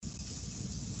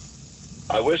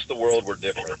I wish the world were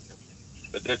different,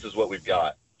 but this is what we've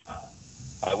got.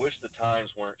 I wish the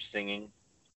times weren't singing,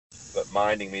 but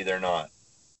minding me they're not.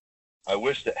 I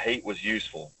wish that hate was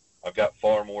useful. I've got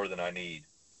far more than I need.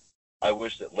 I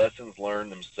wish that lessons learn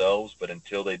themselves, but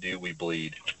until they do, we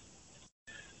bleed.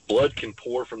 Blood can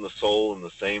pour from the soul in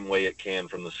the same way it can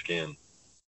from the skin,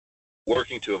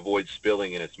 working to avoid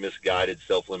spilling in its misguided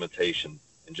self-limitation,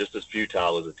 and just as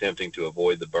futile as attempting to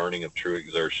avoid the burning of true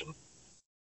exertion.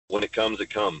 When it comes, it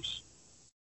comes.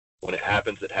 When it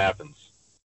happens, it happens.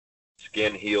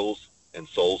 Skin heals and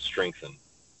souls strengthen,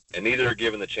 and neither are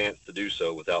given the chance to do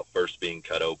so without first being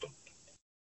cut open.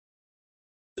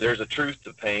 There's a truth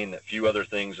to pain that few other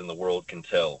things in the world can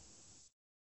tell.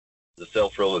 The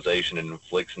self-realization it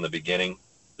inflicts in the beginning,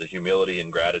 the humility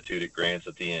and gratitude it grants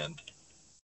at the end.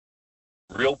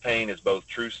 Real pain is both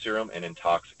truth serum and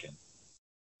intoxicant,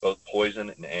 both poison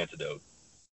and antidote.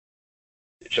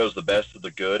 It shows the best of the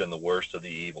good and the worst of the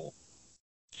evil.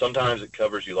 Sometimes it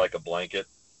covers you like a blanket.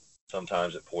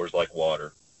 Sometimes it pours like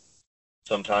water.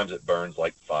 Sometimes it burns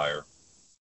like fire.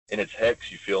 In its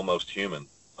hex, you feel most human.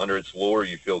 Under its lure,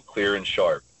 you feel clear and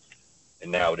sharp.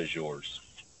 And now it is yours.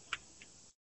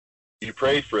 You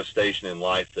prayed for a station in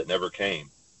life that never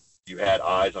came. You had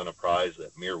eyes on a prize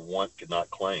that mere want could not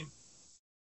claim.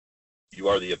 You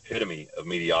are the epitome of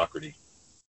mediocrity,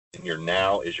 and your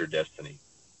now is your destiny.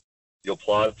 You'll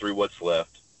plod through what's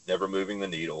left, never moving the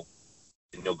needle,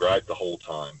 and you'll gripe the whole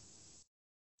time.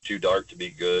 Too dark to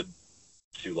be good,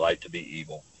 too light to be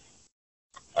evil.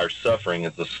 Our suffering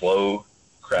is the slow,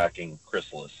 cracking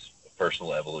chrysalis of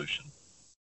personal evolution.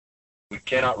 We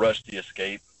cannot rush the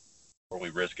escape, or we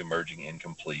risk emerging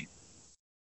incomplete.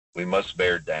 We must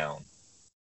bear down,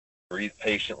 breathe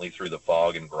patiently through the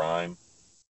fog and grime,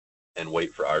 and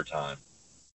wait for our time.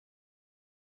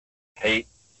 Hate,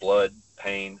 blood,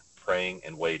 pain, praying,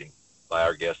 and waiting by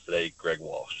our guest today, Greg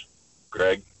Walsh.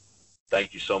 Greg,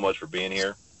 thank you so much for being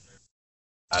here.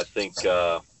 I think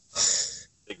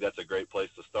that's a great place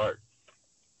to start.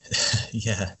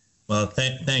 Yeah. Well,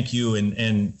 thank you.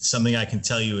 And something I can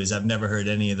tell you is I've never heard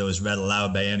any of those read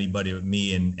aloud by anybody but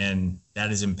me, and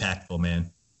that is impactful,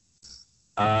 man.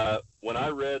 When I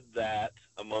read that,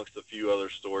 amongst a few other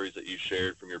stories that you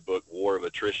shared from your book, War of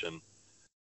Attrition,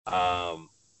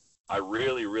 I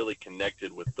really, really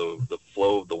connected with the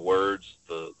flow of the words,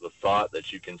 the thought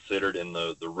that you considered, and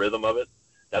the rhythm of it.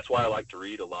 That's why I like to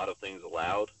read a lot of things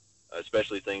aloud,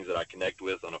 especially things that I connect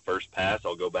with on a first pass.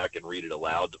 I'll go back and read it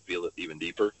aloud to feel it even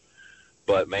deeper.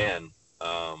 But man,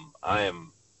 I'm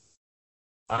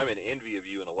in envy of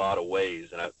you in a lot of ways,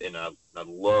 and I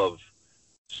love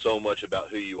so much about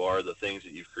who you are, the things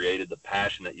that you've created, the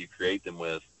passion that you create them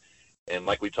with, and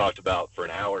like we talked about for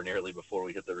an hour nearly before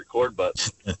we hit the record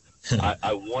button,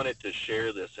 I wanted to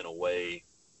share this in a way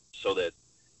so that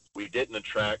we didn't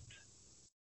attract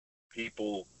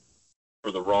people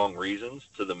for the wrong reasons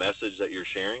to the message that you're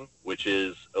sharing, which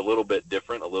is a little bit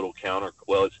different, a little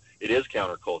it is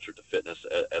counterculture to fitness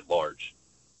at large.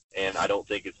 And I don't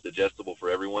think it's digestible for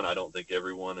everyone. I don't think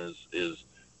everyone is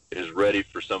ready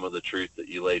for some of the truth that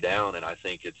you lay down. And I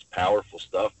think it's powerful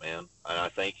stuff, man. And I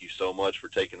thank you so much for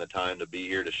taking the time to be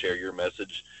here to share your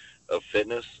message of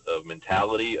fitness, of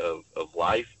mentality, of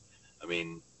life. I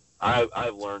mean,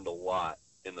 I've learned a lot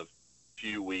in the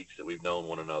few weeks that we've known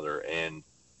one another, and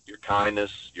your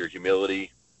kindness, your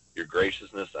humility, your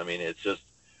graciousness. I mean, it's just,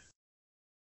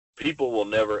 people will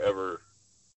never, ever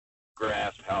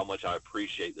grasp how much I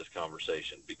appreciate this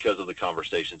conversation because of the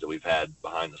conversations that we've had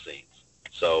behind the scenes.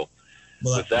 So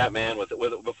with that, man,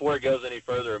 before it goes any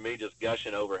further, of me just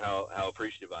gushing over how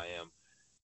appreciative I am,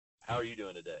 how are you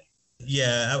doing today?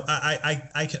 Yeah,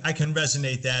 I can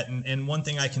resonate that. And one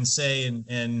thing I can say,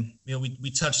 and you know, we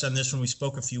touched on this when we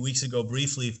spoke a few weeks ago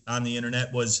briefly on the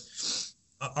internet, was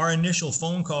our initial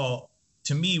phone call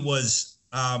to me was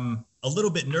a little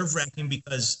bit nerve-wracking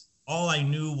because all I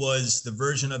knew was the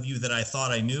version of you that I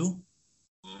thought I knew.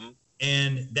 Mm-hmm.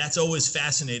 And that's always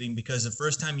fascinating because the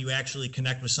first time you actually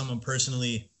connect with someone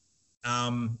personally,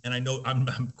 and I know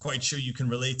I'm quite sure you can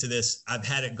relate to this. I've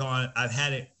had it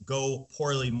go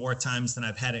poorly more times than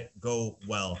I've had it go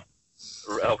well.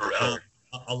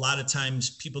 A lot of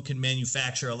times people can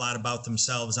manufacture a lot about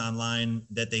themselves online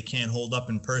that they can't hold up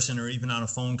in person or even on a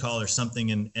phone call or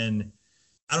something. And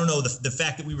I don't know, the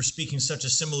fact that we were speaking such a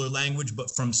similar language, but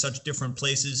from such different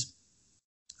places,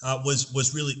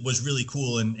 was really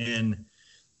cool. And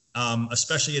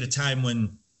especially at a time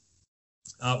when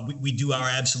we do our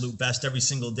absolute best every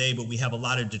single day, but we have a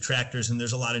lot of detractors and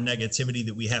there's a lot of negativity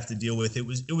that we have to deal with. It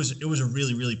was a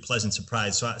really, really pleasant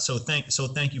surprise. So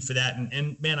thank you for that.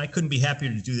 And man, I couldn't be happier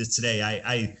to do this today.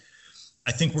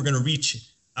 I think we're going to reach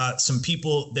some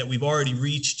people that we've already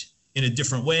reached in a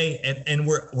different way. And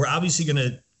we're obviously going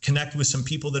to connect with some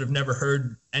people that have never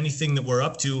heard anything that we're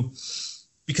up to.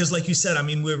 Because like you said, I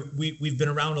mean, we've been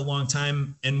around a long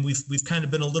time, and we've kind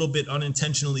of been a little bit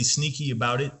unintentionally sneaky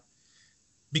about it,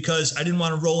 because I didn't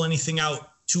want to roll anything out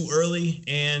too early,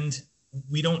 and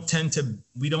we don't tend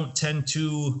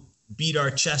to beat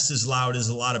our chest as loud as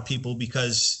a lot of people,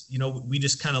 because, you know, we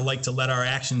just kind of like to let our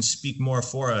actions speak more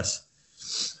for us.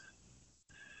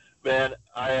 Man,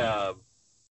 I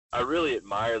really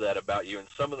admire that about you, and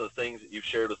some of the things that you've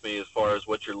shared with me as far as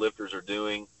what your lifters are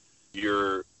doing.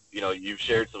 You've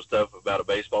shared some stuff about a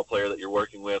baseball player that you're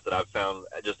working with that I've found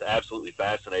just absolutely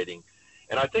fascinating.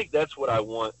 And I think that's what I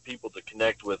want people to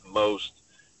connect with most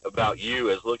about you,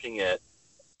 as looking at,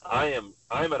 I'm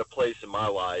at a place in my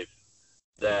life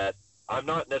that I'm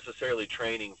not necessarily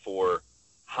training for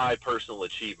high personal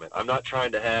achievement. I'm not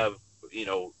trying to have,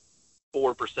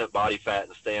 4% body fat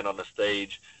and stand on the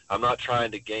stage. I'm not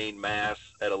trying to gain mass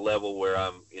at a level where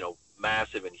I'm,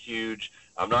 massive and huge.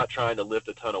 I'm not trying to lift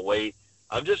a ton of weight.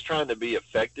 I'm just trying to be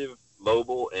effective,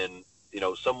 mobile, and,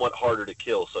 somewhat harder to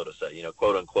kill, so to say,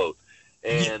 quote unquote.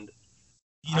 And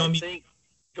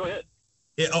go ahead.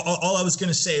 Yeah, all I was going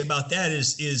to say about that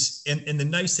is the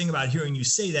nice thing about hearing you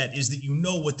say that is that you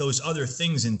know what those other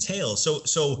things entail.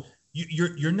 So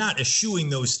you're not eschewing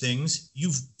those things.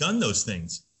 You've done those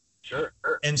things. Sure.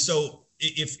 And so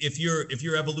if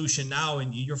your evolution now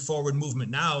and your forward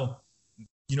movement now,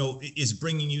 is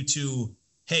bringing you to,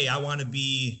 hey, I want to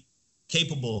be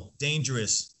capable,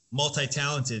 dangerous,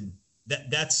 multi-talented.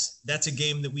 That's a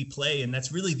game that we play, and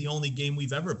that's really the only game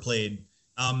we've ever played.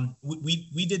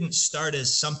 We didn't start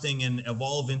as something and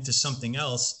evolve into something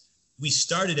else. We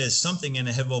started as something and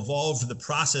have evolved the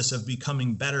process of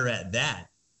becoming better at that.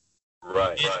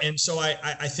 Right. And so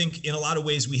I think in a lot of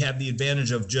ways we have the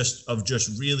advantage of just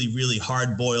really, really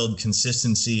hard-boiled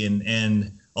consistency,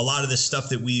 and a lot of the stuff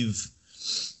that we've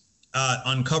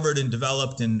uncovered and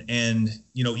developed and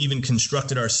even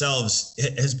constructed ourselves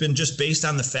has been just based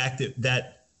on the fact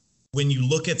that when you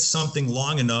look at something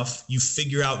long enough, you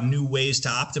figure out new ways to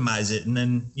optimize it. And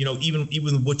then,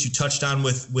 even what you touched on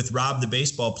with Rob, the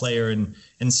baseball player,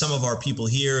 and some of our people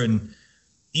here, and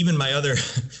even my other,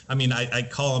 I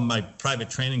call them my private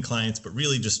training clients, but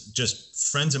really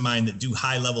just friends of mine that do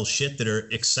high level shit that are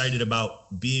excited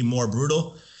about being more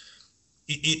brutal.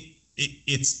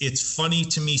 It's funny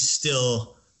to me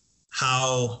still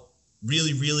how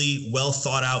really, really well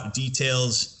thought out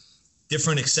details,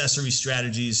 different accessory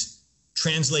strategies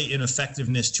translate in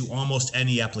effectiveness to almost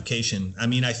any application.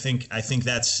 I think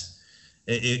that's,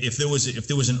 if there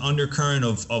was an undercurrent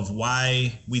of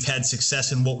why we've had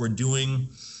success in what we're doing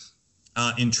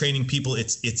in training people,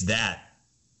 it's that.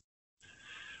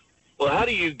 Well, how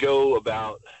do you go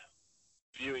about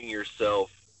viewing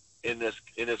yourself in this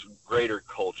greater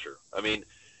culture? I mean,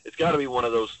 it's got to be one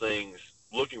of those things,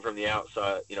 looking from the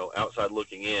outside, outside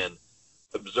looking in,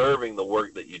 observing the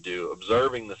work that you do,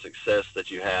 observing the success that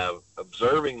you have,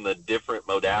 observing the different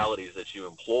modalities that you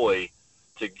employ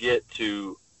to get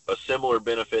to a similar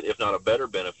benefit, if not a better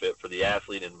benefit, for the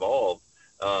athlete involved.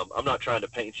 I'm not trying to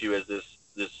paint you as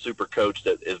this super coach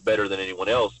that is better than anyone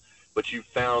else, but you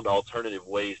found alternative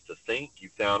ways to think. You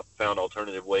found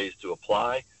alternative ways to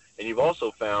apply, and you've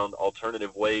also found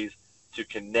alternative ways to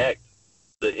connect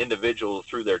the individual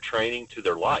through their training to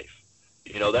their life.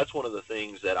 That's one of the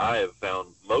things that I have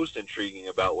found most intriguing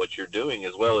about what you're doing,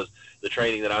 as well as the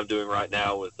training that I'm doing right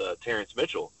now with Terrence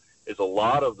Mitchell, is a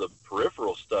lot of the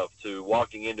peripheral stuff to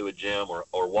walking into a gym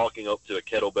or walking up to a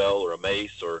kettlebell or a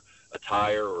mace or a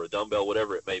tire or a dumbbell,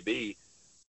 whatever it may be,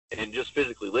 and just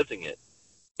physically lifting it.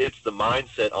 It's the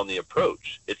mindset on the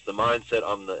approach. It's the mindset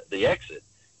on the exit.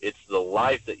 It's the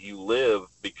life that you live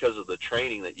because of the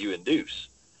training that you induce.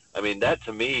 That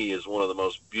to me is one of the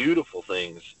most beautiful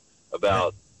things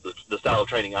about the style of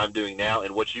training I'm doing now,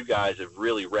 and what you guys have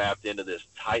really wrapped into this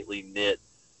tightly knit,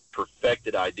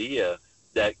 perfected idea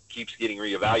that keeps getting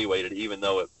reevaluated, even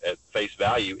though at face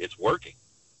value it's working.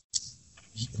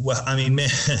 Well,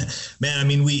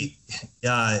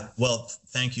 well,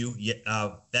 thank you.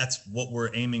 Yeah, that's what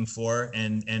we're aiming for,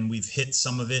 and we've hit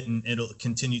some of it, and it'll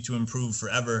continue to improve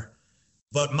forever.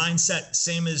 But mindset,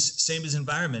 same as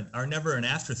environment, are never an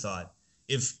afterthought.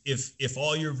 If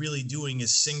all you're really doing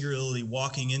is singularly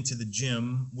walking into the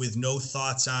gym with no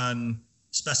thoughts on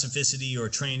specificity or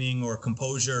training or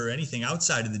composure or anything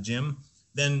outside of the gym,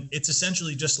 then it's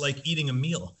essentially just like eating a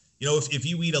meal. If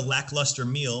you eat a lackluster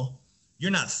meal,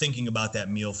 you're not thinking about that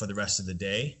meal for the rest of the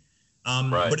day.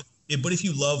 Right. But if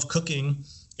you love cooking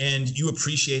and you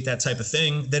appreciate that type of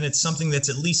thing, then it's something that's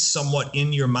at least somewhat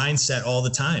in your mindset all the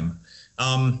time.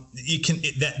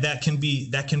 That can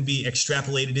be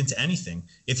extrapolated into anything.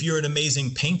 If you're an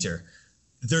amazing painter,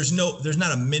 there's not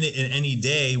a minute in any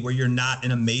day where you're not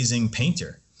an amazing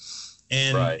painter.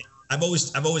 And right. I've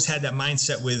always had that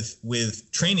mindset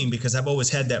with training, because I've always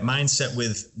had that mindset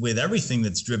with everything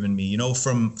that's driven me,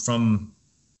 from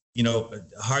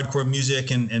hardcore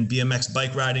music and BMX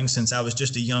bike riding since I was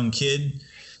just a young kid.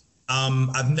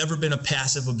 I've never been a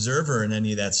passive observer in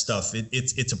any of that stuff.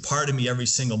 It's a part of me every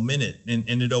single minute,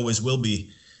 and it always will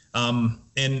be. And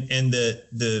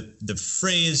the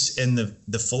phrase and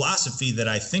the philosophy that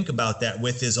I think about that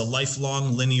with is a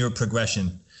lifelong linear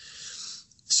progression.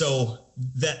 So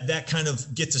that kind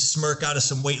of gets a smirk out of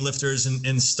some weightlifters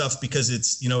and stuff, because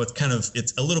it's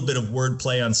a little bit of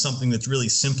wordplay on something that's really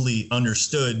simply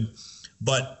understood,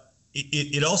 but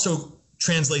it also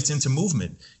translates into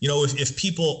movement. If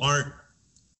people aren't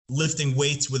lifting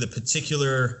weights with a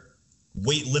particular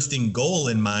weightlifting goal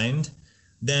in mind,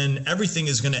 then everything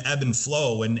is going to ebb and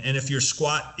flow. And if your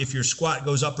squat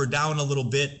goes up or down a little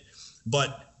bit,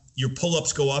 but your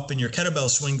pull-ups go up and your kettlebell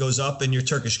swing goes up and your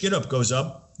Turkish get-up goes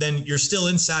up, then you're still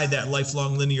inside that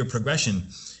lifelong linear progression.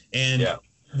 And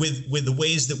with the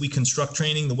ways that we construct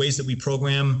training, the ways that we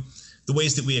program, the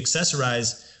ways that we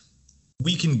accessorize,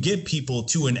 we can get people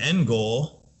to an end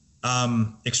goal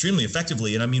extremely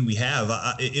effectively. And I mean, we have.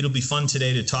 It'll be fun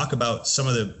today to talk about some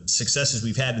of the successes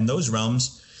we've had in those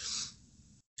realms.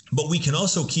 But we can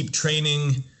also keep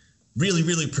training really,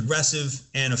 really progressive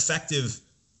and effective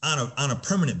on a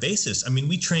permanent basis. I mean,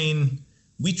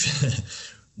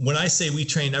 when I say we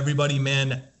train everybody,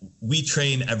 man, we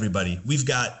train everybody. We've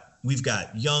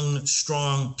got young,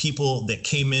 strong people that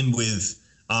came in with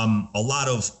a lot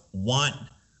of want,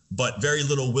 but very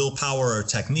little willpower or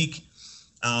technique.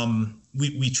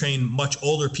 We train much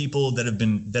older people that have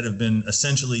been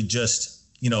essentially just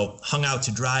hung out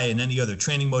to dry in any other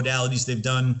training modalities they've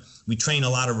done. We train a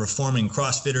lot of reforming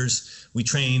CrossFitters. We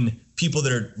train people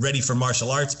that are ready for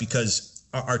martial arts, because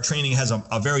our training has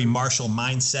a very martial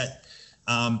mindset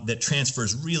that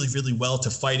transfers really, really well to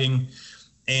fighting.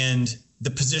 And the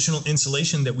positional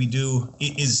insulation that we do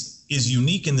is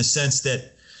unique in the sense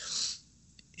that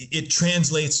it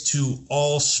translates to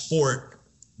all sport,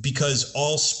 because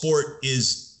all sport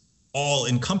is all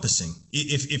encompassing.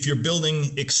 If you're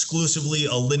building exclusively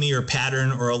a linear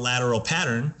pattern or a lateral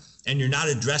pattern, and you're not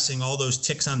addressing all those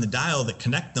ticks on the dial that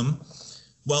connect them,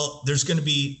 well, there's going to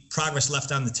be progress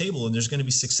left on the table, and there's going to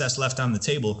be success left on the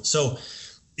table. So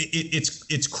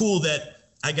it's cool that,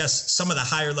 I guess, some of the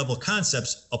higher level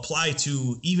concepts apply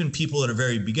to even people at a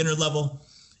very beginner level,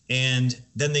 and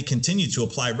then they continue to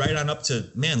apply right on up to,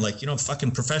 man,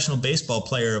 fucking professional baseball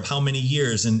player of how many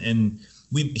years, and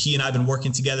he and I have been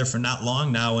working together for not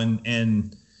long now,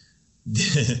 and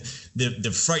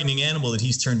the frightening animal that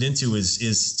he's turned into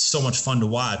is so much fun to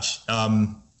watch.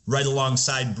 Right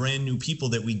alongside brand new people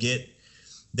that we get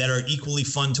that are equally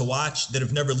fun to watch, that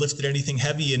have never lifted anything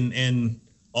heavy, and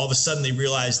all of a sudden they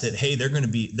realize that, hey, they're going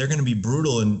to be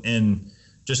brutal, and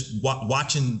just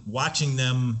watching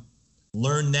them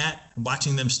learn that,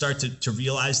 watching them start to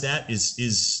realize that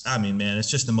is I mean, man, it's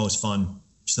just the most fun.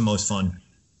 It's the most fun.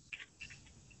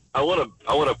 I want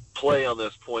to play on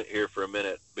this point here for a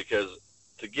minute, because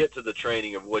to get to the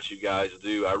training of what you guys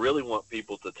do, I really want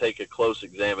people to take a close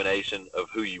examination of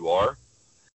who you are.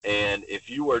 And if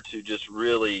you were to just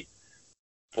really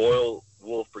boil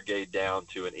Wolf Brigade down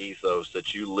to an ethos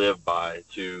that you live by,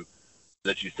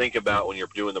 that you think about when you're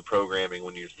doing the programming,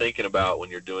 when you're thinking about when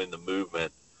you're doing the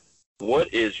movement,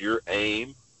 what is your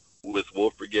aim with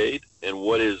Wolf Brigade, and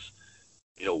what is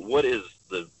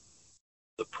the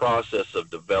process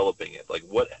of developing it? Like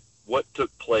what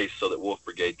took place so that Wolf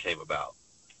Brigade came about,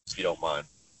 if you don't mind?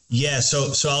 Yeah,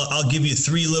 so I'll give you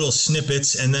three little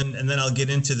snippets, and then I'll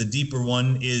get into the deeper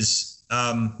one. Is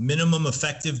minimum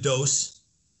effective dose,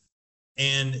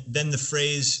 and then the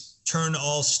phrase turn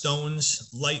all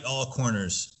stones, light all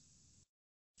corners.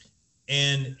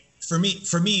 And for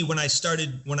me, when I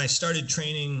started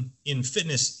training in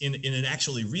fitness in an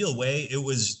actually real way, it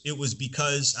was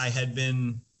because I had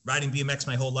been riding BMX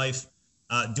my whole life,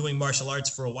 doing martial arts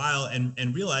for a while,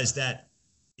 and realized that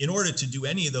in order to do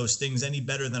any of those things any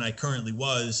better than I currently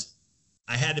was,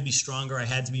 I had to be stronger, I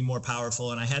had to be more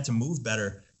powerful, and I had to move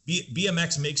better.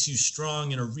 BMX makes you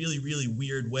strong in a really, really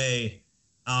weird way,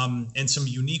 and some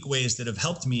unique ways that have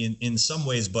helped me in some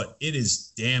ways, but it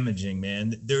is damaging,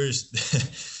 man.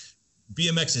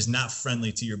 BMX is not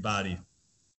friendly to your body.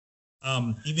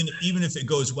 Even if it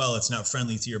goes well, it's not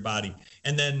friendly to your body.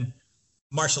 And then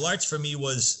martial arts for me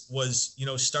was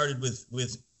started with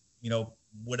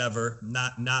whatever,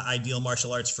 not ideal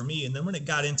martial arts for me. And then when it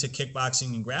got into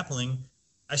kickboxing and grappling,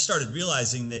 I started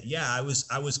realizing that, yeah, I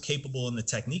was capable in the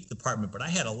technique department, but I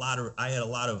had a lot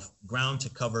of ground to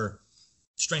cover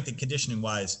strength and conditioning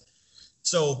wise.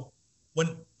 So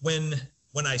when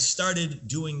I started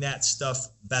doing that stuff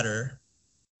better,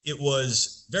 it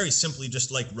was very simply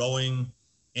just like rowing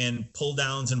and pull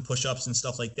downs and push ups and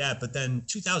stuff like that. But then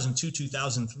 2002,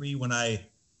 2003, when I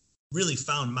really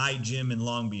found my gym in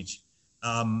Long Beach,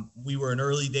 we were in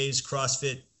early days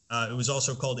CrossFit. It was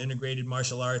also called Integrated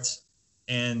Martial Arts,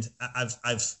 and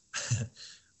I've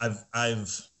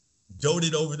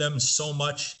doted over them so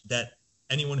much that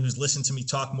anyone who's listened to me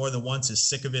talk more than once is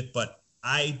sick of it. But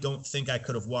I don't think I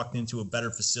could have walked into a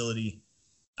better facility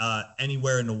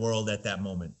anywhere in the world at that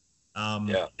moment.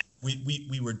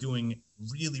 We were doing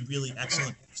really, really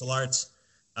excellent martial arts.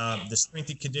 The strength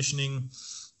and conditioning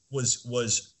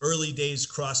was early days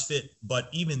CrossFit, but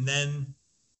even then,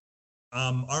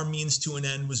 our means to an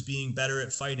end was being better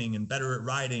at fighting and better at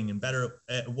riding and better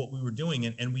at what we were doing.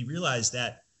 And we realized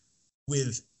that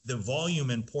with the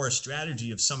volume and poor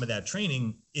strategy of some of that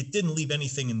training, it didn't leave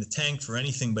anything in the tank for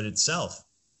anything but itself.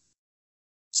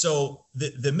 So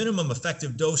the minimum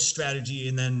effective dose strategy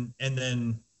and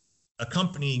then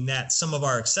accompanying that, some of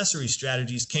our accessory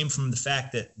strategies came from the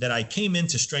fact that I came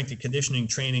into strength and conditioning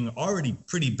training already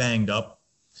pretty banged up.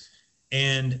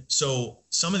 And so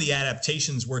some of the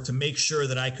adaptations were to make sure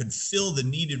that I could fill the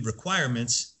needed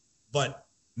requirements, but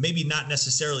maybe not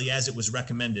necessarily as it was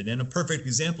recommended. And a perfect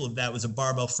example of that was a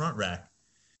barbell front rack.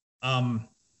 I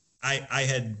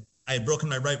had broken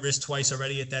my right wrist twice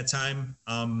already at that time.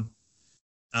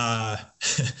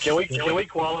 Can we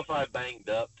qualify banged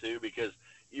up too? Because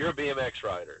you're a BMX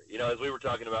rider. You know, as we were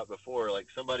talking about before, like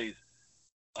somebody's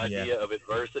idea of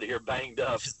adversity or banged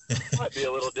up might be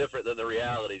a little different than the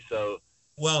reality. So,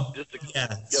 well,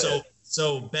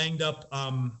 so banged up.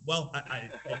 Well,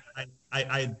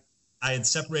 I had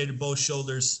separated both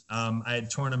shoulders. I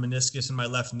had torn a meniscus in my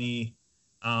left knee.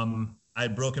 I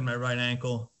had broken my right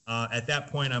ankle. At that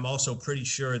point, I'm also pretty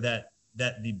sure that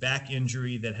the back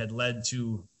injury that had led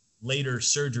to later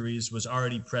surgeries was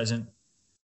already present.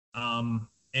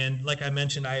 And like I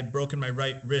mentioned, I had broken my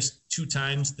right wrist 2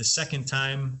 times. The second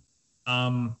time,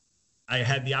 I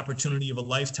had the opportunity of a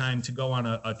lifetime to go on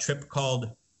a trip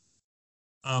called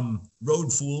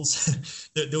Road Fools.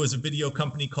 There was a video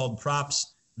company called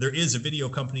Props. There is a video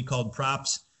company called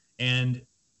Props, and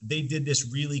they did this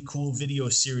really cool video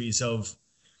series of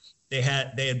they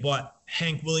had bought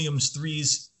Hank Williams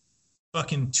III's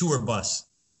fucking tour bus.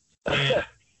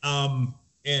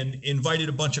 And invited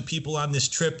a bunch of people on this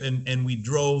trip, and we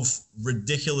drove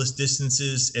ridiculous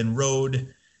distances and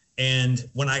rode. And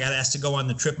when I got asked to go on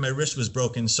the trip, my wrist was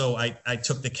broken. So I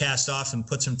took the cast off and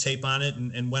put some tape on it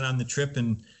and went on the trip.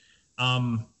 And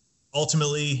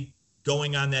ultimately,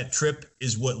 going on that trip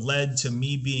is what led to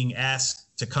me being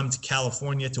asked to come to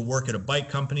California to work at a bike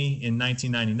company in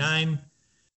 1999.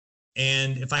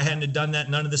 And if I hadn't have done that,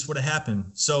 none of this would have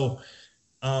happened. So,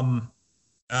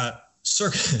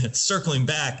 circling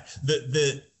back,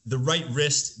 the right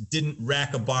wrist didn't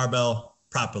rack a barbell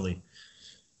properly.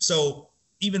 So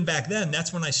even back then,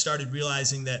 that's when I started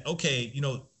realizing that, okay, you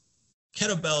know,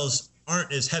 kettlebells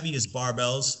aren't as heavy as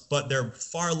barbells, but they're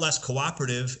far less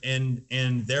cooperative and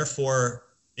therefore,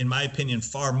 in my opinion,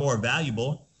 far more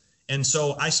valuable. And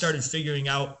so I started figuring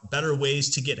out better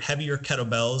ways to get heavier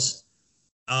kettlebells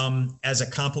as a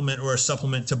complement or a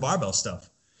supplement to barbell stuff.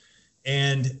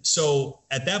 And so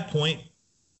at that point,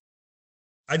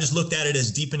 I just looked at it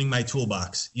as deepening my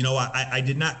toolbox. You know, I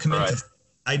did not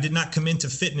come into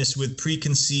fitness with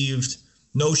preconceived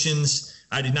notions.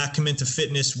 I did not come into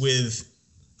fitness with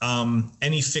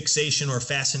any fixation or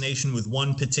fascination with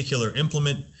one particular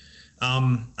implement.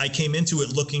 I came into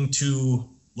it looking to,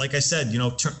 like I said, you know,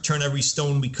 turn every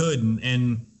stone we could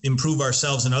and improve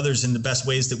ourselves and others in the best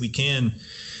ways that we can.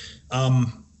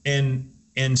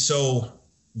 And so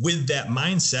with that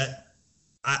mindset,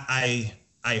 I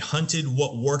hunted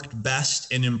what worked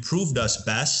best and improved us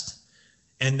best.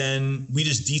 And then we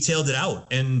just detailed it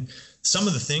out. And some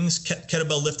of the things,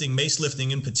 kettlebell lifting, mace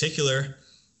lifting in particular,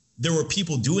 there were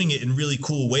people doing it in really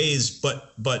cool ways,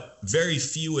 but very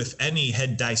few, if any,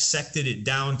 had dissected it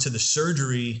down to the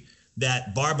surgery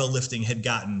that barbell lifting had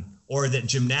gotten or that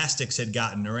gymnastics had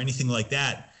gotten or anything like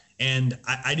that. And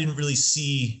I didn't really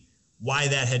see why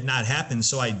that had not happened,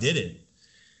 so I did it.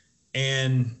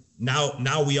 And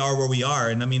now we are where we are.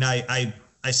 And I mean, I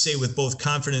say with both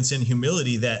confidence and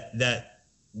humility that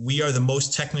we are the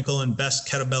most technical and best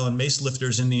kettlebell and mace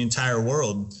lifters in the entire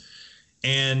world.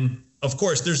 And of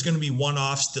course, there's going to be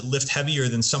one-offs that lift heavier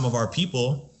than some of our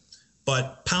people,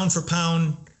 but pound for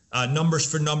pound, numbers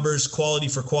for numbers, quality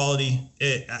for quality.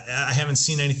 I haven't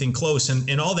seen anything close.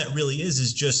 And all that really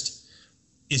is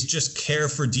just care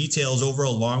for details over a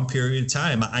long period of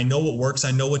time. I know what works.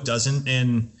 I know what doesn't.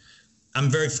 And I'm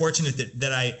very fortunate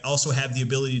that I also have the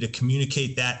ability to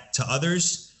communicate that to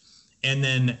others and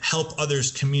then help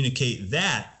others communicate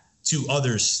that to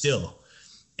others still.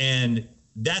 And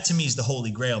that to me is the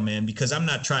holy grail, man, because I'm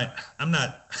not trying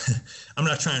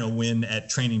to win at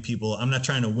training people. I'm not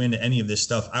trying to win at any of this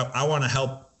stuff. I want to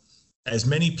help as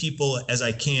many people as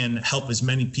I can, help as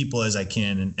many people as I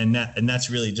can. And that's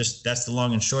really that's the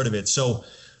long and short of it. So,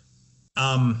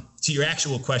 to your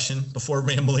actual question, before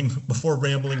rambling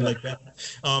like that,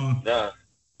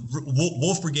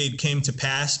 Wolf Brigade came to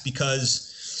pass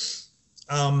because,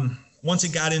 once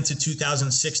it got into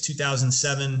 2006,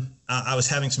 2007, I was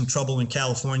having some trouble in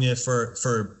California for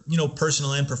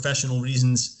personal and professional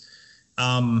reasons.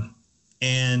 And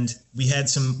we had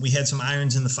some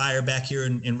irons in the fire back here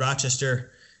in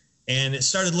Rochester, and it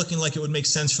started looking like it would make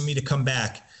sense for me to come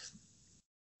back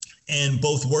and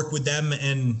both work with them,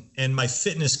 and my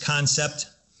fitness concept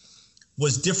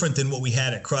was different than what we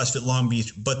had at CrossFit Long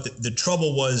Beach. But the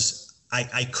trouble was,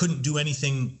 I couldn't do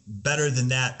anything better than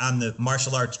that on the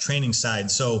martial arts training side.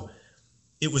 So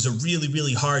it was a really,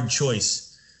 really hard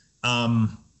choice. But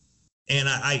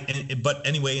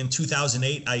anyway, in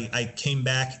 2008, I came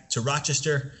back to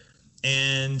Rochester,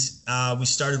 and we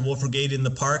started Wolf Brigade in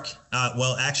the park.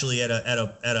 Well, actually at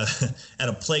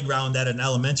a playground at an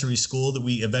elementary school that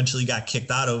we eventually got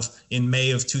kicked out of in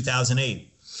May of 2008.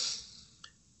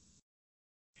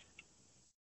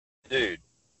 Dude,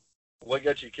 what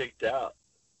got you kicked out?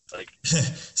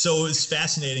 So it was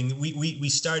fascinating. We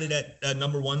started at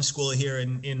number 1 school here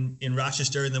in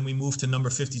Rochester, and then we moved to number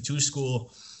 52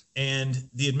 school, and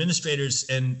the administrators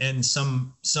and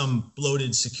some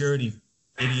bloated security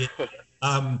idiot,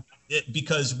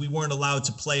 because we weren't allowed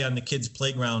to play on the kids'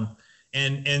 playground,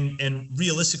 and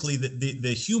realistically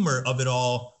the humor of it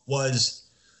all was,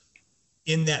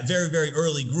 in that very, very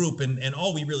early group, and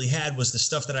all we really had was the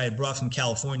stuff that I had brought from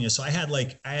California. So I had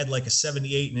like a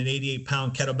 78 and an 88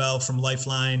 pound kettlebell from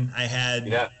Lifeline. I had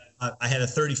a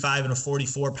 35 and a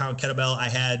 44 pound kettlebell. I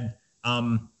had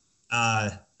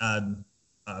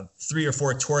 3 or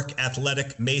 4 Torque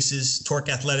Athletic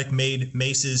made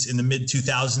maces in the mid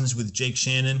 2000s with Jake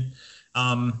Shannon.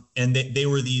 And they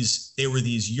were these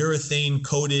urethane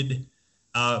coated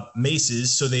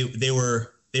maces. So they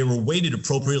were weighted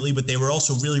appropriately, but they were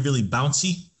also really, really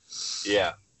bouncy.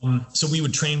 Yeah. So we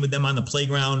would train with them on the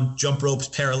playground, jump ropes,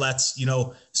 parallettes,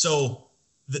 So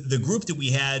the group that we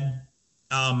had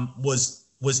was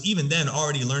even then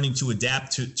already learning to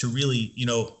adapt to really,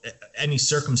 any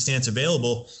circumstance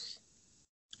available.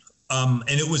 And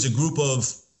it was a group of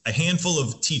a handful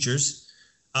of teachers,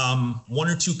 1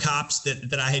 or 2 cops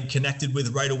that I had connected with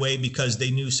right away because they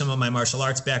knew some of my martial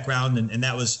arts background, and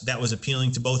that was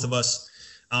appealing to both of us.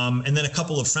 And then a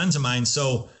couple of friends of mine.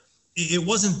 So it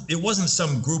wasn't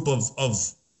some group of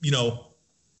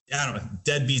I don't know,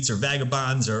 deadbeats or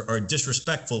vagabonds or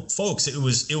disrespectful folks. It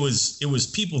was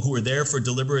people who were there for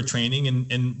deliberate training,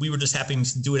 and we were just happening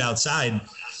to do it outside.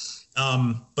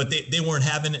 But they weren't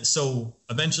having it. So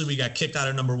eventually we got kicked out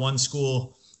of number 1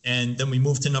 school, and then we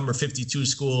moved to number 52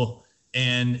 school,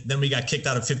 and then we got kicked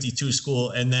out of 52 school.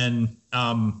 And then,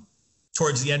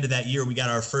 towards the end of that year, we got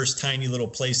our first tiny little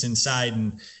place inside,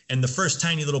 and the first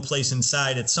tiny little place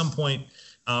inside at some point,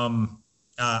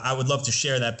 I would love to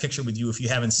share that picture with you if you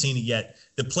haven't seen it yet.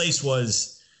 The place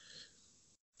was,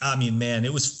 I mean, man,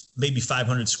 it was maybe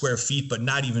 500 square feet, but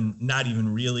not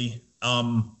even really.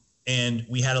 And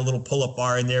we had a little pull-up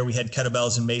bar in there. We had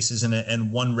kettlebells and maces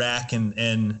and 1 rack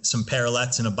and some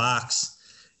parallettes in a box.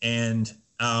 And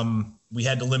we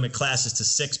had to limit classes to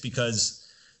 6 because,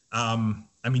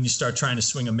 you start trying to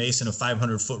swing a mace in a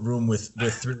 500-foot room with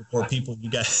 3 or 4 people.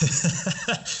 You got,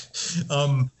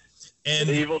 and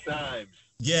the evil times.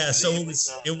 Yeah. So it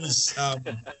was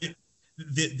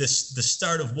the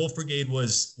start of Wolf Brigade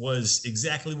was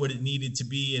exactly what it needed to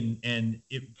be. And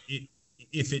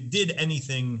if it did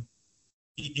anything,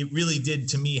 it really did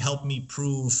to me help me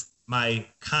prove my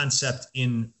concept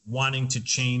in wanting to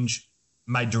change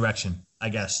my direction, I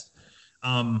guess.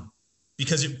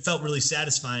 Because it felt really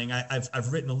satisfying.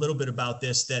 I've written a little bit about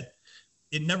this, that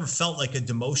it never felt like a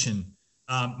demotion,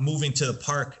 moving to the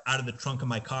park out of the trunk of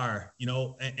my car,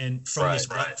 and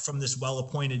from this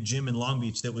well-appointed gym in Long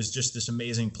Beach that was just this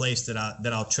amazing place that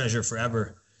I'll treasure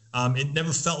forever. It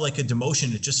never felt like a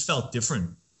demotion. It just felt different,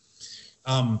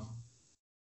 but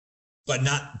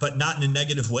not in a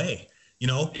negative way,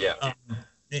 Yeah.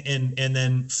 And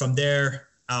then from there,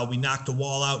 We knocked a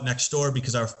wall out next door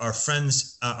because our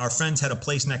friends had a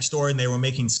place next door and they were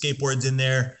making skateboards in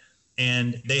there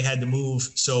and they had to move.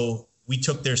 So we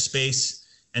took their space,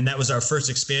 and that was our first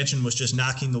expansion, was just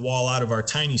knocking the wall out of our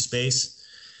tiny space.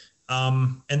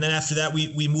 And then after that,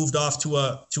 we moved off to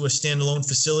a standalone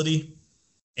facility.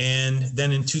 And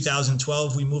then in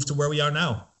 2012, we moved to where we are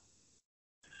now.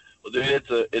 Well, dude,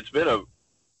 it's been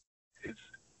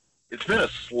a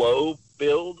slow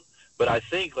build, but I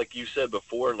think, like you said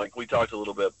before, and like we talked a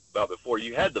little bit about before,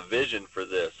 you had the vision for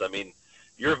this. I mean,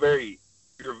 you're a very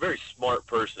smart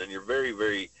person, and you're very,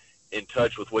 very in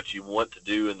touch with what you want to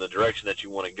do and the direction that you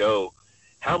want to go.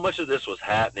 How much of this was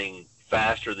happening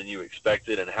faster than you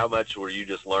expected, and how much were you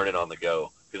just learning on the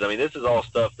go? Because, I mean, this is all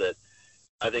stuff that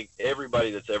I think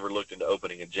everybody that's ever looked into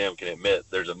opening a gym can admit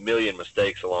there's a million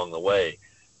mistakes along the way.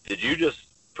 Did you just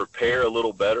prepare a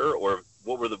little better, or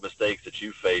what were the mistakes that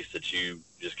you faced that you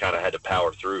just kind of had to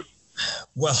power through?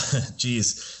 Well,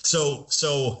 geez.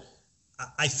 So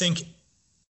I think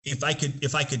if I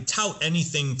could tout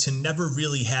anything to never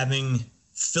really having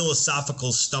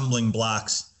philosophical stumbling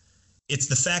blocks, it's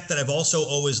the fact that I've also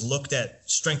always looked at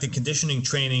strength and conditioning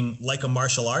training like a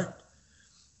martial art.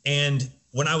 And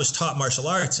when I was taught martial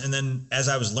arts, and then as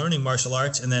I was learning martial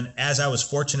arts, and then as I was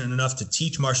fortunate enough to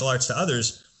teach martial arts to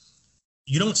others,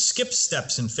 you don't skip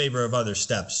steps in favor of other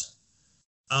steps.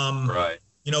 Right.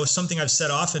 You know, something I've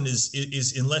said often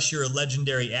is unless you're a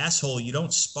legendary asshole, you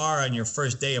don't spar on your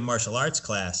first day of martial arts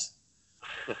class.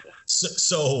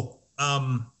 So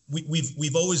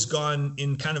we've always gone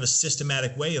in kind of a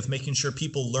systematic way of making sure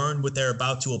people learn what they're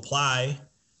about to apply.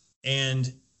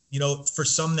 And, you know, for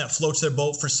some that floats their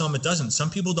boat, for some it doesn't. Some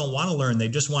people don't want to learn, they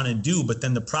just want to do. But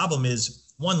then the problem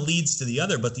is one leads to the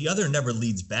other, but the other never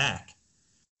leads back.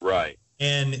 Right.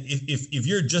 And if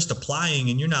you're just applying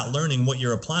and you're not learning what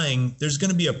you're applying, there's going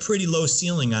to be a pretty low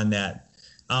ceiling on that.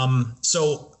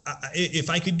 So if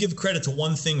I could give credit to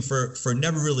one thing for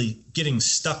never really getting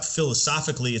stuck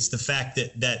philosophically, it's the fact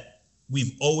that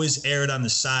we've always erred on the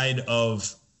side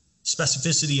of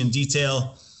specificity and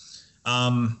detail,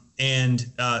 and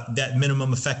that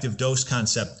minimum effective dose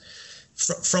concept.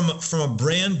 From a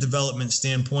brand development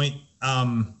standpoint,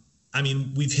 I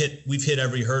mean, we've hit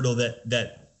every hurdle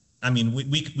that I mean,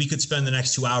 we could spend the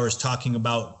next 2 hours talking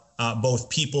about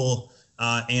both people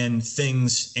and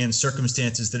things and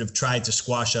circumstances that have tried to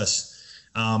squash us.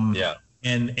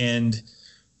 And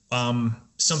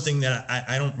something that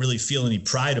I don't really feel any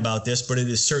pride about this, but it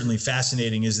is certainly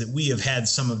fascinating, is that we have had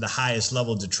some of the highest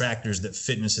level detractors that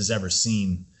fitness has ever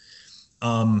seen.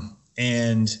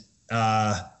 And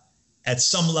at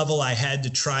some level, I had to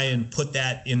try and put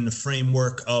that in the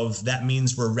framework of that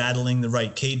means we're rattling the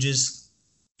right cages.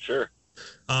 Sure.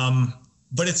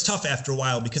 But it's tough after a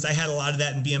while, because I had a lot of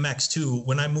that in BMX too.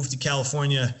 When I moved to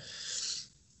California,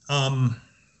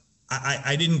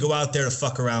 I didn't go out there to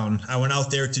fuck around. I went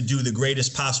out there to do the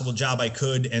greatest possible job I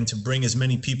could and to bring as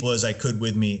many people as I could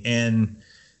with me. And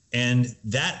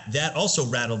that also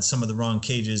rattled some of the wrong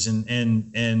cages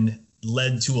and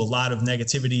led to a lot of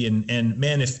negativity. And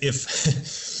man,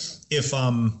 if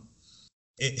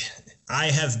I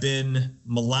have been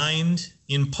maligned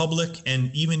in public and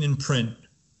even in print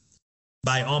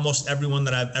by almost everyone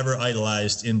that I've ever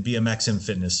idolized in BMX and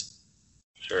fitness.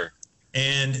 Sure.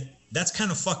 And that's kind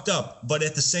of fucked up. But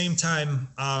at the same time,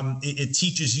 it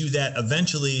teaches you that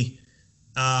eventually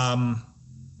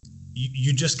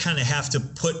you just kind of have to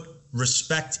put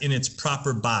respect in its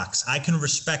proper box. I can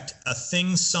respect a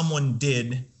thing someone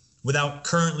did without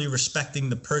currently respecting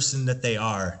the person that they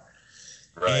are.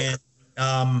 Right.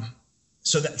 And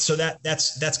so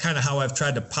that's kind of how I've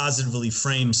tried to positively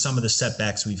frame some of the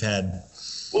setbacks we've had.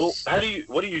 Well,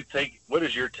 what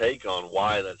is your take on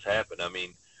why that's happened? I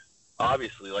mean,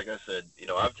 obviously, like I said, you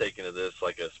know, I've taken to this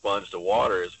like a sponge to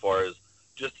water as far as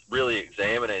just really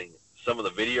examining some of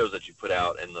the videos that you put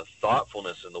out and the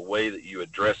thoughtfulness and the way that you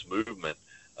address movement,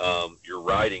 your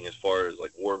writing as far as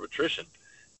like War of Attrition.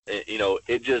 You know,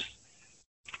 it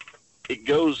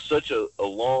goes such a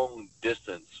long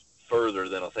distance further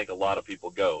than I think a lot of people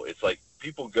go. It's like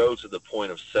people go to the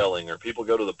point of selling, or people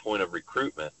go to the point of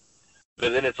recruitment,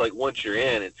 but then it's like once you're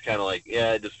in, it's kind of like,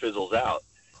 yeah, it just fizzles out.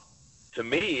 To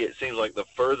me, it seems like the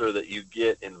further that you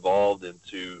get involved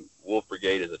into Wolf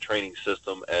Brigade as a training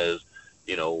system, as,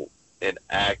 you know, an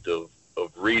act of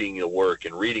reading the work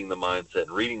and reading the mindset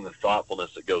and reading the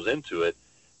thoughtfulness that goes into it,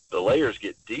 the layers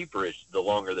get deeper the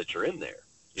longer that you're in there.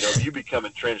 You know, you become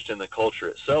entrenched in the culture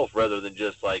itself rather than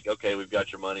just like, okay, we've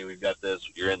got your money, we've got this,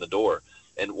 you're in the door.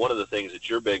 And one of the things that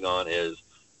you're big on is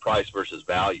price versus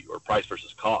value, or price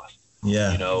versus cost.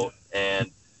 Yeah. You know, and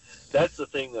that's the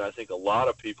thing that I think a lot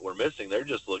of people are missing. They're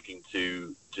just looking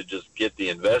to to just get the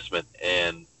investment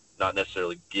and not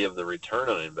necessarily give the return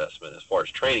on investment as far as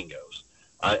training goes.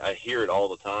 I hear it all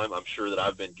the time. I'm sure that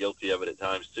I've been guilty of it at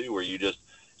times too, where you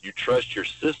trust your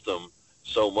system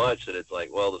so much that it's like,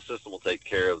 well, the system will take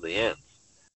care of the ends.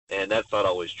 And that's not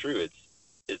always true.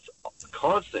 It's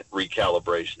constant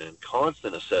recalibration and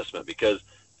constant assessment because,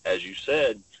 as you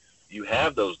said, you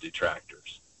have those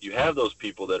detractors. You have those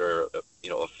people that are,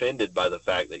 offended by the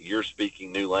fact that you're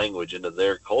speaking new language into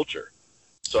their culture.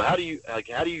 So how do you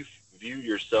view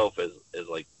yourself as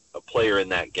like a player in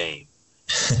that game?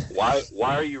 Why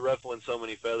are you ruffling so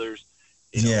many feathers?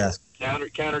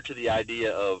 Counter to the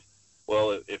idea of,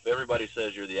 well, if everybody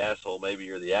says you're the asshole, maybe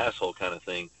you're the asshole kind of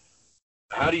thing.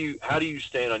 How do you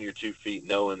stand on your 2 feet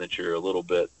knowing that you're a little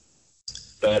bit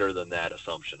better than that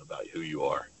assumption about who you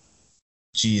are?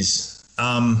 Jeez.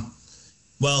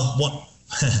 Well,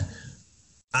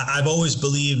 I've always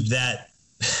believed that,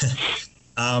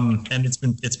 and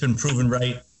it's been proven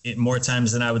right more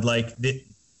times than I would like.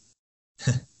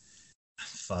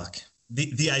 Fuck.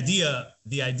 The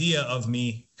idea of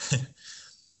me,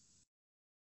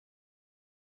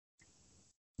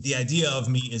 the idea of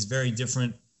me is very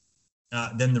different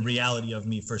than the reality of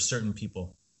me for certain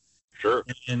people. Sure.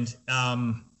 And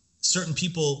certain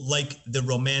people like the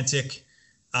romantic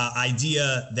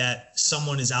idea that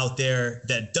someone is out there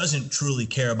that doesn't truly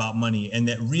care about money and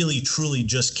that really truly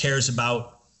just cares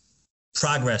about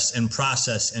progress and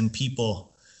process and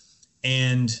people.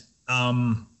 And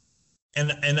I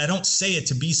don't say it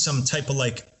to be some type of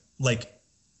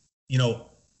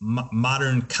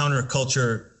modern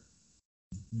counterculture,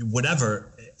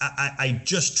 whatever. I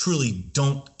just truly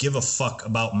don't give a fuck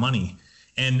about money.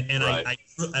 And right.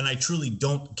 I truly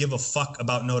don't give a fuck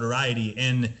about notoriety.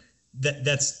 And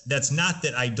that's not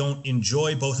that I don't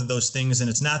enjoy both of those things, and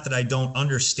it's not that I don't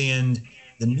understand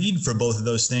the need for both of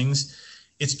those things.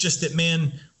 It's just that,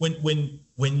 man,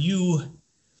 when you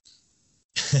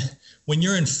when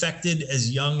you're infected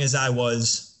as young as I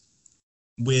was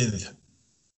with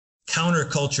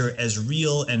counterculture as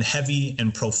real and heavy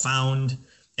and profound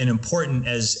and important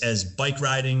as bike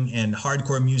riding and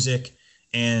hardcore music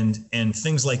and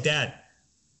things like that,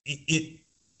 it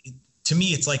to me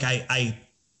it's like I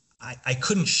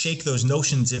couldn't shake those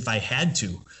notions if I had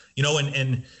to,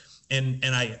 and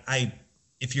I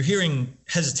if you're hearing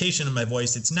hesitation in my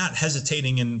voice, it's not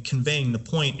hesitating in conveying the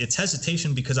point. It's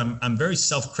hesitation because I'm very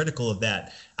self-critical of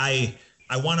that. I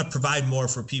want to provide more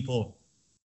for people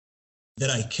that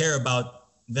I care about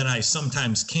than I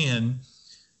sometimes can,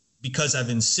 because I've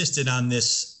insisted on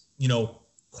this,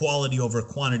 quality over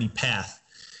quantity path.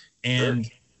 And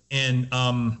sure.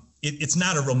 It's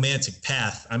not a romantic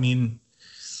path. I mean,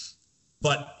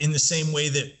 but in the same way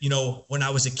that, when I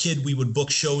was a kid, we would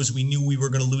book shows, we knew we were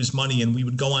going to lose money, and we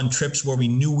would go on trips where we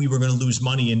knew we were going to lose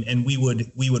money. And we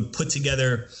would put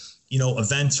together,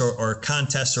 events or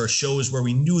contests or shows where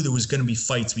we knew there was going to be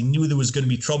fights. We knew there was going to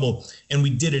be trouble, and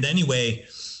we did it anyway,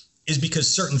 is because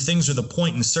certain things are the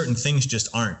point and certain things just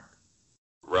aren't.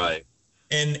 Right.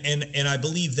 And I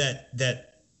believe that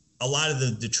a lot of the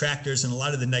detractors and a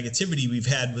lot of the negativity we've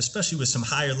had, especially with some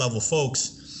higher level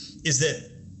folks, is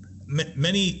that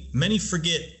many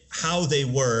forget how they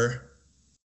were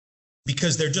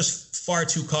because they're just far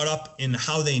too caught up in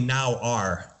how they now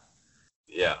are.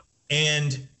 Yeah.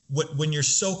 And when you're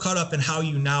so caught up in how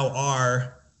you now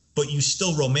are, but you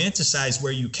still romanticize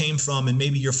where you came from and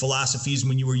maybe your philosophies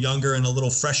when you were younger and a little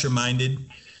fresher minded,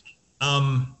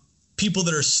 people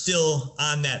that are still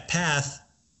on that path,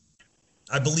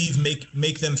 I believe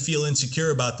make them feel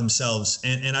insecure about themselves,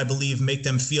 and I believe make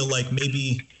them feel like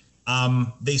maybe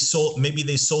they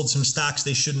sold some stocks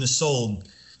they shouldn't have sold.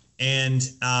 And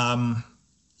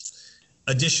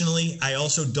additionally, I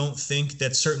also don't think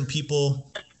that certain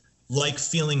people like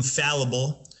feeling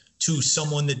fallible to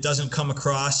someone that doesn't come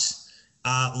across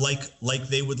like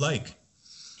they would like.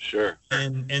 Sure.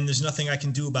 And there's nothing I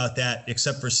can do about that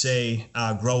except for say,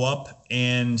 grow up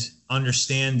and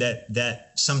understand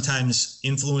that sometimes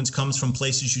influence comes from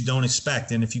places you don't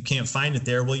expect. And if you can't find it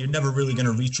there, well, you're never really going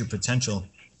to reach your potential.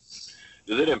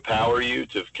 Does it empower you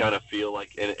to kind of feel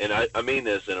like, and I mean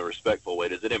this in a respectful way,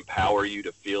 does it empower you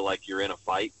to feel like you're in a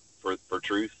fight for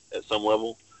truth at some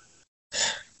level?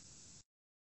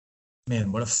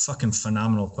 Man, what a fucking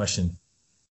phenomenal question.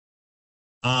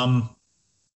 Well,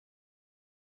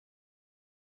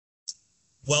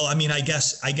 I mean, I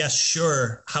guess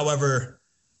sure. However,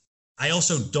 I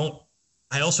also don't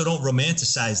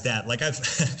romanticize that. Like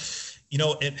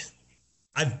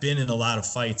I've been in a lot of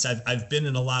fights. I've been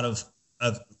in a lot of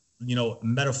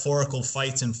metaphorical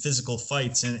fights and physical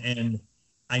fights, and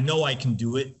I know I can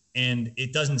do it, and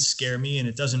it doesn't scare me, and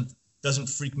it doesn't doesn't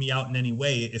freak me out in any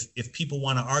way. If people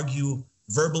want to argue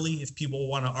verbally, if people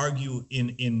want to argue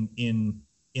in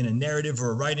a narrative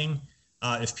or a writing,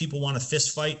 if people want to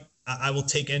fist fight, I will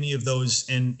take any of those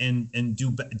and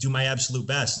do my absolute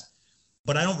best.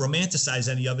 But I don't romanticize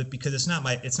any of it because it's not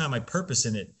my purpose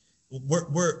in it.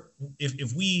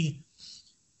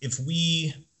 If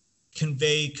we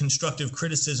convey constructive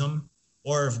criticism,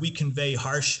 or if we convey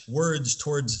harsh words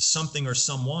towards something or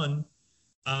someone,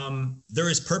 there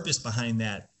is purpose behind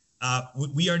that.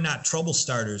 We are not trouble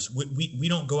starters. We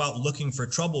don't go out looking for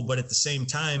trouble, but at the same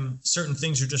time, certain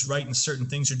things are just right and certain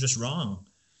things are just wrong.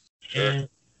 Sure. And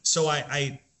so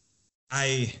I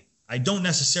don't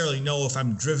necessarily know if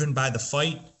I'm driven by the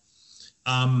fight,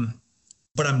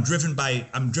 but I'm driven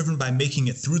by making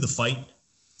it through the fight.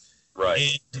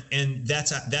 Right. And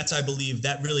that's I believe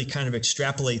that really kind of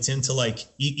extrapolates into like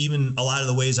even a lot of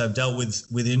the ways I've dealt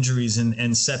with injuries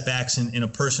and setbacks in a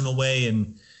personal way,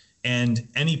 and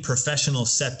any professional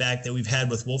setback that we've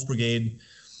had with Wolf Brigade.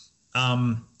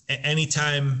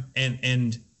 Anytime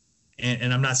and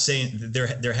I'm not saying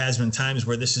that there has been times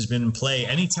where this has been in play.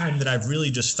 Anytime that I've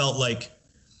really just felt like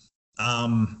I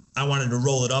wanted to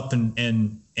roll it up and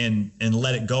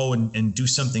let it go and do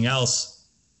something else.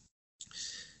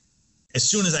 As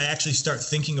soon as I actually start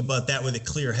thinking about that with a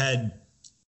clear head,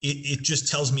 it just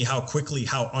tells me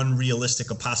how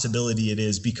unrealistic a possibility it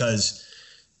is, because,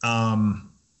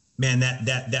 man,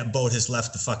 that boat has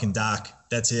left the fucking dock.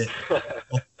 That's it.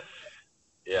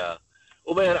 Yeah.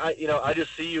 Well, man, I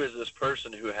just see you as this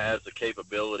person who has the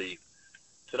capability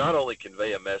to not only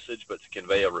convey a message, but to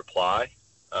convey a reply.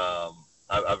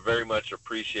 I've very much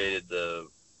appreciated the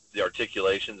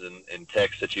articulations and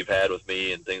texts that you've had with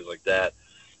me and things like that.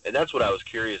 And that's what I was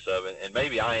curious of. And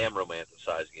maybe I am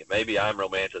romanticizing it. Maybe I'm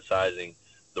romanticizing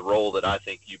the role that I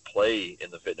think you play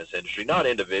in the fitness industry, not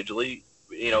individually,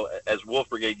 as Wolf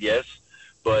Brigade, yes,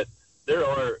 but there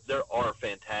are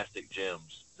fantastic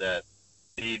gyms that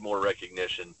need more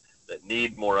recognition, that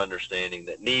need more understanding,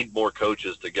 that need more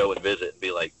coaches to go and visit and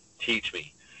be like, teach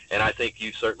me. And I think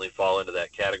you certainly fall into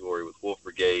that category with Wolf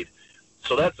Brigade.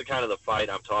 So that's the kind of the fight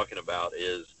I'm talking about,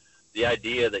 is the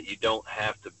idea that you don't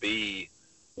have to be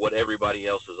what everybody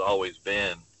else has always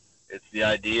been. It's the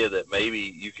idea that maybe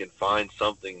you can find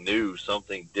something new,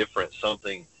 something different,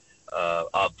 something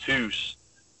obtuse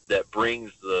that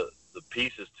brings the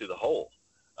pieces to the whole.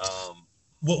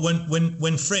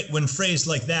 When phrased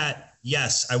like that,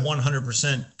 yes, I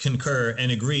 100% concur and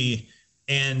agree.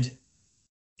 And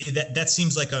that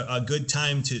seems like a good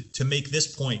time to make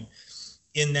this point,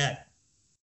 in that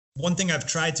one thing I've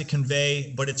tried to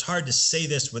convey, but it's hard to say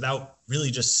this without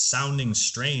really just sounding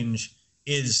strange,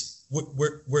 is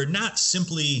we're not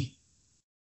simply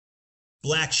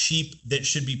black sheep that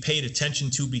should be paid attention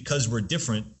to because we're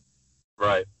different.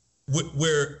 Right.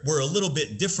 We're a little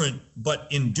bit different, but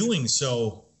in doing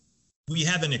so, we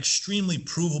have an extremely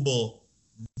provable,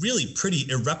 really pretty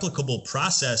irreplicable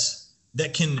process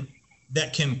that can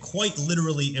quite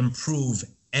literally improve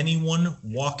anyone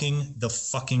walking the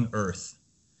fucking earth.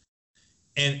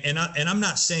 And I'm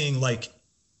not saying like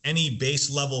any base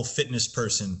level fitness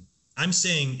person. I'm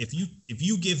saying if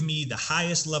you give me the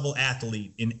highest level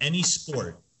athlete in any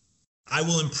sport, I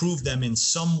will improve them in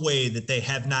some way that they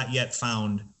have not yet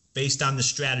found, based on the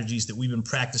strategies that we've been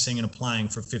practicing and applying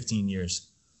for 15 years.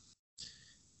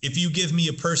 If you give me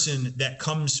a person that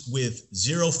comes with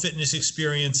zero fitness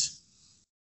experience,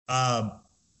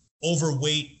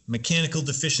 overweight, mechanical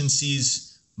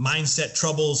deficiencies, mindset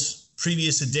troubles,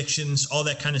 previous addictions, all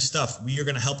that kind of stuff, we are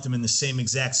going to help them in the same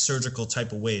exact surgical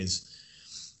type of ways.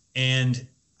 And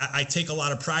I take a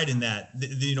lot of pride in that.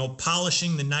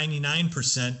 Polishing the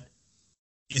 99%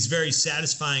 is very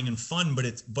satisfying and fun,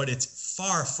 but it's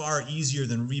far, far easier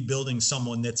than rebuilding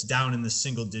someone that's down in the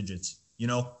single digits,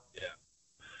 Yeah.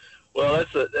 Well,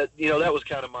 that was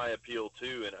kind of my appeal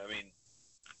too. And I mean,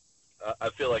 I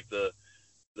feel like the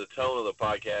tone of the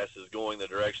podcast is going the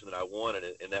direction that I wanted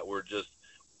it, and that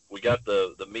we got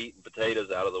the meat and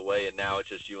potatoes out of the way, and now it's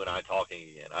just you and I talking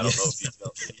again. I don't know if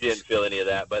you didn't feel any of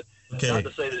that, but okay. Not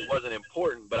to say that it wasn't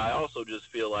important, but I also just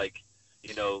feel like,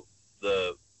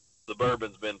 the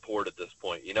bourbon's been poured at this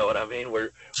point. You know what I mean?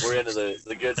 We're into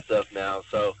the good stuff now.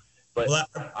 So, but well,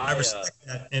 I respect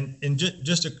that, and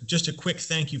just a quick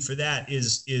thank you for that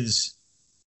is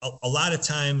a lot of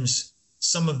times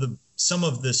some of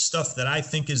the stuff that I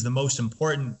think is the most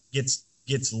important gets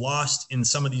lost in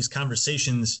some of these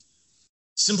conversations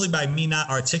simply by me not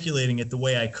articulating it the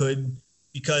way I could,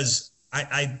 because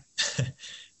I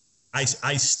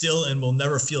still and will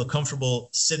never feel comfortable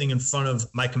sitting in front of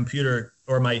my computer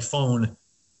or my phone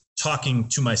talking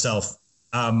to myself.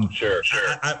 Sure.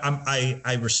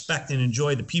 I respect and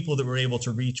enjoy the people that we're able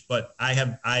to reach, but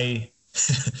that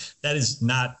is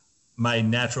not my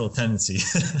natural tendency.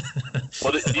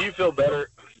 Well, do you feel better?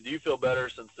 Do you feel better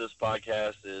since this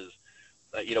podcast is,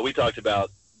 we talked about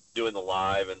doing the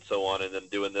live and so on, and then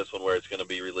doing this one where it's going to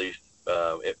be released.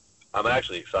 I'm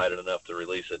actually excited enough to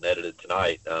release it and edit it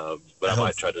tonight, but I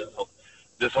might try to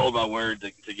just hold my word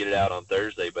to get it out on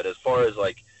Thursday. But as far as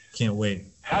can't wait.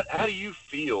 How do you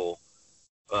feel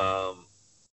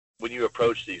when you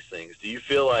approach these things? Do you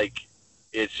feel like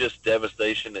it's just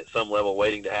devastation at some level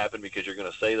waiting to happen because you're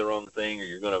going to say the wrong thing or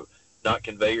you're going to not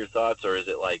convey your thoughts? Or is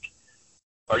it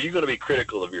are you going to be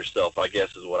critical of yourself, I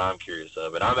guess, is what I'm curious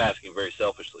of. And I'm asking very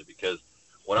selfishly because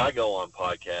when I go on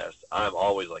podcasts, I'm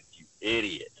always like, you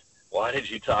idiot. Why did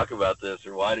you talk about this?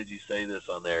 Or why did you say this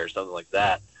on there or something like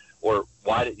that? Or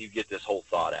why didn't you get this whole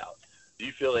thought out? Do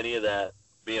you feel any of that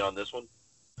being on this one?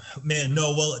 Man,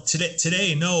 no. Well,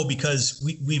 today, no, because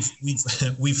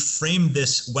we've framed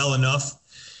this well enough.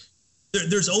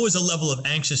 There's always a level of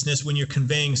anxiousness when you're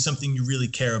conveying something you really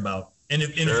care about, and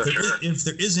if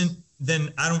there isn't,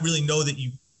 then I don't really know that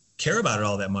you care about it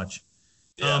all that much.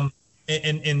 Yeah.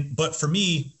 But for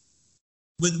me,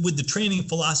 with the training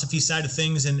philosophy side of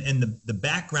things and the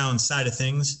background side of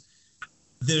things,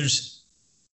 there's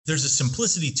a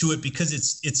simplicity to it because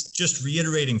it's just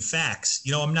reiterating facts.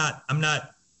 I'm not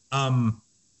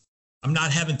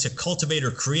having to cultivate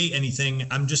or create anything.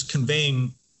 I'm just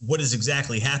conveying what has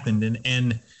exactly happened.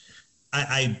 And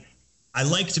I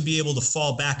like to be able to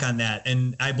fall back on that.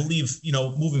 And I believe,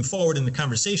 moving forward in the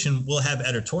conversation, we'll have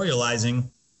editorializing,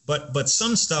 but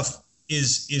some stuff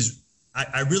is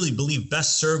I really believe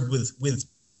best served with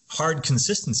hard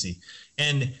consistency.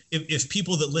 And if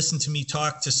people that listen to me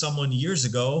talk to someone years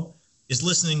ago is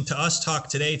listening to us talk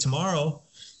today, tomorrow,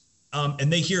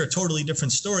 and they hear a totally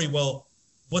different story, well,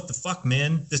 what the fuck,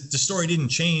 man? The story didn't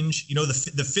change.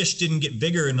 The fish didn't get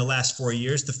bigger in the last 4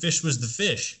 years. The fish was the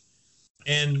fish.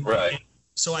 And right.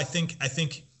 So I think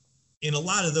in a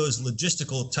lot of those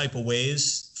logistical type of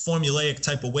ways, formulaic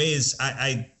type of ways,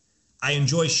 I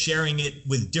enjoy sharing it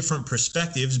with different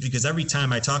perspectives because every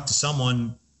time I talk to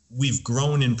someone, we've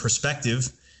grown in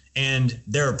perspective and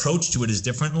their approach to it is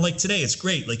different. And like today, it's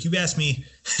great. Like you've asked me,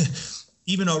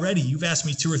 even already, you've asked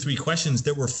me 2 or 3 questions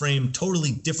that were framed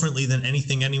totally differently than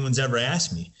anything anyone's ever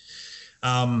asked me.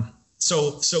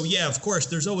 So yeah, of course,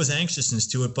 there's always anxiousness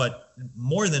to it, but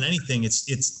more than anything,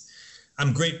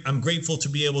 I'm grateful to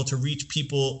be able to reach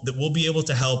people that will be able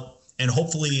to help and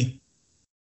hopefully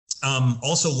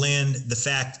also land the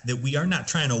fact that we are not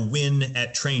trying to win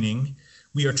at training.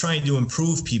 We are trying to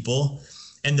improve people.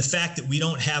 And the fact that we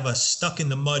don't have a stuck in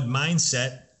the mud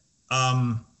mindset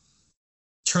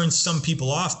turns some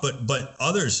people off, but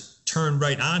others turn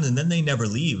right on and then they never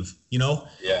leave,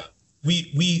 Yeah.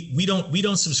 We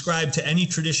don't subscribe to any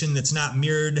tradition that's not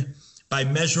mirrored by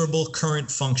measurable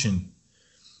current function.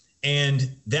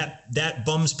 And that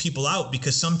bums people out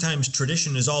because sometimes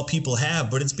tradition is all people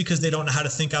have, but it's because they don't know how to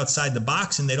think outside the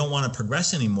box and they don't want to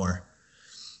progress anymore.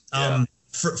 Yeah.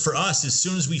 For us, as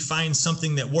soon as we find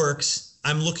something that works,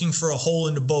 I'm looking for a hole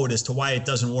in the boat as to why it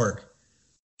doesn't work.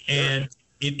 Sure. And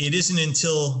it isn't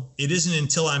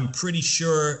until I'm pretty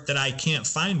sure that I can't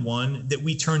find one that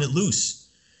we turn it loose.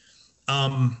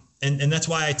 And that's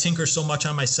why I tinker so much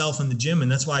on myself in the gym,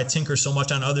 and that's why I tinker so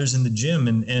much on others in the gym.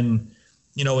 And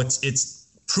it's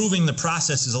proving the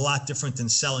process is a lot different than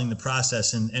selling the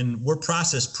process. And we're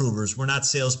process provers. We're not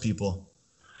salespeople.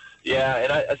 Yeah,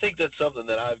 and I think that's something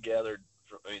that I've gathered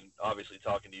from, obviously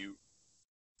talking to you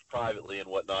privately and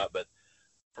whatnot, but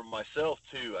for myself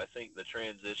too, I think the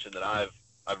transition that I've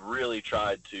really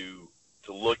tried to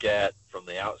look at from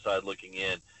the outside looking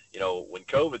in, when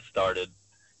COVID started,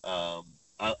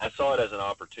 I saw it as an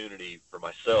opportunity for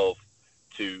myself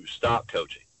to stop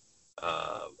coaching.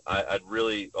 I'd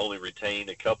really only retained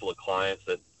a couple of clients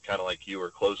that kind of like you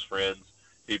are close friends,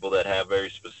 people that have very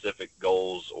specific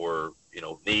goals or,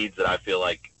 needs that I feel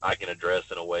like I can address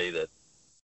in a way that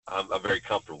I'm very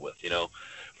comfortable with,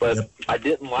 But yep. I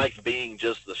didn't like being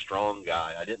just the strong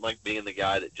guy. I didn't like being the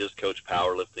guy that just coached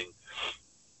powerlifting.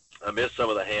 I missed some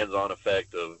of the hands-on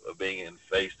effect of being in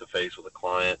face-to-face with a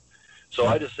client. So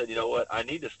I just said, you know what, I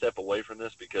need to step away from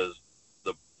this because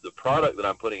the product that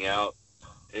I'm putting out,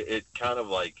 it kind of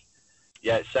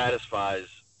it satisfies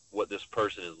what this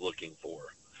person is looking for.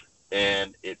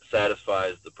 And it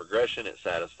satisfies the progression. It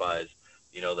satisfies,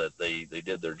 that they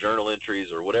did their journal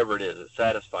entries or whatever it is. It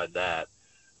satisfied that.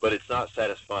 But it's not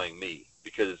satisfying me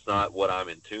because it's not what I'm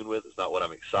in tune with. It's not what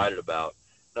I'm excited about.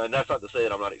 And that's not to say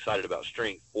that I'm not excited about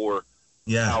strength or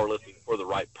powerlifting for the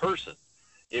right person.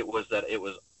 It was that it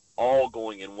was all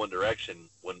going in one direction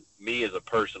when me as a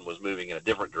person was moving in a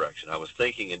different direction. I was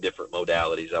thinking in different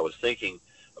modalities. I was thinking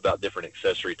about different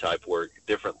accessory type work,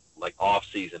 different like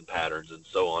off-season patterns and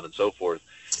so on and so forth.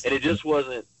 And it just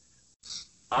wasn't,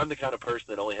 I'm the kind of person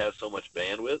that only has so much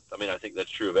bandwidth. I mean, I think that's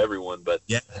true of everyone, but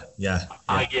yeah.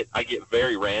 I get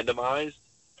very randomized,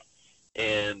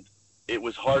 and it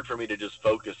was hard for me to just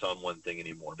focus on one thing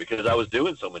anymore because I was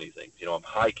doing so many things. You know, I'm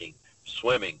hiking,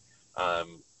 swimming,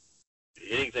 I'm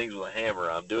hitting things with a hammer,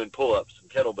 I'm doing pull-ups and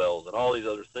kettlebells and all these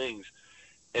other things.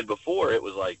 And before it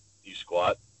was like you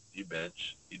squat, you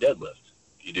bench, you deadlift,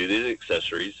 you do these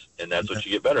accessories, and that's what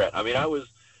you get better at. I mean, I was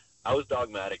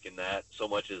dogmatic in that so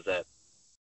much as that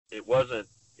it wasn't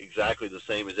exactly the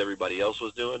same as everybody else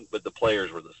was doing, but the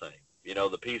players were the same. You know,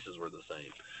 the pieces were the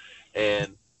same.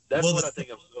 And that's what I think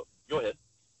go ahead.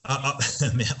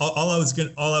 All I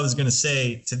was gonna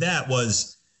say to that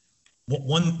was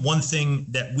one thing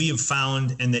that we have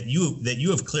found, and that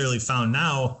you have clearly found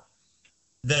now,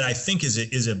 that I think is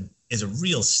a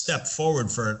real step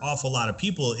forward for an awful lot of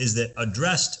people, is that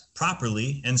addressed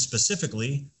properly and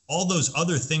specifically, all those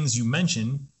other things you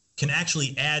mentioned can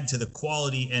actually add to the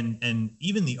quality and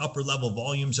even the upper level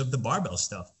volumes of the barbell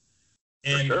stuff.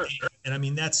 And sure. And I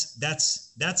mean, that's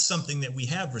something that we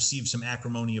have received some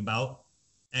acrimony about.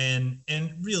 And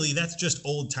really that's just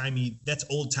old timey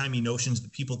notions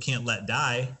that people can't let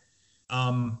die.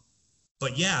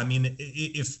 But yeah, I mean,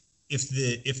 if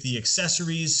the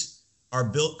accessories are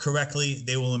built correctly,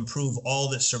 they will improve all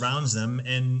that surrounds them.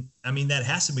 And I mean, that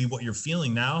has to be what you're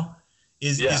feeling now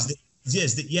is that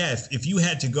if you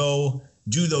had to go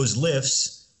do those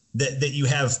lifts that you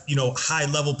have, you know, high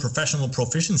level professional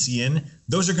proficiency in,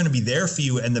 those are going to be there for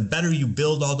you. And the better you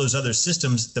build all those other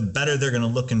systems, the better they're going to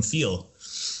look and feel.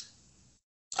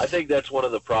 I think that's one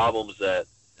of the problems that,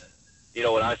 you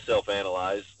know, when I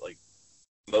self-analyze, like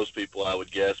most people I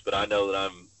would guess, but I know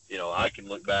that I can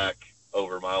look back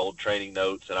over my old training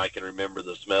notes and I can remember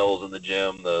the smells in the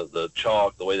gym, the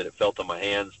chalk, the way that it felt on my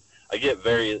hands. I get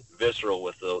very visceral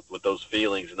with those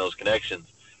feelings and those connections.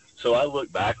 So I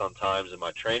look back on times in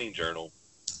my training journal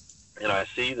and I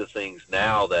see the things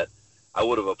now that I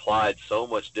would have applied so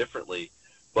much differently.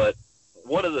 But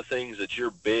one of the things that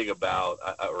you're big about,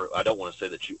 or I don't want to say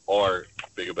that you are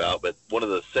big about, but one of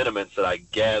the sentiments that I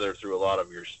gather through a lot of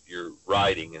your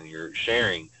writing and your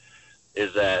sharing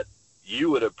is that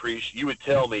you would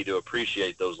tell me to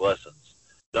appreciate those lessons,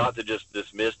 not to just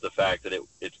dismiss the fact that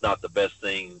it's not the best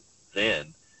thing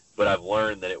then, but I've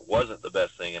learned that it wasn't the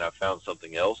best thing and I found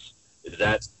something else. Is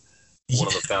that one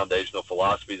of the foundational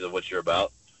philosophies of what you're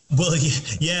about? Well,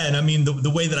 yeah. And I mean,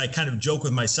 the way that I kind of joke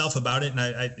with myself about it, and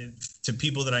I to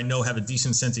people that I know have a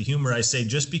decent sense of humor, I say,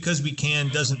 just because we can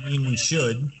doesn't mean we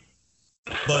should,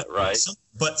 but right.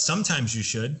 But sometimes you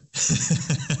should.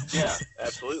 Yeah,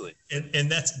 absolutely.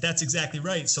 And that's exactly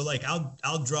right. So like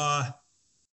I'll draw,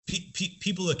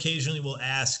 people occasionally will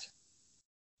ask,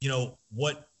 you know,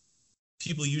 what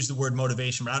people use the word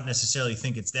motivation, but I don't necessarily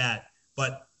think it's that,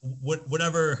 but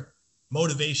whatever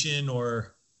motivation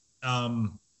or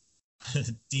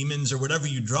demons or whatever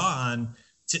you draw on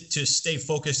to stay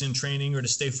focused in training or to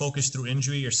stay focused through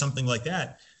injury or something like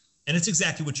that. And it's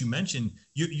exactly what you mentioned.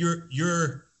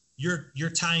 You're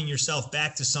tying yourself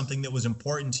back to something that was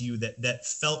important to you, that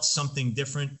felt something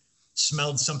different,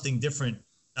 smelled something different.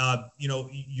 You know,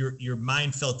 your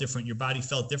mind felt different, your body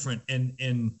felt different.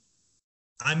 And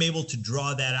I'm able to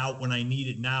draw that out when I need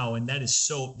it now. And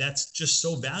that's just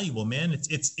so valuable, man.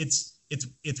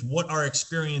 It's what our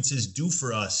experiences do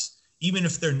for us. Even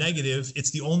if they're negative, it's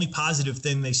the only positive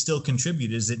thing they still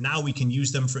contribute, is that now we can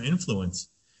use them for influence.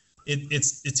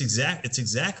 It's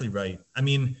exactly right. I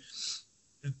mean,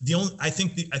 I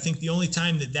think the only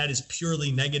time that is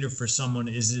purely negative for someone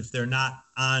is if they're not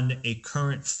on a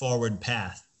current forward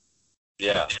path.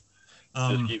 Yeah.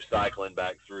 Just keep cycling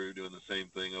back through, doing the same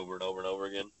thing over and over and over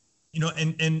again. You know,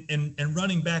 and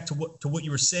running back to what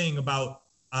you were saying about,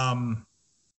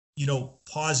 you know,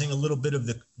 pausing a little bit of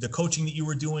the coaching that you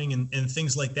were doing and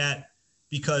things like that,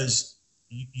 because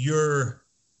your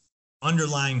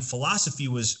underlying philosophy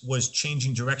was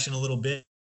changing direction a little bit.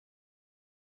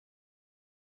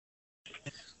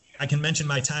 I can mention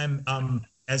my time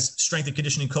as strength and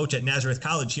conditioning coach at Nazareth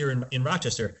College here in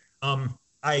Rochester.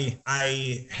 I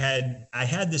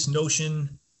had this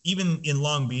notion, even in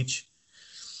Long Beach,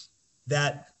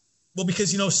 that, well,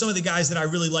 because, you know, some of the guys that I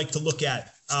really like to look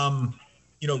at,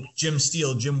 you know, Jim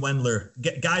Steele, Jim Wendler,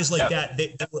 guys like that,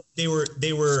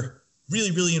 they were really,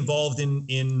 really involved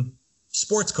in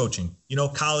sports coaching, you know,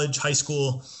 college, high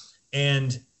school.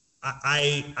 And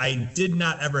I did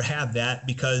not ever have that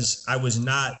because I was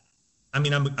not I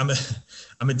mean,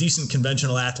 I'm a decent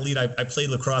conventional athlete. I played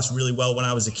lacrosse really well when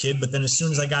I was a kid, but then as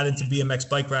soon as I got into BMX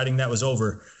bike riding, that was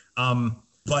over.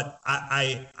 But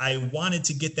I wanted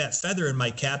to get that feather in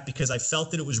my cap because I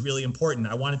felt that it was really important.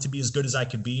 I wanted to be as good as I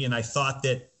could be, and I thought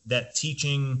that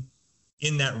teaching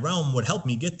in that realm would help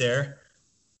me get there.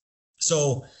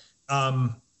 So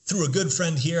through a good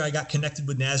friend here, I got connected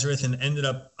with Nazareth and ended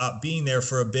up being there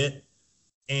for a bit.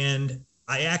 And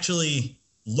I actually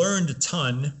learned a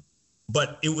ton,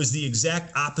 but it was the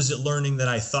exact opposite learning that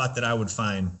I thought that I would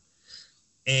find.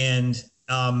 And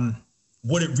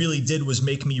what it really did was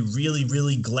make me really,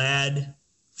 really glad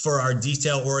for our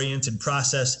detail-oriented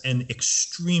process and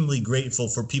extremely grateful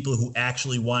for people who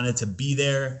actually wanted to be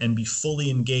there and be fully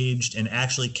engaged and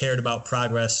actually cared about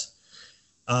progress.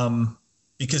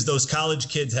 Because those college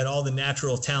kids had all the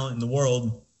natural talent in the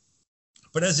world.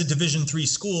 But as a Division III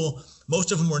school,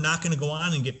 most of them were not going to go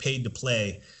on and get paid to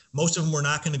play. Most of them were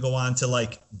not going to go on to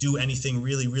like do anything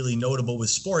really, really notable with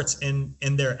sports. And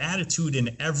their attitude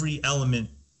in every element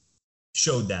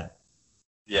showed that.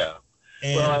 Yeah.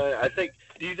 And, well, I think,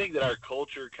 do you think that our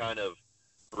culture kind of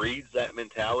breeds that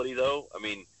mentality though? I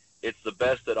mean, it's the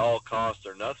best at all costs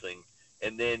or nothing.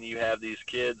 And then you have these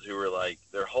kids who are like,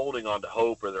 they're holding on to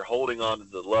hope or they're holding on to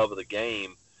the love of the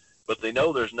game, but they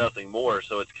know there's nothing more.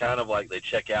 So it's kind of like they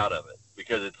check out of it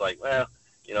because it's like, well,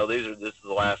 you know, this is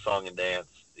the last song and dance.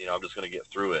 You know, I'm just going to get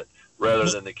through it, rather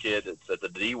than the kid that's at the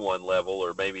D1 level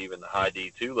or maybe even the high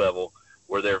D2 level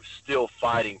where they're still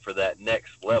fighting for that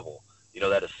next level, you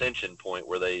know, that ascension point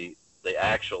where they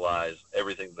actualize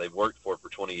everything they've worked for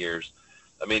 20 years.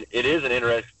 I mean, it is an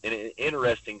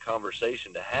interesting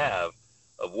conversation to have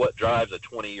of what drives a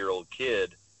 20-year-old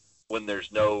kid when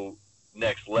there's no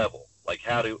next level. Like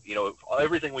how do, you know,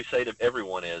 everything we say to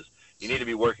everyone is you need to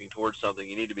be working towards something,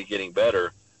 you need to be getting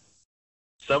better.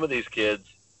 Some of these kids,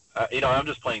 you know, I'm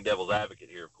just playing devil's advocate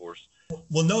here, of course.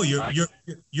 Well, no, you're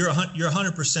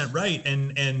 100% right,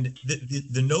 and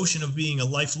the notion of being a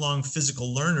lifelong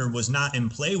physical learner was not in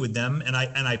play with them, and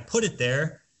I put it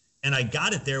there, and I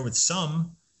got it there with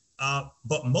some,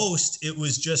 but most it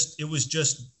was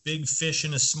just big fish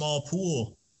in a small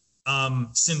pool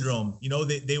syndrome. You know,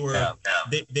 they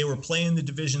were playing the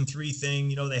Division III thing.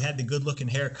 You know, they had the good looking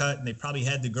haircut, and they probably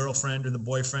had the girlfriend or the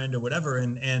boyfriend or whatever,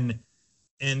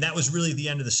 and that was really the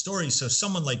end of the story. So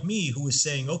someone like me who was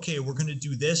saying, okay, we're going to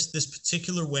do this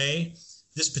particular way,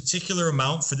 this particular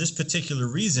amount for this particular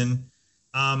reason,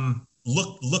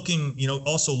 looking, you know,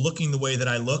 also looking the way that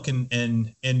I look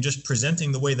and just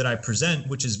presenting the way that I present,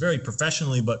 which is very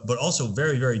professionally, but also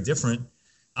very, very different.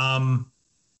 Man,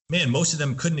 most of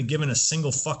them couldn't have given a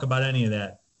single fuck about any of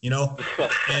that, you know?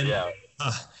 And, yeah.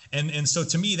 And so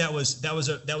to me, that was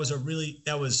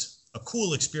a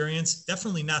cool experience.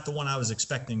 Definitely not the one I was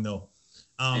expecting, though.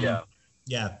 Yeah.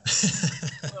 Well,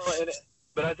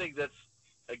 but I think that's,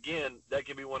 again, that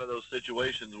can be one of those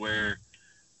situations where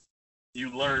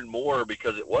you learn more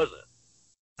because it wasn't.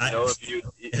 You know,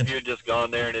 if you had just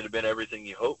gone there and it had been everything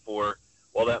you hoped for,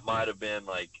 well, that might have been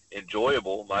like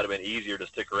enjoyable, might have been easier to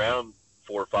stick around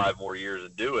 4 or 5 more years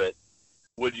and do it.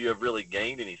 Would you have really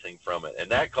gained anything from it? And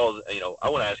that calls, you know, I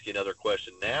want to ask you another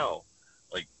question now.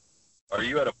 Like, are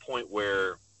you at a point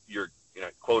where you're, you know,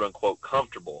 quote unquote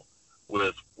comfortable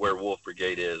with where Wolf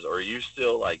Brigade is, or are you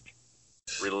still like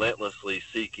relentlessly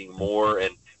seeking more?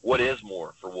 And what is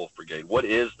more for Wolf Brigade? What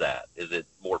is that? Is it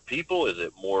more people? Is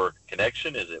it more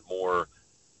connection? Is it more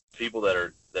people that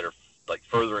are like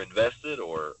further invested?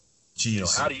 Or, Jeez. You know,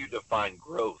 how do you define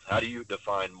growth? How do you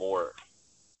define more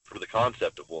for the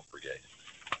concept of Wolf Brigade?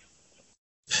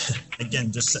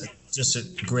 Again, just a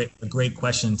great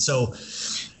question. So,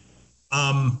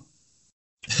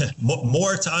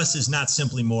 more to us is not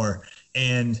simply more,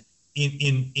 and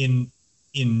in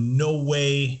no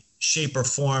way, shape, or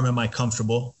form am I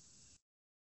comfortable.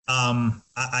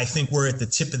 I think we're at the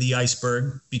tip of the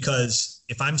iceberg, because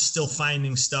if I'm still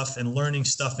finding stuff and learning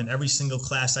stuff in every single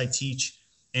class I teach,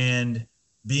 and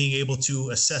being able to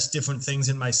assess different things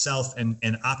in myself and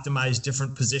optimize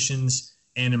different positions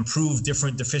and improve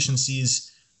different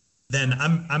deficiencies, then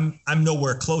I'm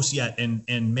nowhere close yet.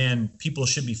 And man, people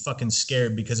should be fucking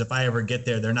scared, because if I ever get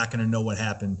there, they're not going to know what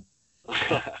happened.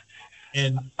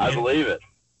 And I believe it.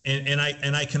 And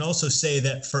I can also say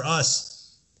that for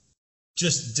us,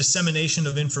 just dissemination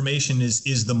of information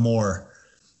is the more.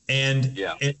 And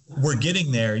we're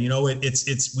getting there. You know,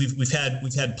 we've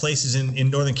had places in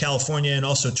Northern California and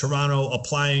also Toronto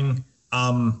applying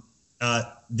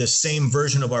the same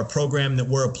version of our program that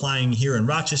we're applying here in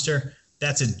Rochester.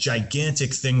 That's a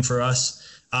gigantic thing for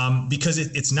us, because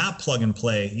it's not plug and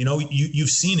play. You know, you've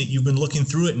seen it. You've been looking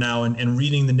through it now and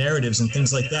reading the narratives and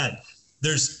things like that.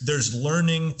 there's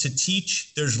learning to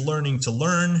teach, there's learning to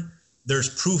learn, there's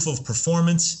proof of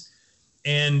performance.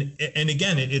 And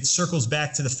again, it circles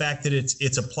back to the fact that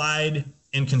it's applied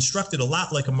and constructed a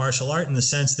lot like a martial art, in the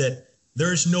sense that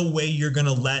there's no way you're going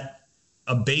to let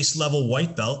a base level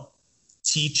white belt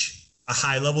teach a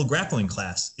high level grappling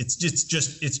class. It's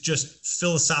just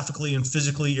philosophically and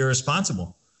physically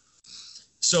irresponsible.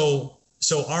 So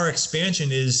our expansion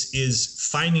is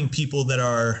finding people that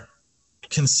are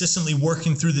consistently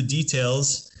working through the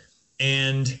details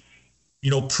and,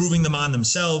 proving them on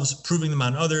themselves, proving them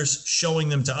on others, showing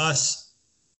them to us,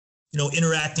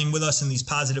 interacting with us in these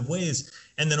positive ways.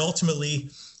 And then ultimately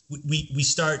we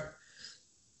start,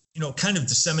 kind of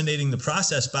disseminating the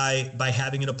process by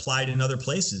having it applied in other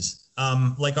places.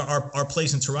 Like our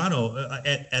place in Toronto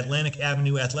at Atlantic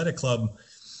Avenue Athletic Club.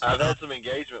 I've had some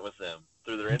engagement with them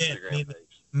through their Instagram page.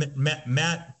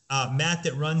 Matt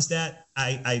that runs that,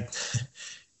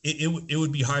 it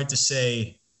would be hard to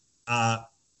say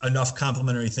enough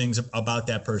complimentary things about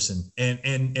that person.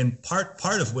 And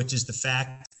part of which is the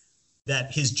fact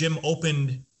that his gym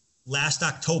opened last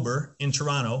October in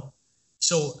Toronto.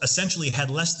 So essentially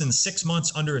had less than 6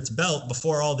 months under its belt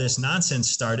before all this nonsense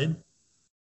started,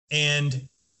 and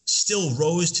still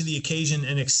rose to the occasion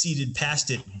and exceeded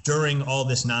past it during all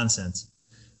this nonsense.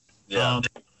 Yeah.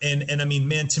 And I mean,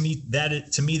 man, to me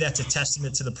that's a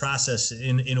testament to the process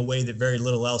in a way that very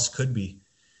little else could be.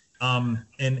 How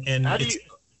do you?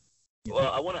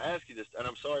 Well, I want to ask you this, and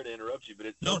I'm sorry to interrupt you, but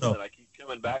it's something that I keep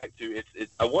coming back to.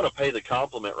 I want to pay the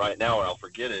compliment right now, or I'll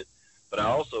forget it. But I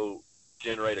also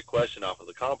generate a question off of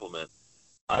the compliment.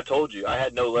 I told you I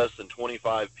had no less than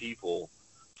 25 people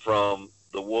from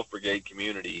the Wolf Brigade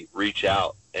community reach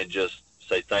out and just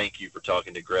say thank you for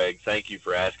talking to Greg. Thank you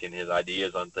for asking his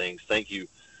ideas on things. Thank you.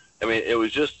 I mean, it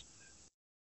was just,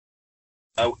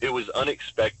 it was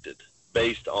unexpected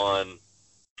based on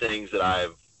things that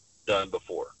I've done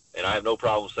before. And I have no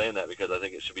problem saying that because I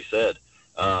think it should be said.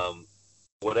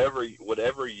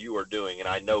 Whatever you are doing, and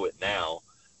I know it now,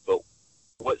 but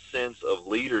what sense of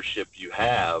leadership you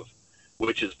have,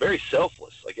 which is very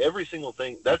selfless. Like every single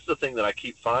thing, that's the thing that I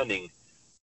keep finding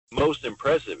most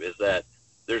impressive, is that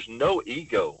there's no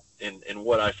ego in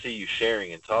what I see you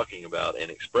sharing and talking about and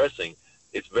expressing.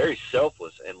 It's very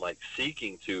selfless and like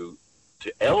seeking to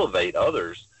elevate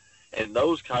others. And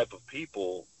those type of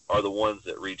people are the ones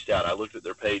that reached out. I looked at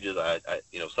their pages. I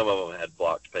some of them had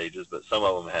blocked pages, but some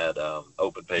of them had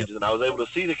open pages, and I was able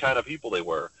to see the kind of people they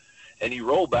were. And you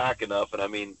roll back enough, and I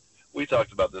mean, we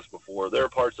talked about this before. There are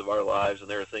parts of our lives, and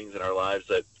there are things in our lives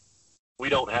that we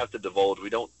don't have to divulge. We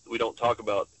don't talk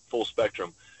about full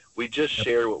spectrum. We just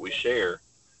share what we share,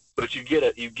 but you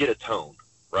get a tone,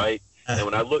 right? And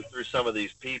when I look through some of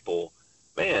these people,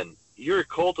 man, you're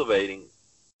cultivating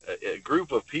a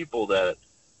group of people that,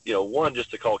 one,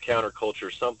 just to call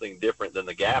counterculture something different than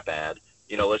the Gap ad,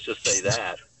 let's just say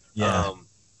that. Yeah.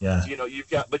 Yeah.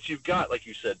 You've got, like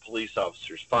you said, police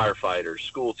officers, firefighters,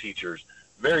 school teachers,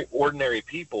 very ordinary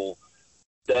people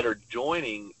that are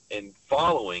joining and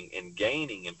following and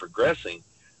gaining and progressing.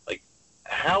 Like,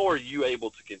 how are you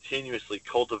able to continuously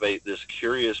cultivate this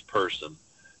curious person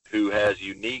who has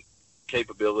unique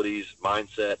capabilities,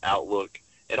 mindset, outlook,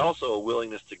 and also a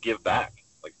willingness to give back?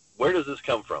 Like, where does this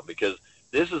come from? Because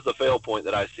this is the fail point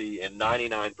that I see in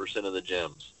 99% of the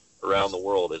gyms around the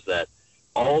world, is that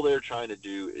all they're trying to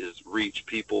do is reach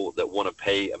people that want to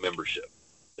pay a membership.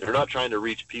 They're not trying to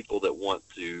reach people that want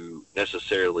to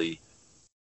necessarily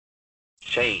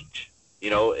change.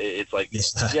 It's like,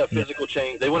 physical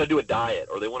change. They want to do a diet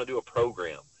or they want to do a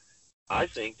program. I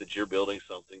think that you're building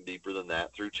something deeper than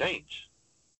that through change.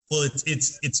 Well,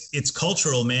 it's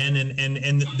cultural, man,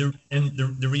 and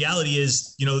the reality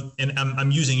is, and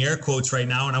I'm using air quotes right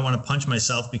now, and I want to punch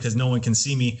myself because no one can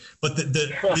see me. But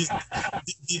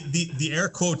the air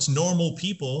quotes normal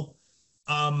people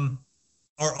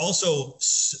are also,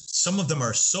 some of them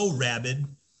are so rabid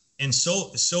and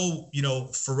so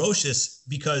ferocious,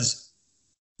 because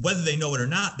whether they know it or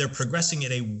not, they're progressing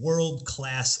at a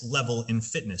world-class level in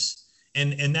fitness,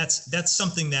 and that's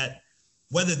something that,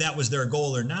 whether that was their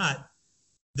goal or not,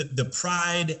 the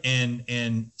pride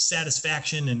and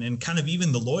satisfaction and kind of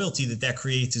even the loyalty that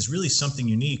creates is really something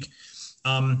unique.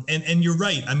 And you're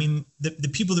right. I mean, the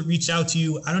people that reached out to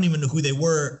you, I don't even know who they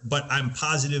were, but I'm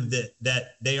positive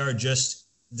that they are just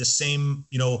the same,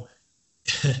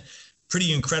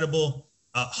 pretty incredible,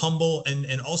 humble,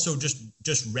 and also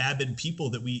just rabid people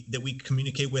that we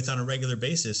communicate with on a regular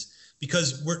basis,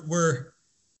 because we're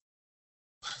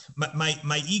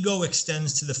my ego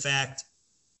extends to the fact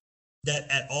that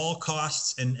at all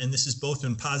costs, and this is both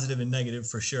in positive and negative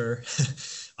for sure,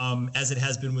 as it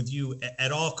has been with you,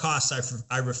 at all costs,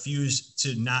 I refuse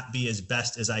to not be as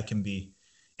best as I can be.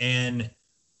 And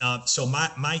so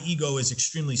my ego is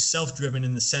extremely self-driven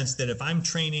in the sense that if I'm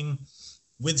training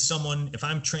with someone, if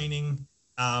I'm training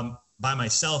by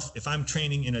myself, if I'm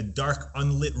training in a dark,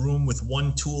 unlit room with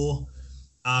one tool,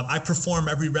 I perform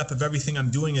every rep of everything I'm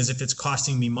doing as if it's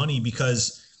costing me money,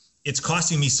 because it's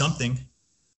costing me something.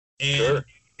 And Sure.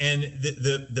 and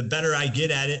the better I get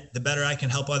at it, the better I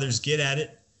can help others get at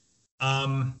it.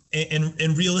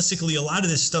 And realistically, a lot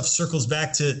of this stuff circles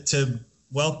back to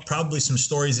well, probably some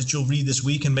stories that you'll read this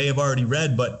week and may have already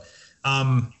read, but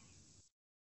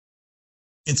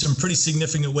in some pretty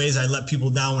significant ways, I let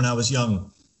people down when I was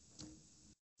young.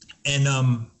 And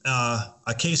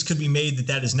a case could be made that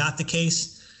that is not the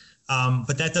case,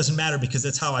 but that doesn't matter because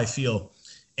that's how I feel.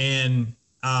 And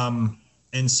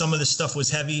some of the stuff was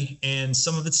heavy and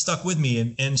some of it stuck with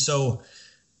me. And so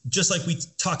just like we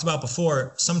talked about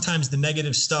before, sometimes the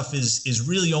negative stuff is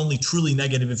really only truly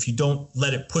negative if you don't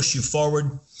let it push you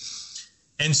forward.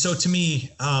 And so to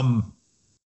me,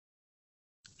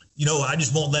 you know, I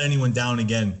just won't let anyone down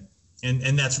again.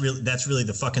 And that's really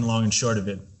the fucking long and short of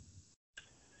it.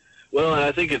 Well, and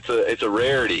I think it's a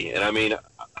rarity. And I mean,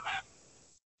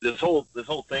 this whole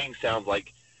thing sounds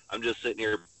like I'm just sitting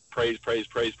here praise,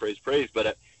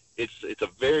 but it's a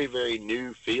very, very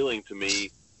new feeling to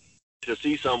me to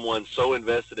see someone so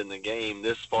invested in the game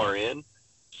this far in,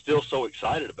 still so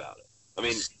excited about it. I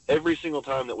mean, every single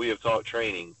time that we have talked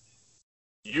training,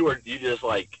 you just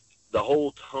like the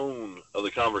whole tone of the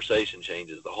conversation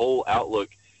changes. The whole outlook,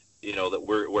 you know, that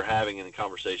we're having in the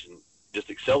conversation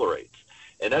just accelerates.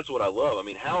 And that's what I love. I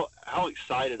mean, how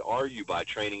excited are you by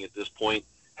training at this point?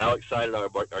 How excited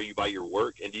are you by your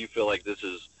work? And do you feel like this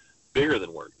is bigger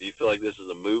than work? Do you feel like this is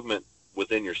a movement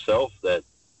within yourself that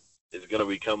is going to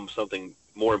become something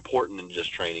more important than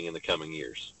just training in the coming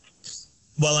years?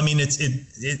 Well, I mean,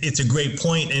 it's a great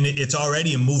point, and it's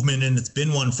already a movement, and it's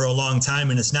been one for a long time,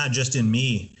 and it's not just in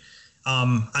me.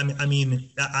 I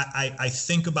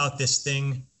think about this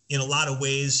thing in a lot of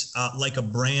ways like a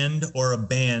brand or a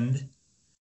band.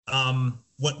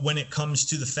 When it comes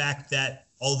to the fact that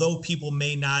although people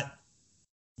may not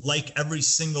like every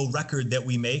single record that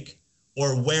we make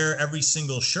or wear every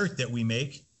single shirt that we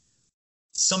make,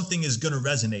 something is going to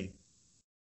resonate.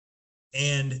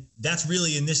 And that's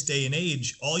really, in this day and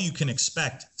age, all you can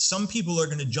expect. Some people are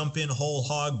going to jump in whole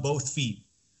hog, both feet.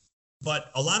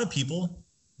 But a lot of people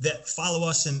that follow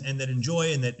us and that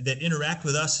enjoy and that interact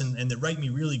with us and that write me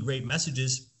really great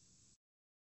messages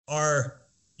are,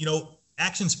 you know,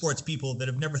 action sports people that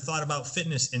have never thought about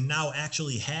fitness and now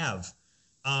actually have.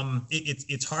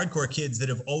 It's hardcore kids that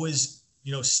have always,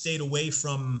 you know, stayed away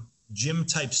from gym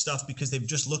type stuff because they've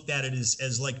just looked at it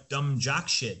as like dumb jock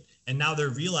shit. And now they're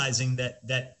realizing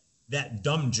that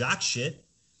dumb jock shit,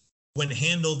 when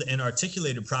handled and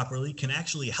articulated properly, can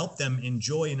actually help them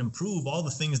enjoy and improve all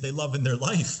the things they love in their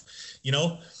life. You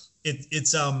know,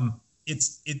 it's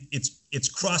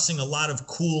crossing a lot of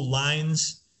cool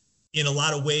lines in a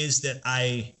lot of ways that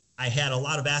I had a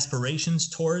lot of aspirations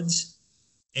towards.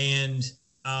 And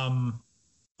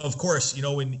of course, you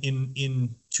know,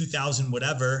 in 2000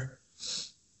 whatever,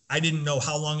 I didn't know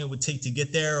how long it would take to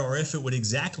get there or if it would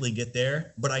exactly get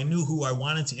there, but I knew who I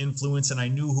wanted to influence and I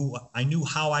knew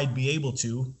how I'd be able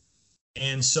to.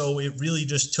 And so it really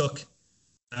just took,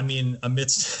 I mean,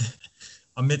 amidst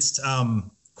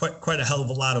quite a hell of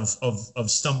a lot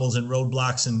of stumbles and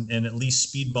roadblocks and at least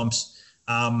speed bumps.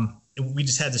 We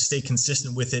just had to stay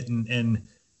consistent with it. And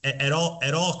at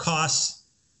all costs,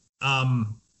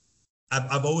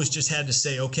 I've always just had to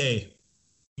say, okay,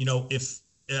 you know, if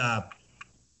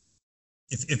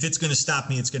it's going to stop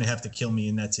me, it's going to have to kill me,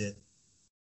 and that's it.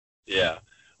 Yeah.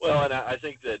 Well, and I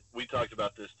think that we talked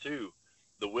about this too,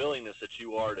 the willingness that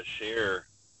you are to share,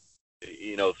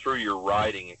 you know, through your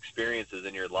writing experiences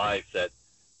in your life. That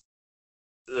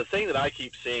the thing that I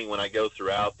keep seeing when I go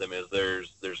throughout them is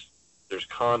there's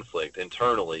conflict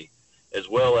internally, as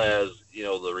well as, you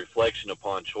know, the reflection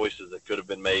upon choices that could have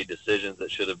been made, decisions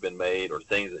that should have been made, or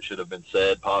things that should have been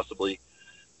said possibly.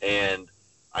 And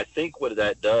I think what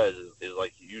that does is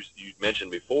like you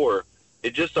mentioned before,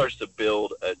 it just starts to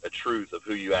build a truth of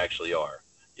who you actually are.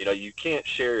 You know, you can't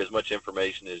share as much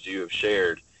information as you have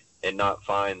shared and not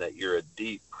find that you're a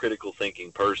deep, critical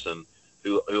thinking person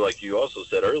who, like you also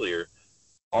said earlier,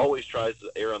 always tries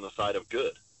to err on the side of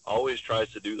good, always tries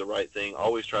to do the right thing,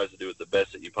 always tries to do it the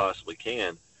best that you possibly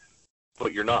can,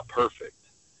 but you're not perfect.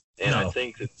 And no. I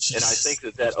think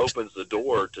that opens the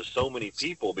door to so many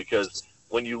people, because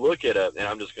when you look at and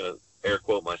I'm just going to air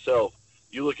quote myself,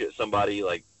 you look at somebody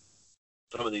like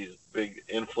some of these big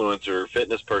influencer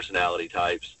fitness personality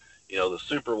types, the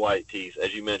super white teeth,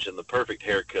 as you mentioned, the perfect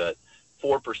haircut,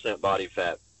 4% body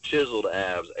fat, chiseled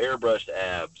abs, airbrushed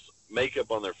abs,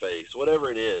 makeup on their face,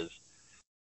 whatever it is.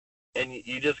 And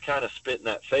you just kind of spit in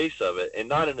that face of it, and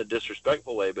not in a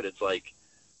disrespectful way, but it's like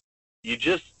you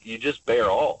just bear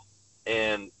all,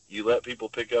 and you let people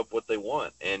pick up what they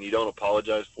want, and you don't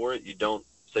apologize for it. You don't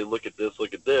say, look at this,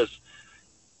 look at this.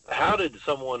 How did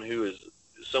someone who is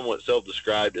somewhat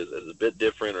self-described as a bit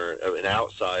different or an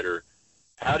outsider,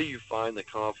 how do you find the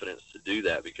confidence to do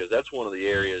that? Because that's one of the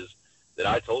areas that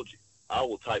I told you. I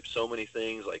will type so many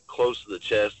things like close to the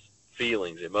chest,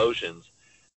 feelings, emotions,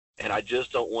 and I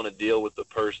just don't want to deal with the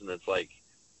person that's like,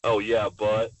 oh, yeah,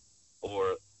 but,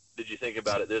 or did you think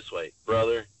about it this way?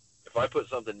 Brother, if I put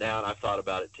something down, I've thought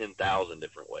about it 10,000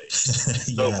 different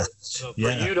ways. Yeah. So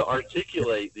for you to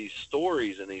articulate these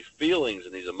stories and these feelings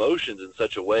and these emotions in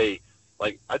such a way,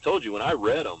 like I told you, when I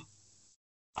read them,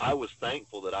 I was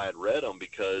thankful that I had read them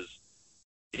because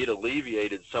it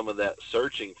alleviated some of that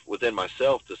searching within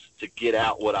myself to get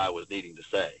out what I was needing to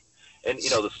say. And,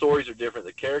 the stories are different,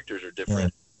 the characters are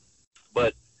different,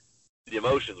 but the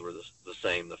emotions were the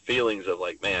same. The feelings of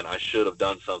like, man, I should have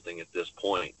done something at this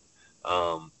point.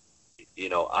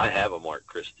 I have a Mark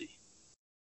Christie.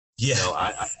 Yeah.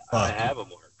 I have a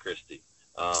Mark Christie.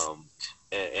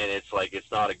 And it's like,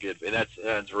 it's not a good, and that's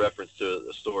a reference to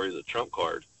the story of the Trump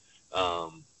card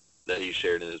that he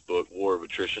shared in his book, War of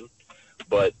Attrition.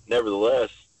 But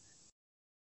nevertheless,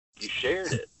 you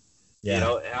shared it. Yeah.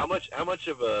 How much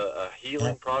of a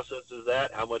healing process is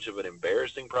that? How much of an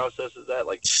embarrassing process is that?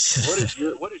 Like,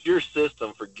 what is your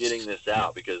system for getting this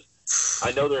out? Because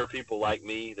I know there are people like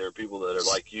me, there are people that are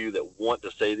like you that want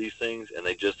to say these things, and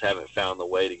they just haven't found the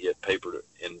way to get paper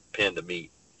and pen to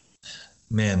meet.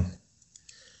 Man.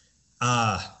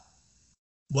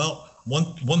 Well,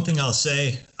 one thing I'll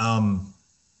say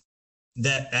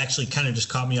that actually kind of just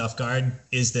caught me off guard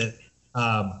is that,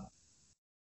 I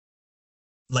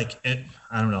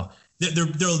don't know,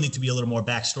 there'll need to be a little more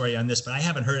backstory on this, but I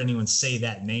haven't heard anyone say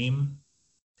that name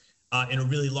in a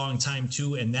really long time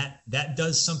too, and that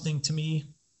does something to me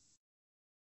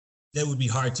that would be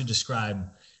hard to describe.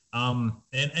 And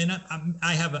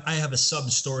I have a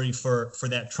sub story for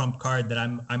that Trump card that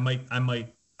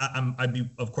I'd be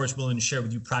of course willing to share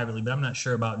with you privately, but I'm not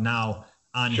sure about now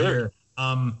on here.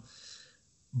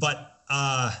 But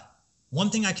one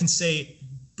thing I can say,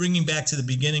 bringing back to the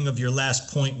beginning of your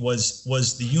last point, was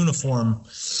the uniform.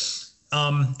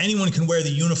 Anyone can wear the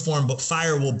uniform, but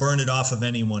fire will burn it off of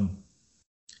anyone.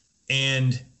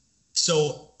 And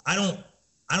so I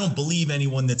don't believe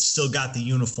anyone that's still got the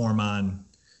uniform on,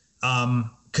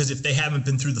 because if they haven't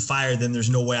been through the fire, then there's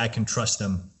no way I can trust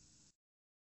them.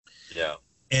 Yeah.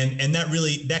 And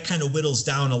that kind of whittles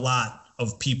down a lot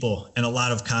of people and a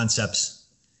lot of concepts.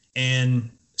 And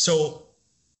so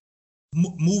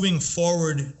moving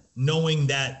forward, knowing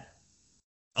that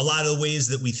a lot of the ways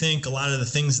that we think, a lot of the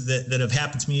things that have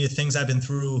happened to me, the things I've been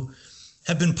through,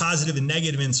 have been positive and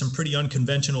negative in some pretty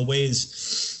unconventional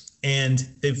ways. And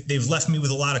they've left me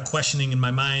with a lot of questioning in my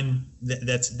mind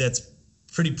that's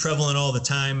pretty prevalent all the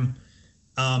time.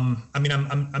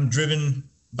 I'm driven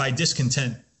by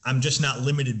discontent. I'm just not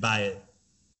limited by it.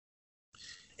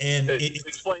 And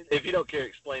explain, if you don't care,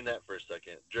 explain that for a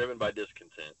second. Driven by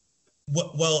discontent.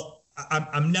 Well,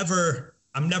 I'm never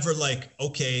like,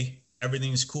 okay,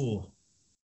 everything's cool.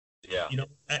 Yeah.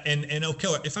 And okay,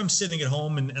 if I'm sitting at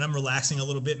home and I'm relaxing a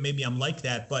little bit, maybe I'm like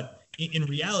that. But in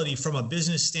reality, from a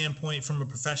business standpoint, from a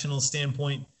professional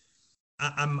standpoint,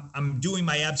 I'm doing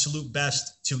my absolute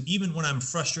best to, even when I'm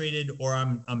frustrated or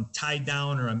I'm tied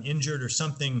down or I'm injured or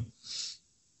something,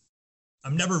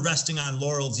 I'm never resting on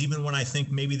laurels, even when I think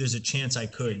maybe there's a chance I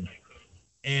could.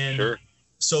 And sure.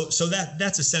 So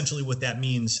that's essentially what that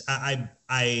means. I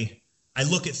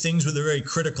look at things with a very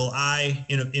critical eye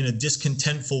in a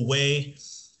discontentful way,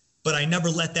 but I never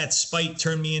let that spite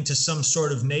turn me into some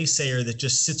sort of naysayer that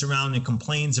just sits around and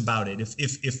complains about it.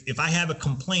 If I have a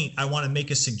complaint, I want to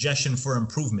make a suggestion for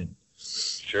improvement.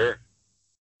 Sure.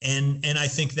 And I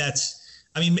think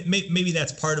maybe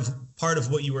that's part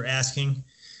of what you were asking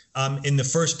in the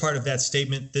first part of that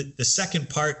statement. The second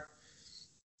part,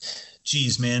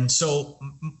 geez, man. So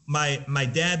my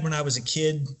dad, when I was a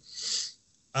kid,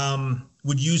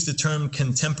 would use the term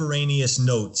contemporaneous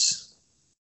notes.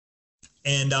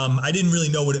 And I didn't really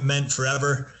know what it meant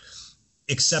forever,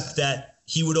 except that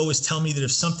he would always tell me that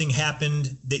if something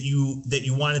happened that you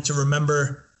wanted to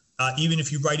remember, even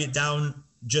if you write it down,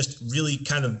 just really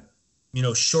kind of,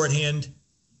 shorthand,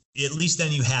 at least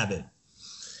then you have it.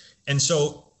 And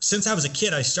so since I was a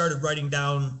kid, I started writing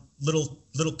down little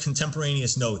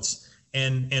contemporaneous notes,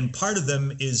 and part of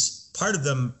them is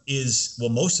well,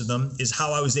 most of them is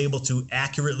how I was able to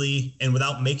accurately and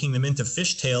without making them into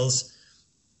fishtails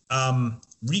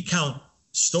recount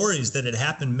stories that had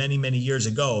happened many years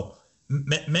ago.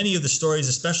 Many of the stories,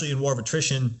 especially in War of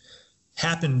Attrition,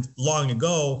 happened long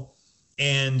ago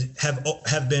and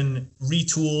have been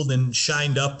retooled and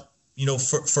shined up,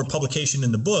 for publication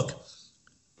in the book.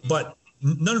 But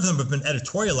none of them have been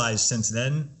editorialized since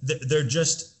then. They're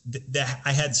just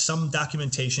I had some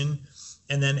documentation,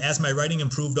 and then as my writing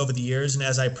improved over the years and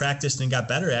as I practiced and got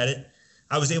better at it,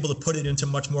 I was able to put it into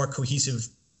much more cohesive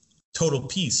total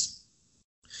piece.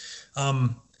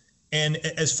 And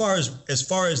as far as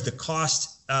the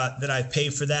cost that I pay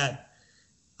for that,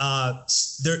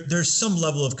 there's some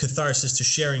level of catharsis to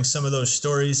sharing some of those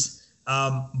stories.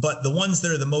 But the ones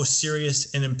that are the most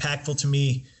serious and impactful to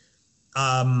me,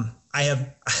 I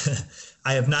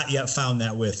have not yet found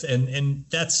that with, and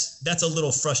that's a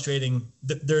little frustrating.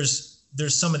 There's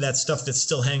some of that stuff that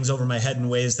still hangs over my head in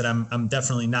ways that I'm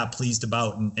definitely not pleased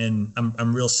about, and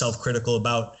I'm real self-critical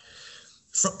about.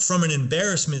 From an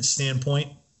embarrassment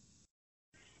standpoint,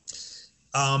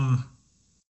 I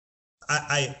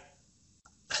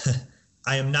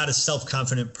am not a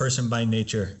self-confident person by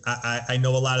nature. I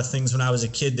know a lot of things when I was a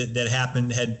kid that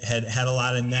happened, had a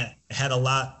lot in that,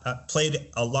 played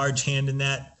a large hand in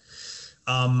that.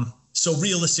 So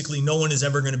realistically, no one is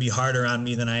ever going to be harder on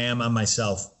me than I am on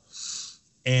myself.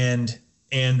 And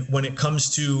when it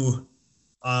comes to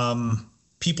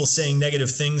people saying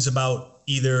negative things about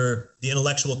either the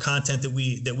intellectual content that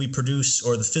we produce,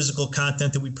 or the physical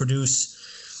content that we produce,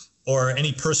 or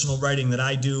any personal writing that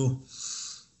I do,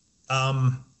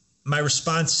 my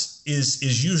response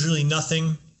is usually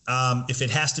nothing. If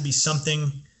it has to be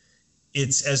something,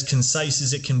 it's as concise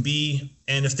as it can be.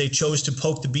 And if they chose to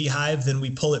poke the beehive, then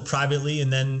we pull it privately,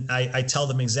 and then I tell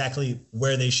them exactly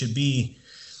where they should be.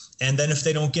 And then if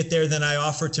they don't get there, then I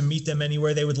offer to meet them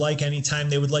anywhere they would like,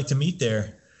 anytime they would like to meet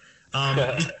there.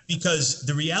 Because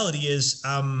the reality is,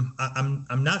 I'm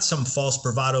not some false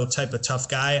bravado type of tough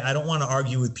guy. I don't want to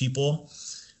argue with people.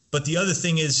 But the other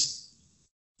thing is,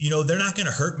 they're not going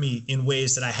to hurt me in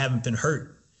ways that I haven't been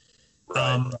hurt,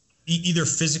 right. Either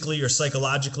physically or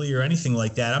psychologically or anything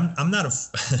like that. I'm not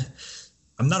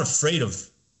afraid of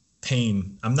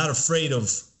pain. I'm not afraid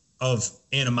of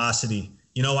animosity.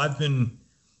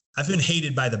 I've been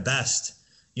hated by the best.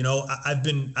 I've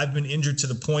been injured to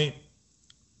the point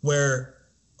where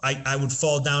I would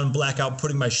fall down and black out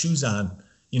putting my shoes on,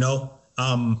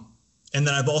 and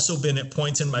then I've also been at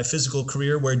points in my physical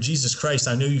career where, Jesus Christ,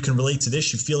 I know you can relate to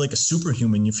this. You feel like a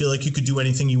superhuman. You feel like you could do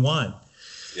anything you want.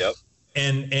 Yep.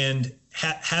 And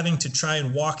having to try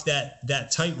and walk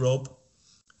that tightrope,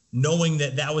 knowing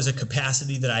that was a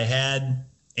capacity that I had,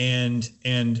 and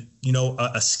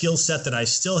a skill set that I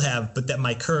still have, but that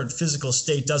my current physical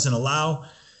state doesn't allow.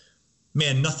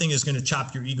 Man, nothing is going to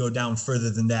chop your ego down further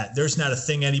than that. There's not a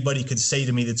thing anybody could say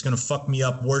to me that's going to fuck me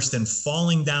up worse than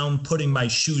falling down, putting my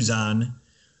shoes on,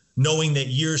 knowing that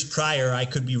years prior I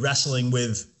could be wrestling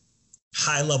with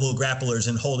high-level grapplers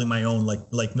and holding my own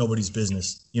like nobody's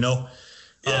business.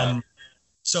 Yeah.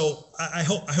 So I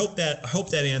hope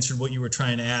that answered what you were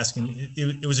trying to ask, and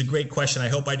it was a great question. I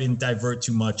hope I didn't divert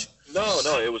too much. No,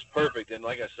 it was perfect. And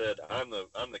like I said, I'm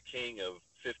the king of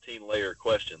 15-layer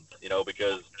questions,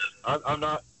 because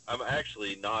I'm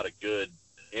actually not a good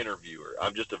interviewer.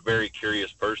 I'm just a very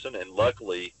curious person, and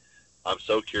luckily I'm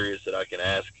so curious that I can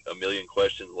ask a million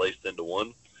questions laced into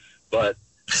one. But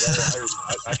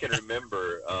I can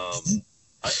remember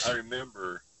I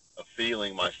remember a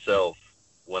feeling myself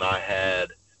when I had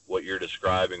what you're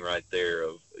describing right there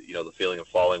of the feeling of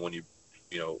falling when you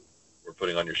were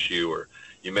putting on your shoe, or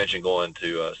you mentioned going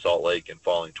to Salt Lake and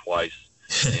falling twice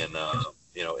in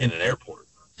in an airport.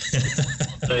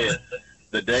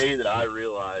 The day that I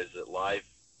realized that life,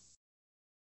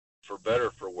 for better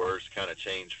or for worse, kind of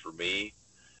changed for me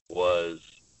was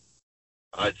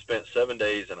I'd spent 7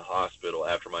 days in a hospital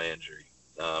after my injury.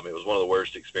 It was one of the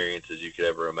worst experiences you could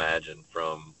ever imagine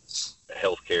from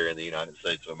healthcare in the United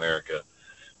States of America.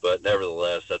 But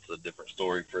nevertheless, that's a different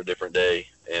story for a different day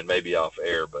and maybe off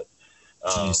air. But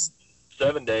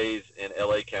 7 days in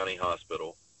LA County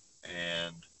Hospital,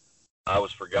 and I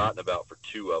was forgotten about for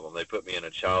 2 of them. They put me in a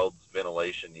child's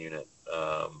ventilation unit,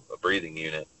 a breathing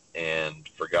unit, and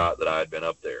forgot that I had been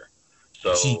up there.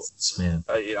 So Jesus, man.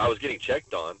 I was getting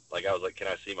checked on. I was like, can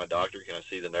I see my doctor? Can I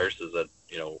see the nurses that,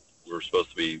 were supposed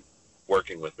to be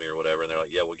working with me or whatever? And they're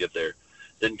like, yeah, we'll get there.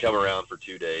 Didn't come around for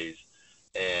 2 days.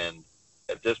 And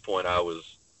at this point, I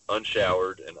was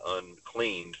unshowered and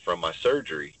uncleaned from my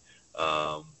surgery.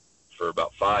 for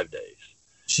about 5 days.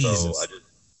 Jesus. So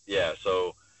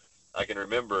so I can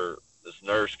remember this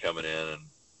nurse coming in, and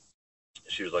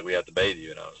she was like, "We have to bathe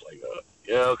you," and I was like,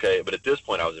 "Yeah, okay." But at this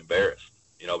point, I was embarrassed,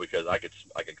 because I could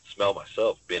smell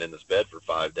myself being in this bed for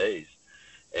 5 days,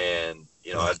 and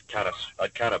I'd kind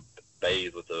of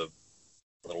bathe with a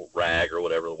little rag or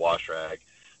whatever, the wash rag,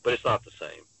 but it's not the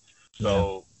same.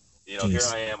 So here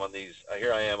I am on these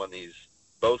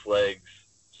both legs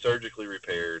surgically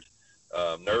repaired,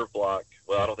 nerve block.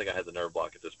 Well, I don't think I had the nerve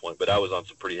block at this point, but I was on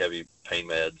some pretty heavy pain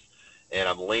meds, and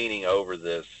I'm leaning over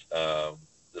this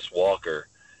walker,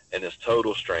 and this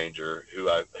total stranger who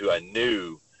I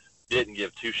knew didn't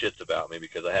give two shits about me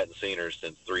because I hadn't seen her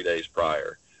since 3 days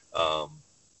prior.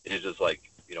 He's just like,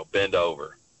 bend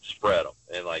over, spread them,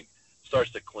 and like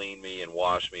starts to clean me and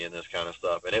wash me and this kind of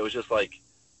stuff. And it was just like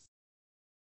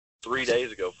 4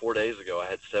 days ago, I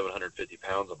had 750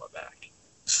 pounds on my back,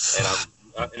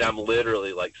 and I'm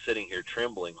literally like sitting here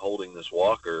trembling, holding this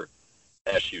walker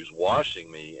as she was washing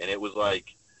me. And it was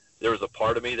like, there was a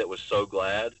part of me that was so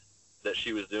glad that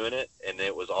she was doing it. And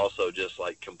it was also just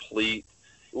like complete,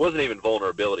 it wasn't even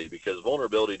vulnerability, because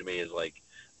vulnerability to me is like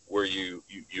where you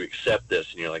accept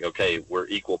this and you're like, okay, we're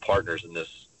equal partners in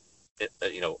this,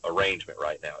 arrangement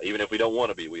right now. Even if we don't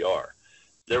want to be, we are.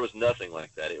 There was nothing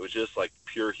like that. It was just like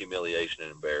pure humiliation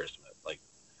and embarrassment, like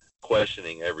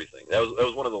questioning everything. That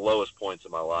was one of the lowest points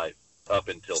in my life up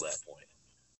until that point.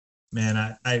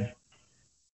 Man, I'm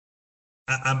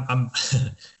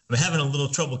I'm having a little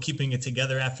trouble keeping it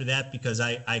together after that, because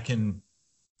I can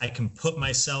put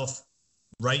myself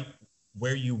right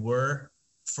where you were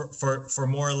for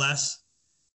more or less.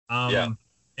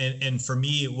 And for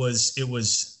me it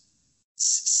was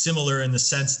similar in the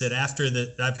sense that after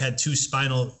I've had two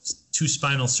spinal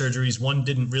surgeries. One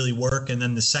didn't really work, and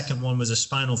then the second one was a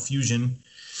spinal fusion.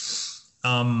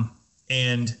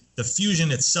 And the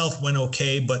fusion itself went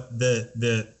okay, but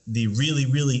the really,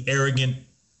 really arrogant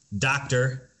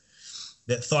doctor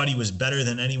that thought he was better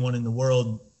than anyone in the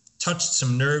world touched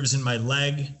some nerves in my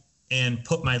leg and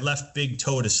put my left big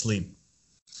toe to sleep.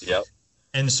 Yep.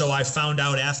 And so I found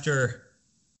out after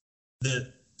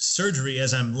the surgery,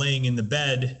 as I'm laying in the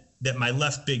bed, that my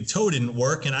left big toe didn't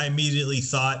work. And I immediately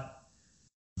thought,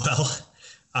 well,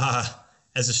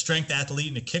 as a strength athlete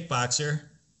and a kickboxer,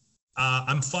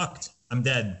 I'm fucked. I'm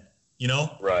dead,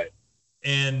 Right.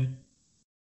 And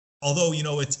although,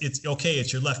 it's okay,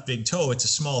 it's your left big toe, it's a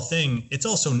small thing, it's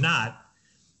also not.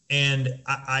 And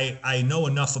I knew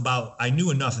enough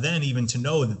then even to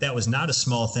know that was not a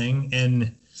small thing.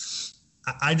 And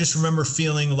I just remember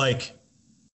feeling like,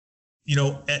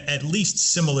 at least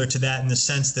similar to that, in the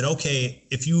sense that, okay,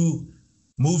 if you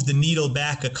move the needle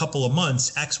back a couple of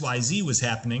months, XYZ was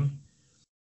happening.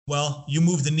 Well, you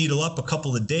move the needle up a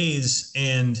couple of days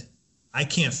and I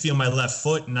can't feel my left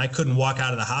foot, and I couldn't walk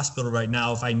out of the hospital right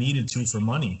now if I needed to for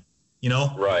money,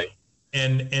 Right.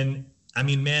 And I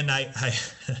mean, man, I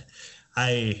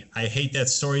hate that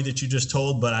story that you just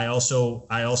told, but I also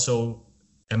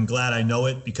am glad I know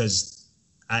it, because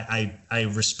I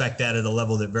respect that at a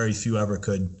level that very few ever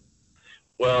could.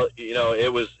 Well,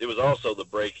 it was also the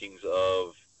breakings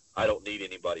of, I don't need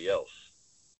anybody else.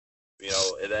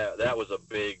 That was a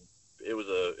big, it was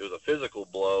a physical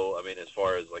blow. I mean, as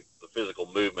far as like the physical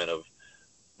movement of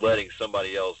letting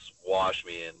somebody else wash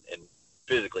me and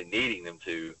physically needing them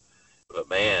to, but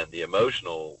man, the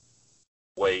emotional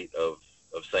weight of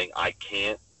saying, I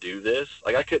can't do this.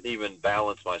 Like, I couldn't even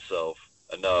balance myself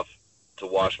enough to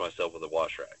wash myself with a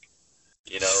wash rag,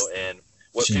 and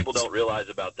what Jeez. People don't realize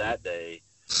about that day,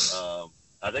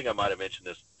 I think I might have mentioned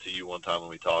this to you one time when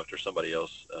we talked, or somebody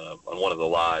else on one of the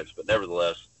lives, but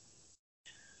nevertheless,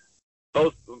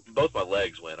 both my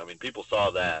legs went. I mean, people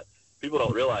saw that. People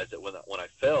don't realize that when I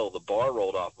fell, the bar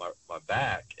rolled off my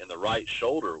back, and the right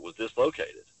shoulder was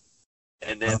dislocated.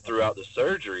 And then throughout the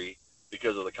surgery,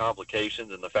 because of the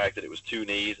complications and the fact that it was two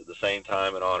knees at the same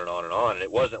time, and on and on and on, and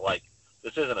it wasn't like,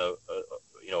 this isn't a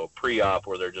pre-op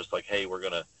where they're just like, hey, we're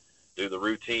going to do the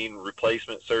routine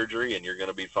replacement surgery and you're going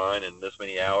to be fine in this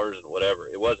many hours and whatever.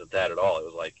 It wasn't that at all. It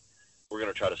was like, we're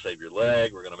going to try to save your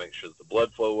leg. We're going to make sure that the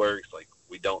blood flow works. Like,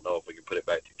 we don't know if we can put it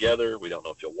back together. We don't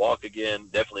know if you'll walk again.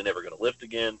 Definitely never going to lift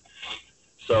again.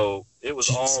 So it was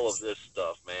all of this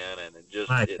stuff, man. And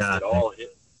it all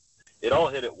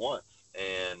hit at once.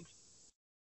 And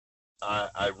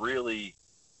I really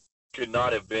could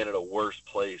not have been at a worse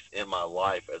place in my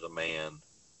life as a man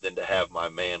than to have my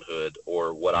manhood,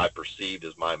 or what I perceived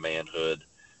as my manhood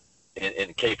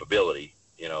and capability,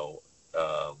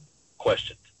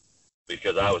 questioned,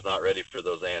 because I was not ready for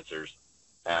those answers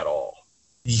at all.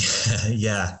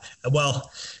 Yeah. Well,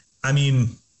 I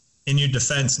mean, in your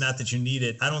defense, not that you need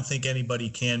it, I don't think anybody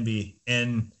can be.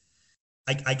 And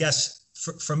I guess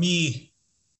for me,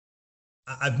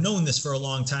 I've known this for a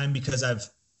long time because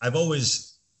I've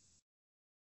always,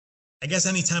 I guess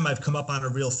anytime I've come up on a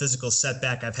real physical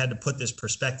setback, I've had to put this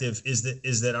perspective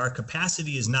is that our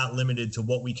capacity is not limited to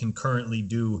what we can currently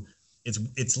do.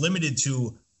 It's limited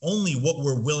to only what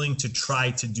we're willing to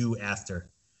try to do after.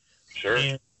 Sure.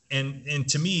 And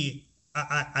to me,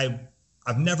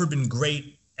 I've never been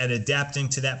great at adapting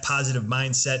to that positive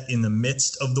mindset in the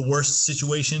midst of the worst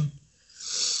situation.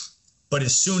 But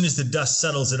as soon as the dust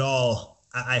settles at all,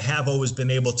 I have always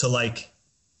been able to like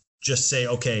just say,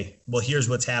 okay, well, here's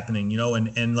what's happening, you know,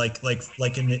 and like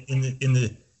in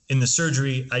the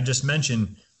surgery I just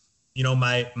mentioned, you know,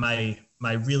 my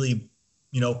really,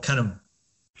 you know, kind of,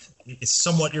 it's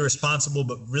somewhat irresponsible,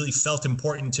 but really felt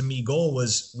important to me goal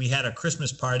was we had a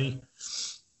Christmas party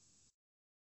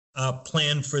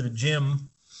planned for the gym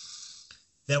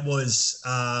that was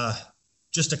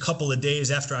just a couple of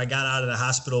days after I got out of the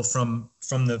hospital from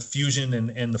the fusion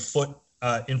and the foot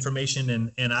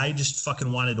information. And I just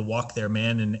fucking wanted to walk there,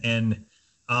 man. And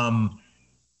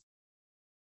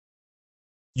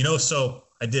you know, so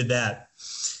I did that.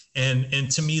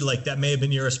 And to me, like, that may have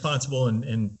been irresponsible.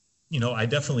 And, you know, I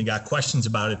definitely got questions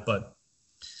about it, but,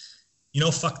 you know,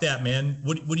 fuck that, man.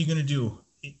 What are you going to do?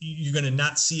 You're going to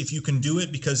not see if you can do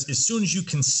it, because as soon as you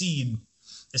concede,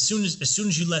 as soon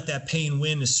as you let that pain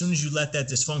win, as soon as you let that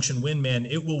dysfunction win, man,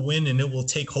 it will win and it will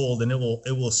take hold and it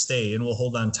will stay and will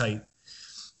hold on tight.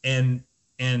 And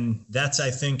that's, I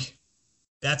think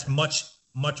that's much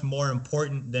more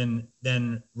important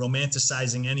than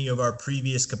romanticizing any of our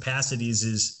previous capacities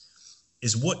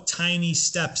is what tiny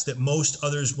steps that most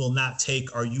others will not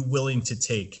take are you willing to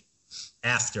take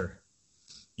after,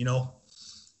 you know?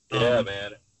 Yeah,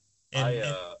 man.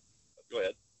 Go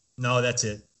ahead. No, that's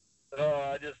it.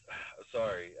 I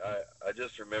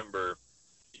just remember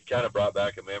you kind of brought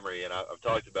back a memory, and I've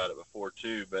talked about it before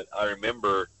too, but I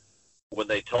remember when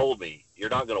they told me you're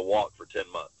not going to walk for 10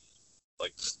 months,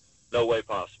 like no way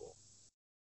possible.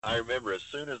 I remember as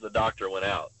soon as the doctor went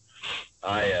out,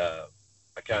 I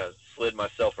kind of slid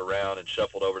myself around and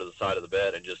shuffled over to the side of the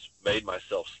bed and just made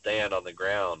myself stand on the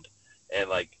ground and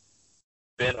like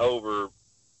bent over,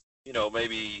 you know,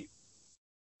 maybe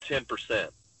 10%,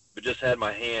 but just had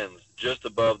my hands just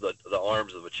above the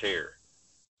arms of a chair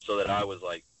so that I was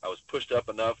pushed up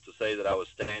enough to say that I was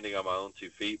standing on my own 2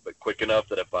 feet, but quick enough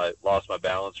that if I lost my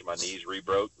balance or my knees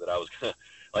re-broke, that I was going to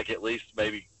like at least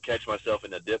maybe catch myself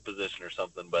in a dip position or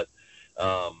something. But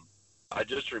I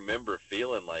just remember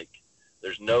feeling like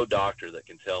there's no doctor that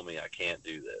can tell me I can't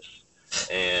do this.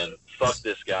 And fuck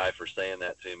this guy for saying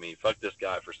that to me. Fuck this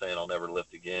guy for saying I'll never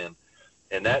lift again.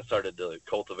 And that started to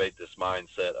cultivate this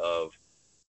mindset of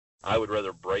I would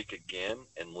rather break again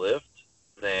and lift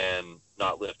than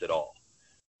not lift at all.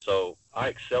 So I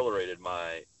accelerated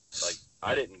I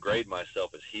didn't grade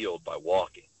myself as healed by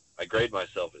walking. I grade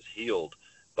myself as healed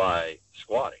by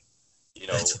squatting. You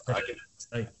know,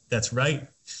 that's right,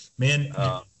 man.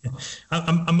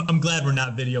 I'm glad we're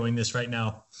not videoing this right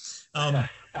now.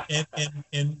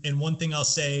 And one thing I'll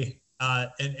say,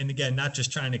 and again, not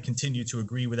just trying to continue to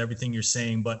agree with everything you're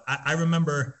saying, but I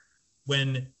remember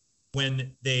when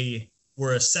they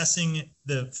were assessing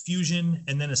the fusion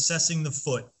and then assessing the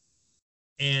foot,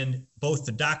 and both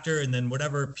the doctor and then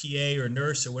whatever PA or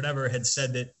nurse or whatever had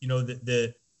said that, you know,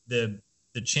 the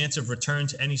chance of return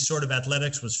to any sort of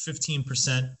athletics was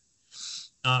 15%,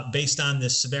 based on the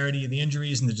severity of the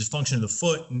injuries and the dysfunction of the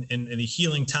foot and the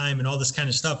healing time and all this kind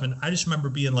of stuff. And I just remember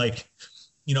being like,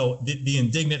 you know, the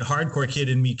indignant hardcore kid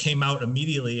in me came out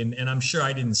immediately. And I'm sure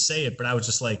I didn't say it, but I was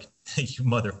just like, hey, you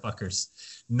motherfuckers.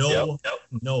 No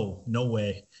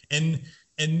way.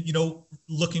 And, you know,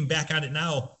 looking back on it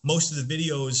now, most of the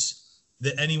videos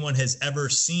that anyone has ever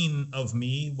seen of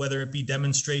me, whether it be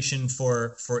demonstration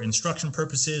for instruction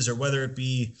purposes or whether it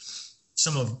be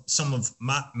some of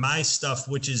my stuff,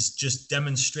 which is just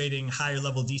demonstrating higher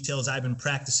level details I've been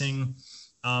practicing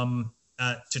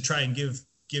to try and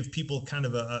give people kind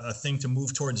of a thing to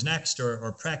move towards next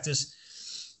or practice.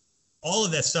 All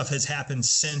of that stuff has happened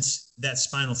since that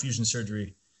spinal fusion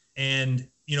surgery. And,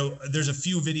 you know, there's a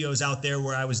few videos out there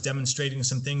where I was demonstrating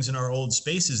some things in our old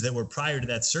spaces that were prior to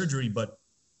that surgery, but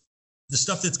the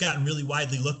stuff that's gotten really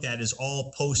widely looked at is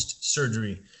all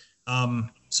post-surgery.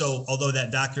 So although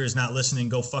that doctor is not listening,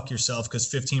 go fuck yourself, because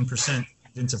 15%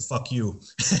 into fuck you.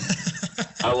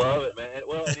 I love it, man.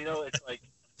 Well, and you know, it's like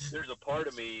there's a part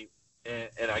of me,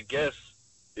 and I guess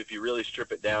if you really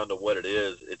strip it down to what it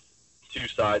is, it's two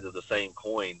sides of the same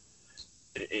coin.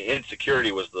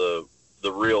 Insecurity was the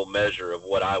real measure of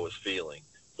what I was feeling.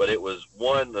 but it was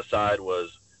one. The side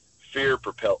was fear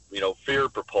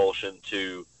propulsion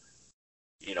to,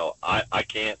 I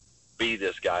can't be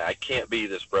this guy. I can't be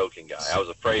this broken guy. I was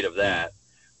afraid of that.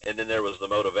 And then there was the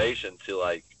motivation to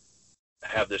like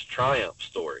have this triumph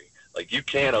story. Like, you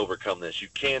can overcome this. You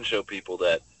can show people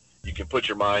that you can put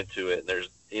your mind to it. And there's,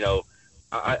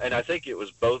 I think it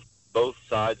was both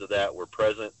sides of that were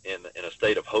present in a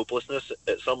state of hopelessness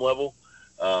at some level.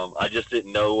 I just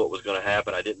didn't know what was going to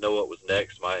happen. I didn't know what was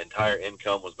next. My entire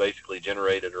income was basically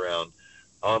generated around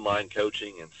online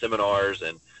coaching and seminars.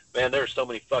 And man, there were so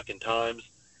many fucking times,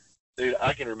 dude.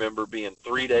 I can remember being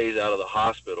 3 days out of the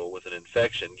hospital with an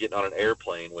infection, getting on an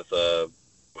airplane with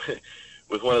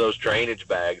with one of those drainage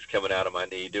bags coming out of my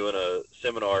knee, doing a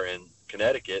seminar in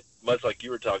Connecticut, much like you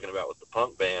were talking about with the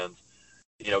punk bands,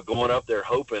 going up there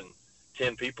hoping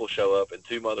 10 people show up and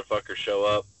 2 motherfuckers show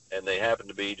up, and they happen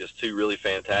to be just 2 really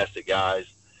fantastic guys.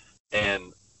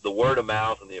 And the word of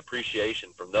mouth and the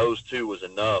appreciation from those 2 was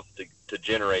enough to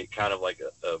generate kind of like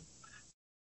a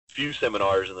few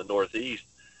seminars in the Northeast.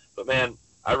 But man,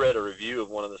 I read a review of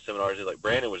one of the seminars. He's like,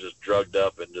 Brandon was just drugged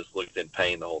up and just looked in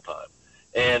pain the whole time.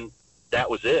 And that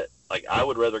was it. Like, I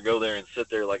would rather go there and sit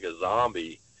there like a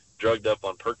zombie, drugged up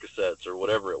on Percocets or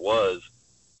whatever it was,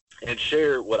 and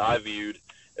share what I viewed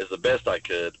as the best I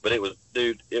could. But it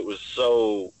was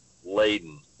so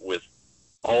laden with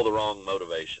all the wrong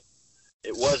motivation.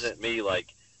 It wasn't me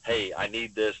like, hey, I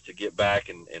need this to get back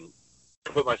and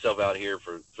put myself out here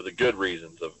for the good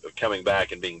reasons of coming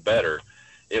back and being better.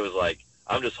 It was like,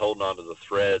 I'm just holding on to the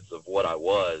threads of what I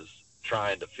was,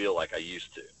 trying to feel like I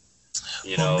used to,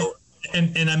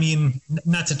 And I mean,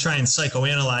 not to try and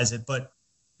psychoanalyze it, but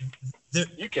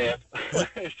you can.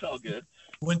 It's all good.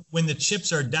 When the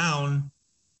chips are down,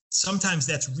 sometimes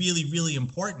that's really, really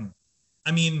important.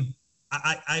 I mean,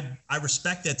 I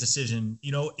respect that decision.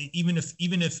 Even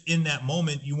if in that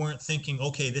moment you weren't thinking,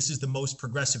 okay, this is the most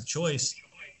progressive choice.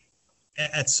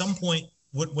 At some point,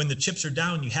 when the chips are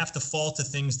down, you have to fall to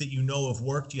things that have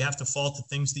worked. You have to fall to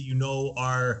things that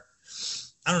are,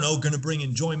 I don't know, going to bring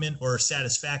enjoyment or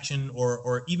satisfaction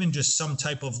or even just some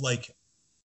type of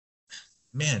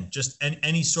just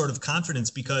any sort of confidence,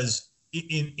 because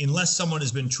unless someone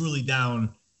has been truly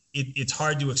down, it's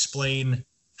hard to explain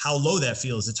how low that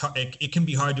feels. It can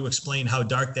be hard to explain how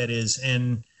dark that is.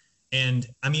 And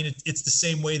I mean, it's the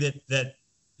same way that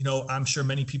I'm sure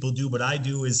many people do, but I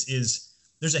do is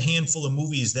there's a handful of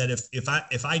movies that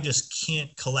if I just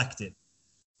can't collect it,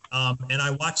 and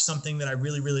I watch something that I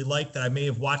really, really like that I may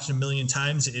have watched a million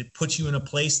times, it puts you in a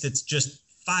place that's just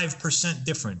 5%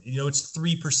 different. It's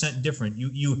 3% different.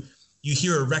 You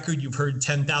hear a record you've heard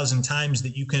 10,000 times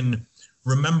that you can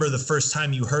remember the first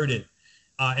time you heard it,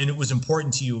 and it was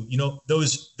important to you.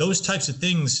 Those types of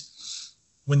things,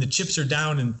 when the chips are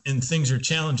down and things are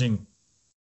challenging,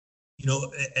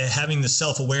 having the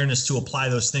self-awareness to apply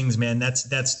those things, man, that's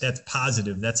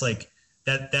positive. That's like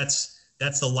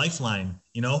that's the lifeline,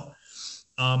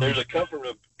 There's a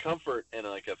comfort and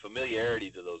like a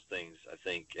familiarity to those things, I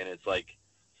think. And it's like,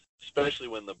 especially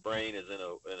when the brain is in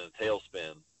a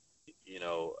tailspin,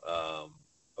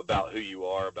 about who you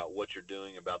are, about what you're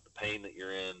doing, about the pain that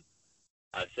you're in.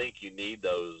 I think you need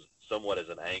those somewhat as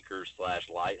an anchor /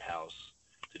 lighthouse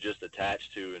to just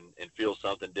attach to and feel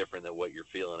something different than what you're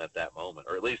feeling at that moment.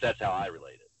 Or at least that's how I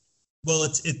relate it. Well,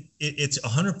 it's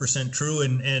 100% true.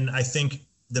 And I think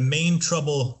the main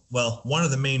trouble, one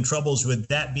of the main troubles with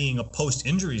that being a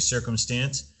post-injury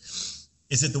circumstance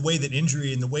is that the way that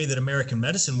injury and the way that American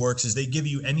medicine works is they give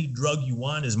you any drug you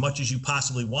want as much as you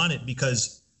possibly want it,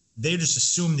 because they just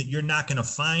assume that you're not going to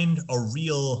find a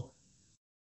real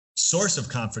source of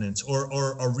confidence or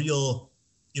a real,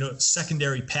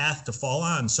 secondary path to fall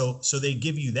on. So they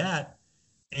give you that.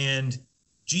 And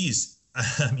geez,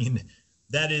 I mean,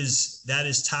 that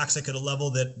is toxic at a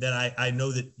level that I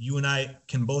know that you and I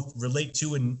can both relate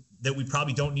to, and that we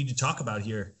probably don't need to talk about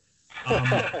here.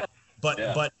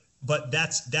 But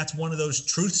that's one of those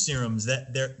truth serums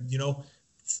that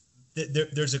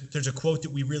there's a quote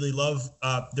that we really love.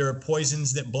 There are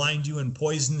poisons that blind you and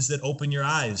poisons that open your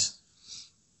eyes.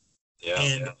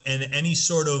 Yeah. And any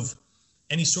sort of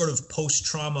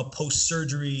post-trauma,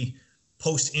 post-surgery,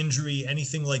 post-injury,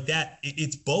 anything like that,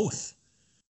 it's both.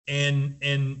 And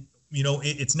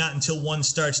it's not until one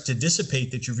starts to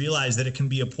dissipate that you realize that it can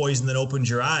be a poison that opens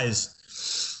your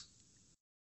eyes.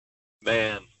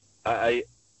 Man,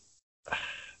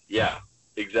 yeah,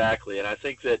 exactly. And I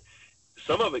think that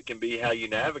some of it can be how you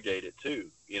navigate it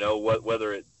too.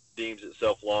 Whether it deems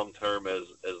itself long-term as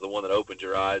the one that opens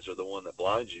your eyes or the one that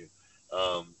blinds you.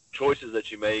 Choices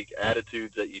that you make,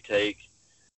 attitudes that you take,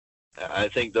 I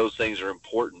think those things are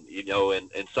important,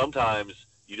 and sometimes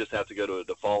You just have to go to a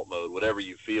default mode. Whatever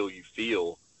you feel, you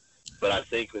feel. But I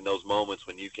think in those moments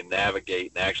when you can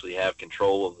navigate and actually have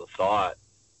control of the thought,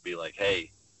 be like,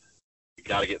 hey, you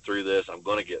got to get through this. I'm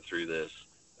going to get through this.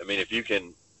 I mean, if you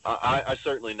can, I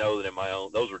certainly know that in my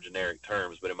own, those were generic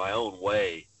terms, but in my own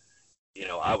way, you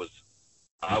know, I was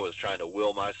trying to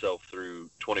will myself through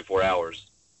 24 hours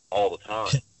all the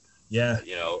time. Yeah.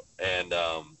 You know, and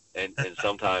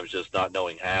sometimes just not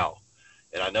knowing how.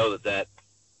 And I know that,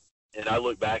 and I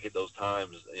look back at those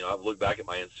times, you know, I've looked back at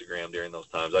my Instagram during those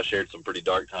times. I shared some pretty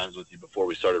dark times with you before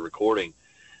we started recording.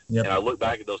 Yep. And I look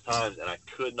back at those times and I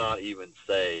could not even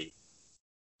say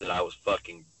that I was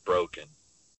fucking broken.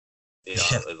 You know,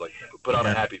 it was like put on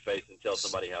a happy face and tell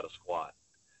somebody how to squat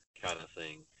kind of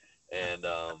thing. And,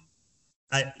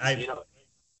 you know,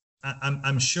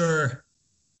 I'm sure,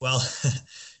 well,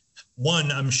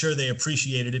 one, I'm sure they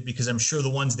appreciated it because I'm sure the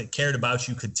ones that cared about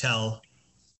you could tell.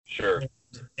 Sure.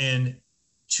 And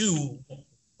two,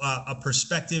 a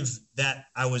perspective that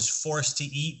I was forced to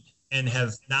eat and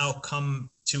have now come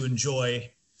to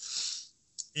enjoy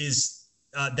is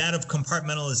that of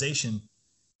compartmentalization.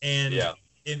 And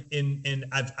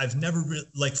I've never really,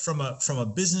 like from a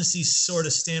businessy sort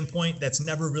of standpoint, that's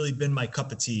never really been my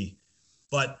cup of tea.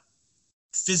 But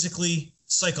physically,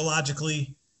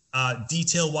 psychologically,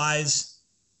 detail wise,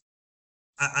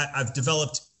 I've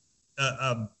developed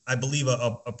I believe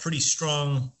a pretty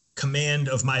strong command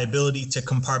of my ability to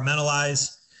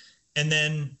compartmentalize, and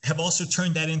then have also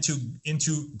turned that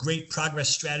into great progress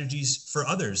strategies for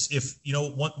others. If, you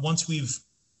know, once we've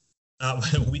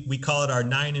we call it our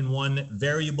 9-in-1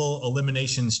 variable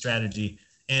elimination strategy,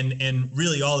 and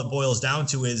really all it boils down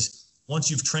to is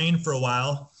once you've trained for a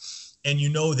while and you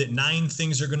know that 9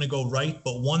 things are going to go right,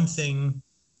 but one thing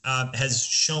has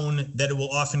shown that it will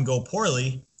often go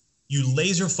poorly, you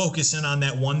laser focus in on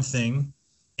that one thing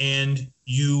and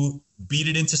you beat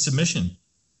it into submission.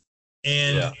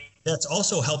 And that's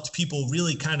also helped people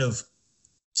really kind of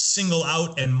single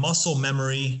out and muscle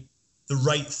memory the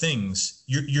right things.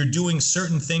 You're doing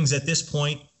certain things at this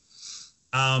point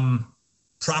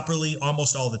properly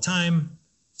almost all the time.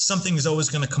 Something is always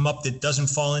going to come up that doesn't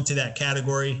fall into that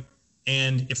category.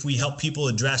 And if we help people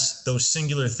address those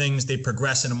singular things, they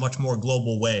progress in a much more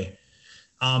global way.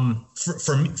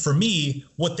 For me,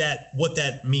 what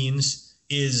that means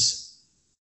is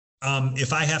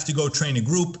if I have to go train a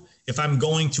group, if I'm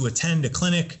going to attend a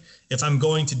clinic, if I'm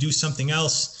going to do something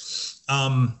else,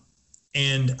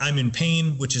 and I'm in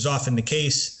pain, which is often the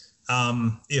case,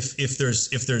 if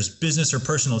there's business or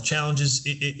personal challenges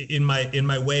in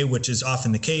my way, which is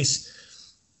often the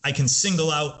case, I can single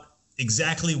out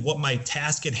exactly what my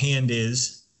task at hand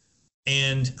is.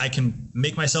 And I can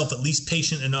make myself at least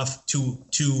patient enough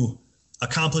to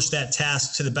accomplish that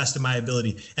task to the best of my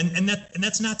ability. And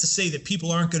that's not to say that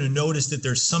people aren't going to notice that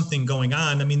there's something going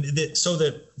on. I mean,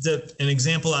 an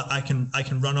example I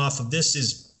can run off of this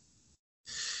is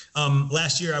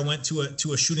last year I went to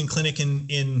a shooting clinic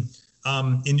in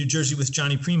New Jersey with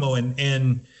Johnny Primo,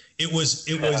 and it was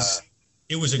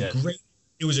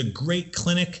a great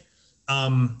clinic.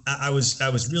 I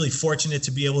was really fortunate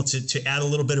to be able to add a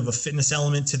little bit of a fitness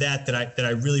element to that I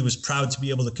really was proud to be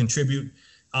able to contribute.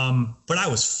 But I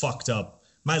was fucked up.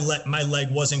 My leg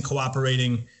wasn't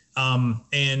cooperating. And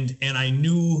I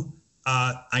knew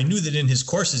that in his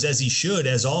courses, as he should,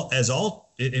 as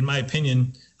all, in my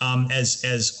opinion,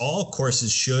 as all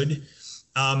courses should,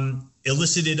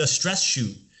 elicited a stress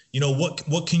shoot. You know,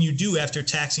 what can you do after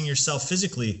taxing yourself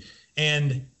physically?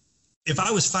 And if I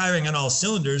was firing on all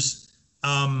cylinders,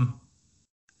 I'm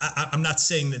not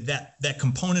saying that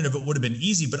component of it would have been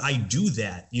easy, but I do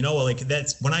that, you know, like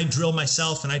that's when I drill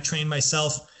myself and I train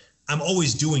myself, I'm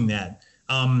always doing that.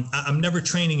 I'm never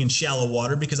training in shallow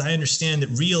water because I understand that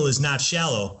real is not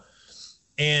shallow.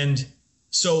 And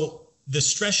so the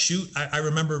stress shoot, I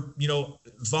remember, you know,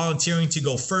 volunteering to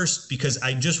go first because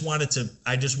I just wanted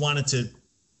to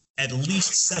at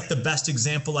least set the best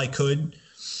example I could.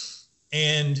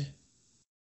 And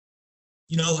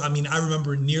you know, I mean, I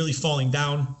remember nearly falling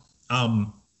down.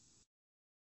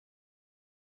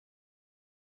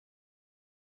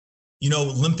 You know,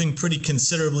 limping pretty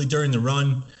considerably during the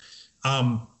run.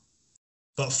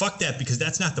 But fuck that, because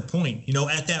that's not the point. You know,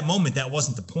 at that moment, that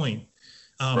wasn't the point.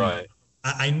 Right.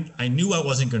 I knew I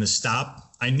wasn't going to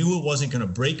stop. I knew it wasn't going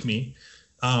to break me.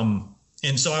 And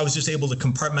so I was just able to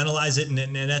compartmentalize it.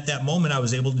 And at that moment, I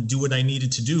was able to do what I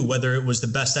needed to do, whether it was the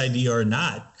best idea or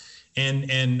not.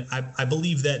 And I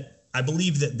believe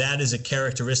that is a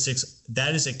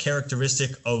characteristic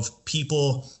of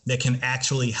people that can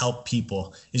actually help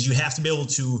people, is you have to be able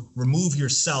to remove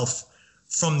yourself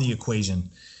from the equation.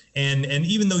 And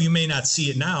even though you may not see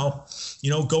it now,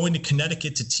 going to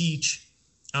Connecticut to teach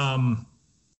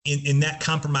in that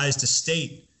compromised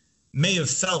estate may have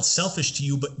felt selfish to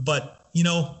you, but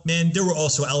man, there were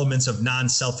also elements of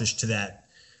non-selfish to that.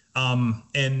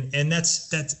 And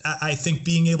that's I think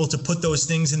being able to put those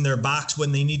things in their box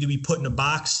when they need to be put in a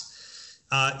box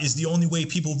is the only way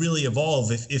people really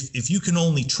evolve. If you can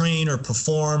only train or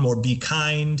perform or be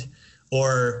kind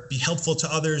or be helpful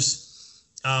to others,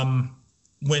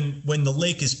 when the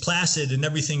lake is placid and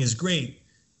everything is great,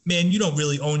 man, you don't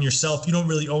really own yourself. You don't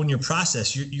really own your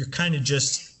process. You're kind of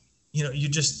just, you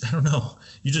just, I don't know,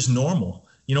 you're just normal.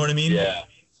 You know what I mean? Yeah.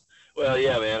 Well,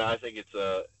 yeah, man. I think it's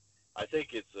a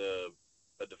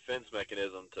defense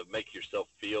mechanism to make yourself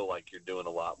feel like you're doing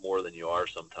a lot more than you are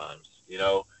sometimes,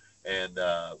 and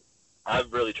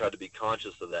I've really tried to be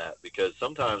conscious of that, because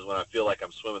sometimes when I feel like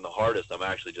I'm swimming the hardest, I'm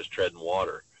actually just treading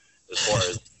water as far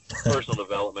as personal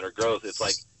development or growth. It's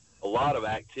like a lot of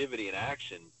activity and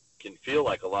action can feel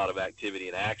like a lot of activity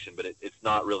and action, but it's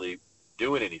not really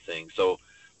doing anything. So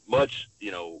much,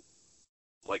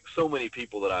 like so many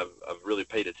people that I've really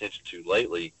paid attention to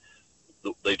lately,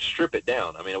 they strip it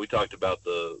down. I mean, we talked about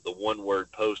the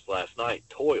one-word post last night,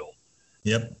 toil.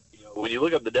 Yep. When you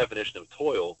look up the definition of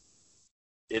toil,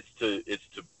 it's to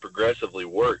progressively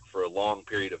work for a long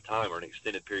period of time or an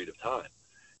extended period of time.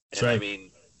 And right. I mean,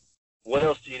 what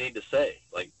else do you need to say?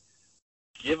 Like,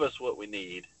 give us what we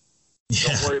need. Yeah.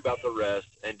 Don't worry about the rest,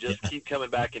 and just keep coming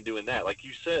back and doing that. Like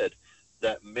you said,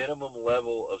 that minimum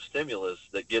level of stimulus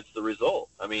that gets the result.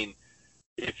 I mean,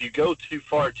 if you go too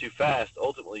far too fast,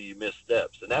 ultimately you miss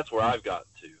steps, and that's where I've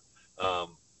gotten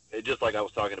to. Just like I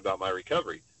was talking about my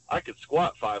recovery, I could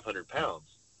squat 500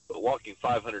 pounds, but walking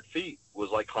 500 feet was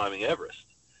like climbing Everest.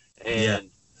 And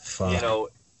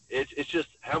it's just,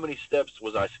 how many steps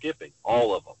was I skipping?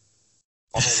 All of them.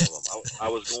 I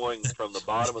was going from the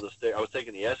bottom of the stair. I was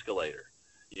taking the escalator.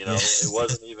 It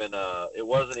wasn't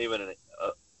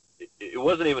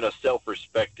even a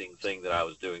self-respecting thing that I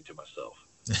was doing to myself.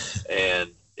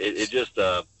 And it just,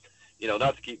 not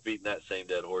to keep beating that same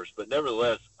dead horse, but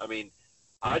nevertheless, I mean,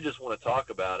 I just want to talk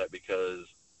about it because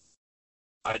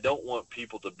I don't want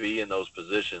people to be in those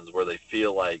positions where they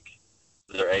feel like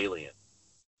they're alien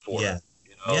for it.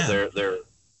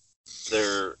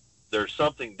 They're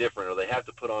something different, or they have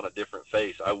to put on a different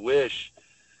face. I wish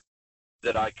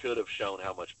that I could have shown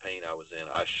how much pain I was in.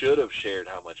 I should have shared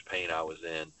how much pain I was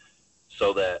in,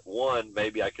 so that, one,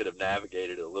 maybe I could have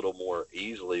navigated it a little more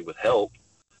easily with help,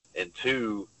 and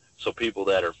two, so people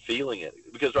that are feeling it,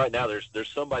 because right now there's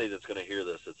somebody that's going to hear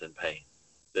this that's in pain,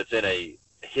 that's in a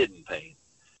hidden pain,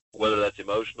 whether that's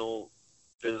emotional,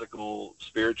 physical,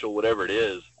 spiritual, whatever it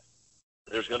is.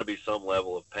 There's going to be some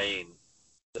level of pain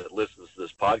that listens to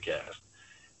this podcast,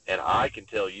 and I can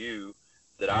tell you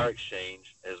that our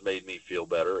exchange has made me feel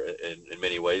better in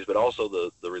many ways, but also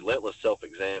the relentless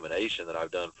self-examination that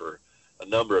I've done for a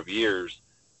number of years.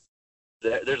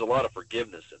 There's a lot of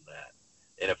forgiveness in that,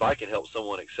 and if I can help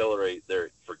someone accelerate their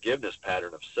forgiveness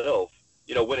pattern of self,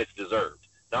 when it's deserved,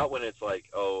 not when it's like,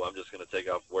 oh, I'm just going to take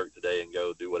off work today and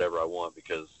go do whatever I want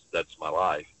because that's my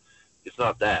life. It's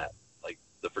not that. Like,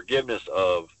 the forgiveness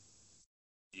of,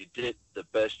 you did the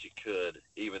best you could,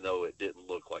 even though it didn't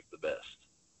look like the best,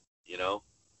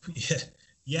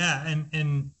 Yeah. And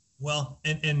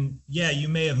you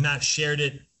may have not shared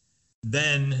it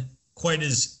then quite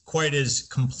as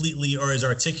completely or as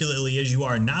articulately as you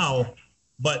are now,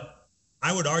 but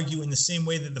I would argue in the same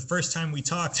way that the first time we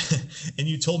talked and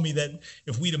you told me that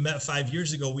if we'd have met 5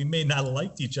 years ago, we may not have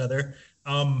liked each other.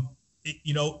 Now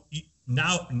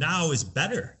is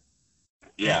better.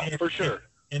 Yeah, for sure.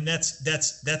 And that's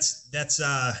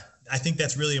I think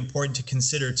that's really important to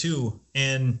consider too.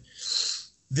 And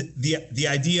the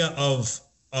idea of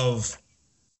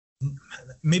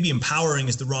maybe empowering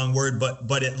is the wrong word,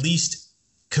 but at least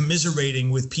commiserating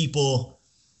with people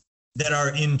that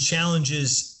are in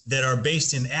challenges that are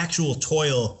based in actual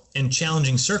toil and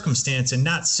challenging circumstance, and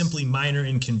not simply minor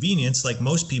inconvenience like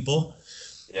most people,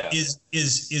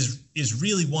 is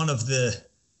really one of the,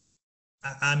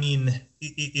 I mean,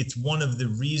 it's one of the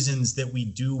reasons that we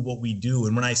do what we do.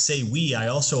 And when I say we, I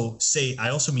also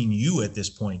mean you at this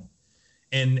point.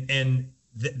 And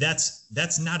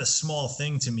that's not a small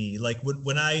thing to me. Like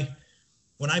when I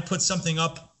put something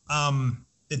up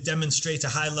that demonstrates a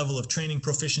high level of training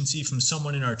proficiency from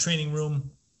someone in our training room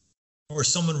or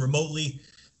someone remotely,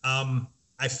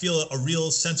 I feel a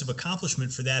real sense of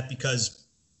accomplishment for that, because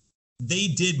they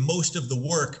did most of the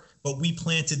work, but we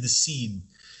planted the seed.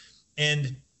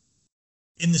 And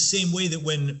in the same way that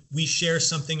when we share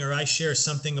something or I share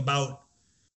something about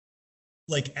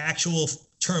like actual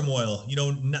turmoil,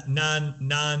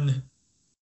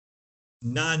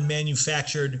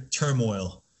 non-manufactured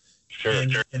turmoil. Sure.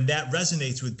 And that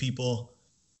resonates with people.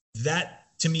 That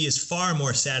to me is far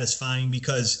more satisfying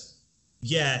because,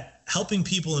 helping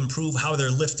people improve how they're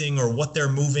lifting or what they're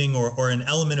moving or an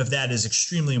element of that is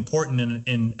extremely important.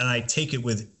 And I take it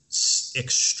with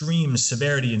extreme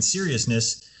severity and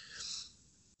seriousness.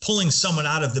 Pulling someone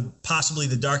out of possibly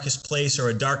the darkest place or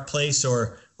a dark place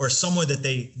or somewhere that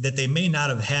they may not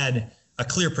have had a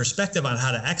clear perspective on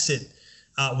how to exit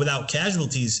without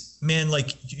casualties, man,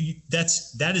 like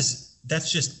that's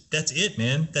it,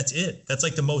 man. That's it. That's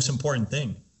like the most important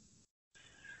thing.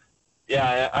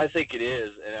 Yeah, I think it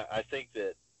is. And I think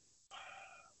that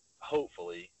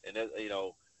hopefully, and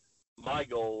my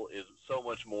goal is so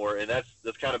much more, and that's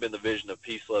kind of been the vision of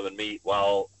Peace, Love, and Meat.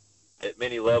 While at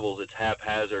many levels it's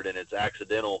haphazard and it's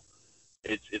accidental,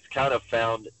 it's kind of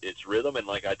found its rhythm. And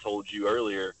like I told you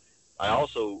earlier, I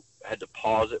also had to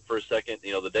pause it for a second.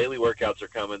 The daily workouts are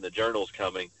coming, the journal's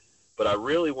coming, but I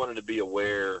really wanted to be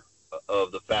aware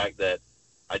of the fact that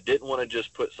I didn't want to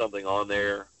just put something on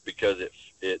there because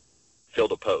it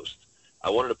filled a post. I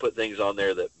wanted to put things on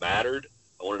there that mattered.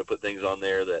 I wanted to put things on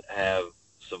there that have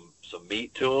some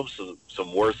meat to them,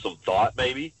 some worth some thought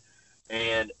maybe.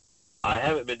 And I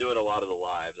haven't been doing a lot of the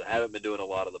lives. I haven't been doing a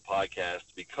lot of the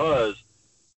podcasts because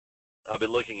I've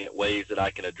been looking at ways that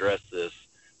I can address this,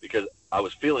 because I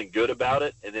was feeling good about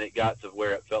it, and then it got to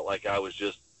where it felt like I was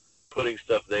just putting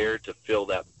stuff there to fill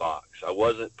that box. I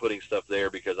wasn't putting stuff there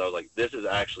because I was like, this is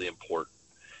actually important.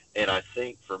 And I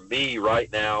think for me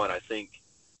right now, and I think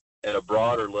at a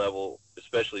broader level,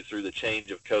 especially through the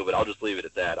change of COVID, I'll just leave it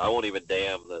at that. I won't even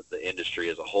damn the industry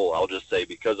as a whole. I'll just say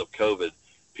because of COVID,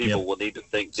 people will need to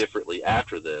think differently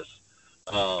after this.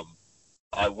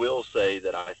 I will say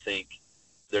that I think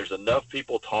there's enough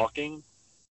people talking,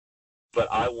 but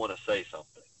I want to say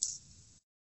something.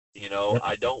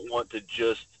 I don't want to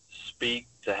just speak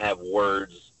to have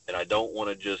words, and I don't want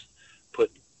to just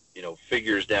put,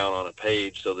 figures down on a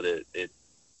page so that it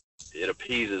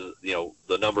appeases,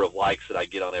 the number of likes that I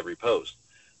get on every post.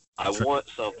 I want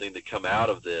something to come out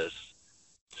of this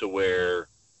to where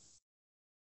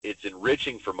it's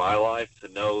enriching for my life to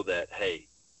know that, hey,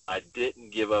 I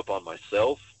didn't give up on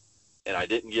myself and I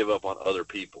didn't give up on other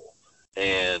people.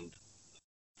 And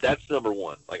that's number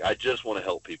one. Like, I just want to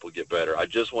help people get better. I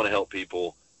just want to help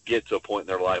people get to a point in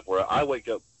their life where I wake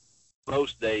up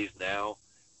most days now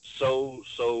so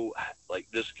like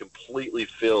just completely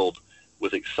filled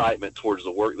with excitement towards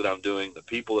the work that I'm doing, the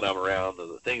people that I'm around,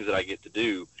 the things that I get to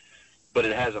do. But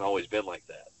it hasn't always been like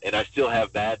that. And I still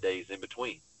have bad days in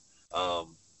between.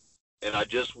 And I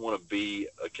just want to be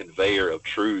a conveyor of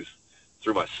truth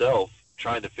through myself,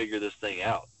 trying to figure this thing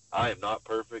out. I am not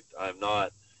perfect. I'm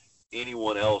not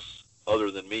anyone else other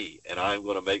than me. And I'm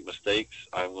going to make mistakes.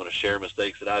 I'm going to share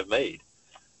mistakes that I've made.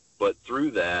 But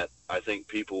through that, I think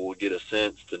people will get a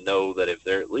sense to know that if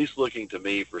they're at least looking to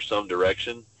me for some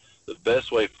direction, the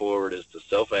best way forward is to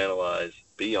self-analyze,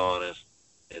 be honest,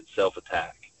 and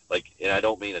self-attack. And I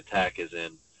don't mean attack as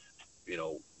in,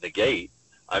 negate.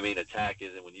 I mean attack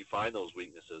as in when you find those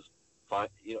weaknesses.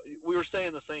 We were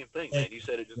saying the same thing, man. You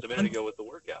said it just a minute ago with the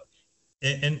workouts.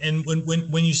 And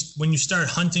when you start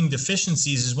hunting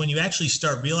deficiencies is when you actually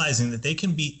start realizing that they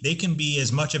can be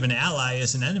as much of an ally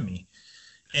as an enemy.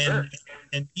 And sure.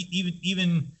 And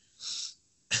even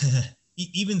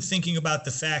thinking about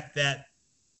the fact that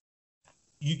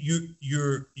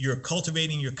you're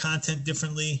cultivating your content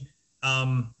differently,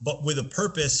 but with a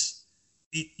purpose.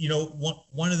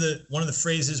 One of the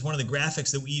phrases, one of the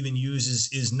graphics that we even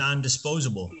use is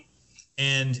non-disposable,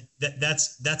 and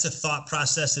that's a thought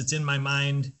process that's in my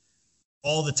mind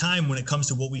all the time when it comes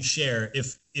to what we share.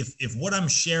 If what I'm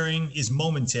sharing is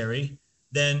momentary,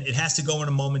 then it has to go in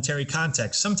a momentary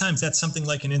context. Sometimes that's something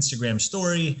like an Instagram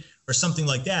story or something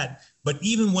like that. But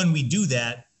even when we do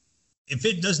that, if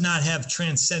it does not have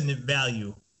transcendent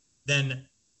value, then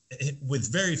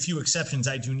with very few exceptions,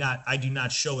 I do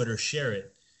not show it or share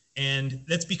it. And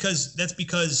that's because,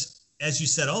 as you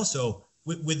said, also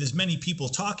with as many people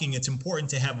talking, it's important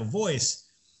to have a voice.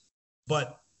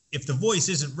 But if the voice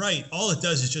isn't right, all it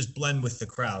does is just blend with the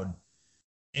crowd.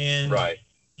 And right.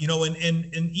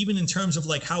 And even in terms of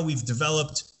like how we've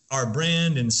developed our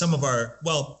brand and some of our,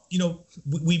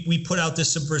 we put out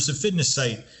this subversive fitness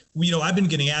site. I've been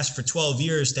getting asked for 12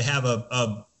 years to have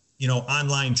a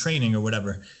online training or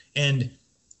whatever. And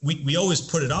we always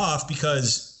put it off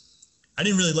because I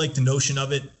didn't really like the notion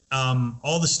of it.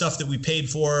 All the stuff that we paid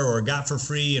for or got for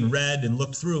free and read and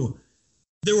looked through,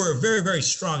 there were very, very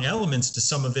strong elements to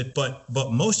some of it, but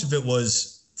most of it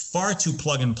was far too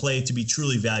plug and play to be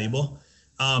truly valuable.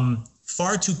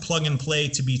 far too plug and play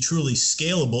to be truly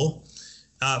scalable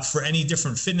for any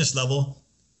different fitness level.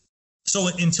 So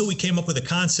until we came up with a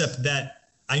concept that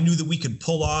I knew that we could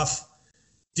pull off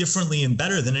differently and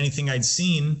better than anything I'd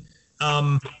seen,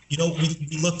 we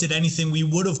looked at anything we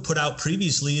would have put out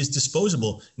previously as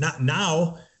disposable. Not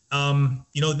now.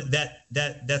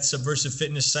 That Subversive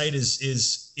Fitness site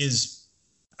is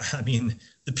I mean,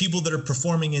 the people that are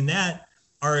performing in that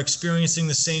are experiencing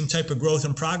the same type of growth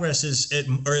and progress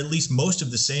or at least most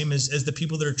of the same as the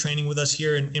people that are training with us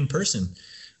here in person.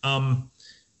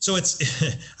 So it's,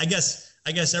 I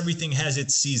guess everything has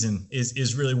its season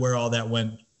is really where all that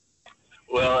went.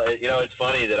 Well, it's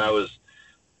funny that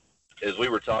as we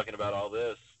were talking about all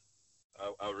this,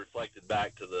 I reflected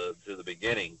back to the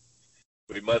beginning.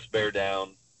 We must bear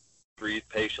down, breathe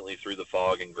patiently through the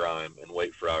fog and grime, and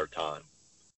wait for our time.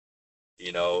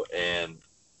 And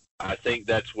I think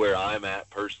that's where I'm at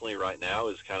personally right now,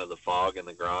 is kind of the fog and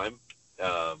the grime.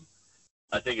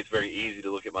 I think it's very easy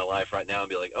to look at my life right now and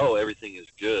be like, oh, everything is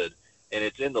good. And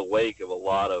it's in the wake of a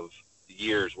lot of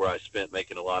years where I spent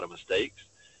making a lot of mistakes.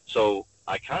 So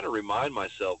I kind of remind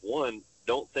myself, one,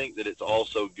 don't think that it's all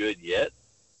so good yet,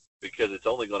 because it's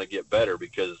only going to get better,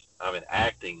 because I'm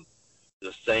enacting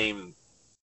the same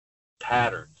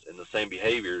patterns and the same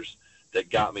behaviors that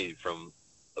got me from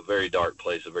a very dark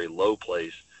place, a very low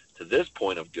place, to this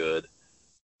point of good.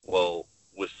 Well,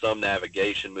 with some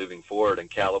navigation moving forward and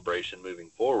calibration moving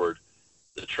forward,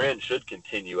 the trend should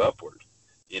continue upward.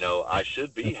 I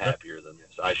should be happier than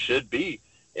this. I should be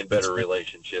in better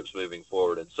relationships moving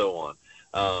forward, and so on.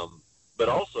 But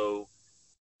also,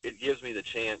 it gives me the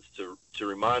chance to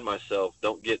remind myself,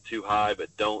 don't get too high,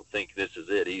 but don't think this is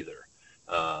it either.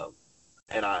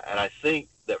 And I think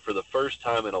that for the first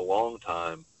time in a long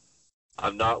time,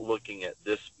 I'm not looking at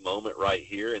this moment right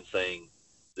here and saying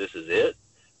this is it,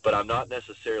 but I'm not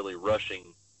necessarily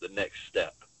rushing the next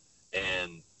step.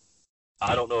 And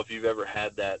I don't know if you've ever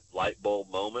had that light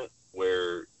bulb moment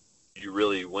where you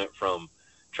really went from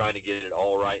trying to get it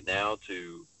all right now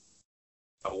to,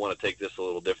 I want to take this a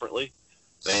little differently.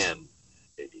 Man,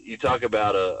 you talk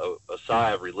about a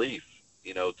sigh of relief,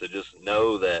 to just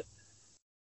know that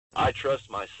I trust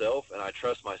myself, and I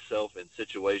trust myself in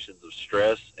situations of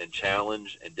stress and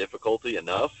challenge and difficulty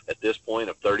enough at this point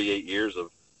of 38 years of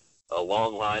a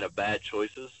long line of bad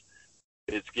choices.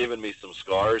 It's given me some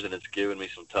scars, and it's given me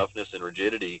some toughness and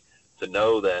rigidity to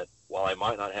know that while I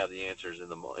might not have the answers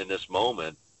in this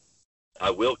moment, I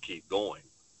will keep going.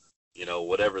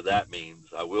 Whatever that means,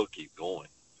 I will keep going.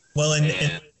 Well, and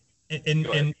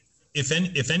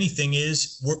if anything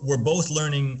is, we're both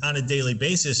learning on a daily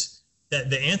basis that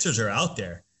the answers are out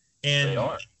there, and they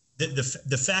are.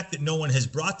 The fact that no one has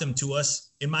brought them to us,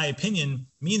 in my opinion,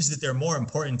 means that they're more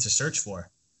important to search for.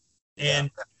 Yeah.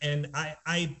 And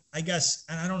I guess,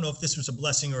 and I don't know if this was a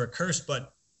blessing or a curse,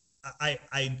 but I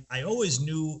always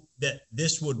knew that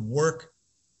this would work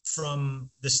from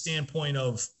the standpoint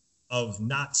of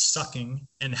not sucking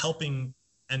and helping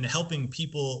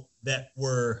people that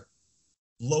were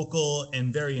local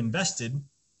and very invested.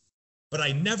 But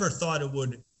I never thought it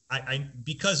would.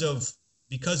 Because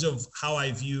of how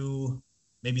I view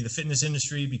maybe the fitness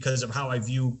industry, because of how I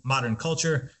view modern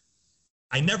culture,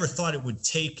 I never thought it would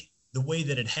take the way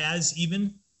that it has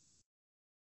even.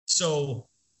 So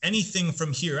anything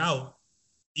from here out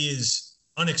is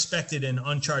unexpected and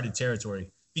uncharted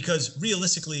territory, because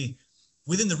realistically,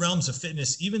 within the realms of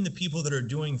fitness, even the people that are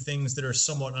doing things that are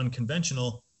somewhat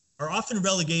unconventional are often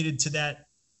relegated to that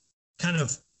kind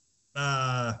of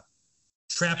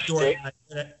trapdoor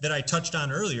that I touched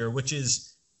on earlier, which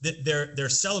is that they're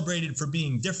celebrated for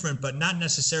being different, but not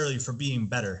necessarily for being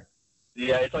better.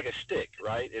 Yeah, it's like a shtick,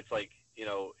 right? It's like,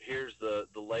 here's the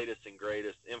latest and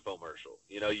greatest infomercial.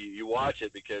 You watch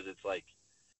it because it's like,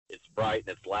 it's bright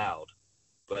and it's loud,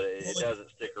 but it doesn't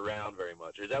stick around very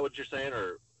much. Is that what you're saying?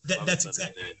 Or that's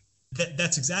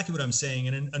exactly what I'm saying.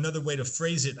 And another way to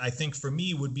phrase it, I think for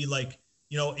me, would be like,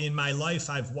 in my life,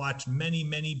 I've watched many,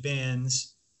 many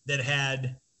bands that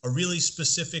had a really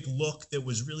specific look that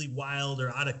was really wild or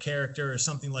out of character or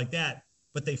something like that,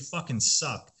 but they fucking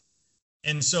sucked.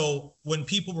 And so when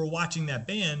people were watching that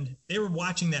band, they were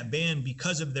watching that band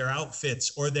because of their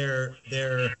outfits or their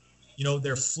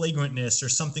flagrantness or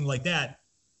something like that.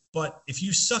 But if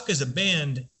you suck as a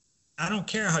band, I don't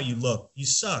care how you look, you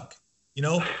suck,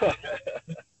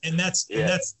 and that's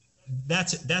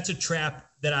a trap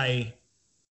that I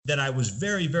was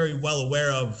very, very well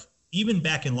aware of, even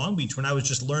back in Long Beach when I was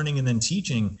just learning and then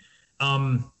teaching,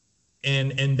 and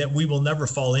that we will never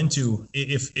fall into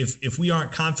if we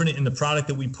aren't confident in the product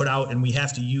that we put out, and we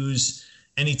have to use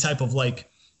any type of like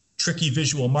tricky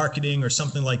visual marketing or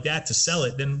something like that to sell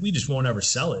it, then we just won't ever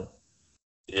sell it.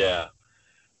 Yeah.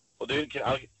 Well, dude,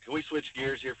 can we switch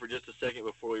gears here for just a second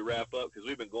before we wrap up? Because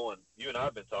you and I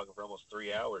have been talking for almost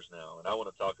 3 hours now, and I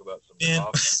want to talk about some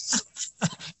coffee.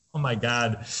 Oh my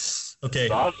God. Okay.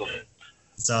 It's awesome.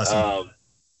 It's awesome.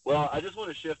 Well, I just want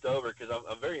to shift over because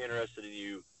I'm very interested in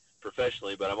you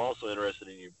professionally, but I'm also interested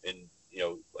in you in,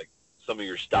 like some of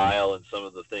your style and some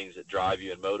of the things that drive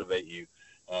you and motivate you.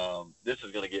 This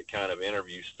is going to get kind of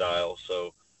interview style.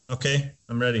 So, okay,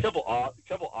 I'm ready. A couple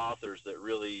authors that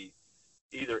really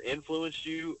either influenced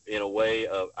you in a way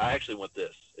of, I actually want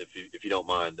this, if you don't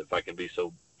mind, if I can be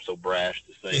so brash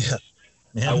to say this.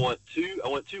 Man. I want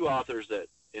two authors that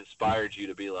inspired you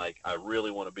to be like, I really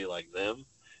want to be like them,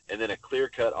 and then a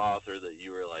clear-cut author that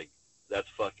you were like, that's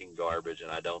fucking garbage,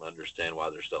 and I don't understand why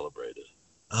they're celebrated.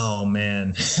 Oh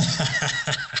man.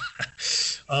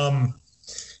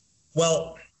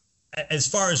 Well, as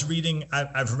far as reading,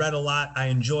 I've read a lot. I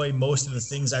enjoy most of the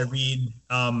things I read.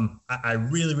 I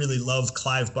really, really love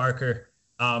Clive Barker.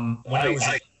 When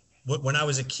I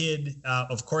was a kid,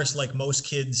 of course, like most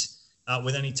kids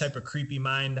with any type of creepy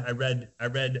mind, I read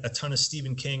a ton of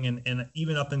Stephen King, and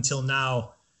even up until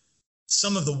now,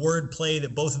 some of the wordplay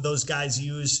that both of those guys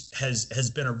use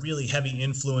has been a really heavy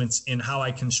influence in how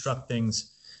I construct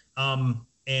things.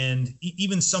 And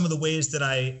even some of the ways that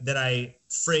I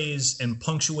phrase and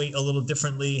punctuate a little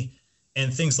differently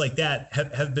and things like that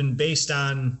have been based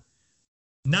on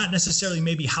not necessarily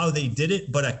maybe how they did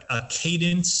it, but a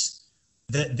cadence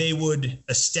that they would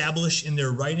establish in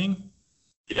their writing.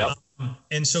 Yeah.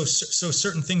 And so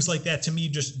certain things like that to me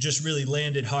just really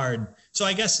landed hard. So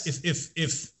I guess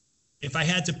if I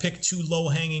had to pick two low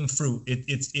hanging fruit,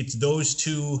 it's those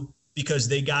two, because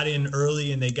they got in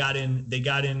early and they got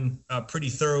in pretty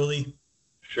thoroughly.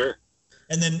 Sure.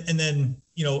 And then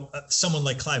someone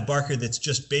like Clive Barker that's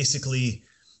just basically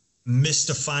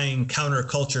mystifying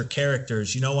counterculture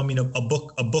characters. I mean, a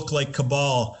book like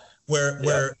Cabal,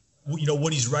 where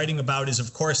what he's writing about is,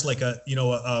 of course, like a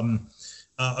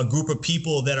group of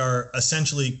people that are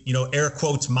essentially, air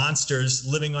quotes, monsters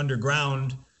living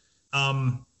underground.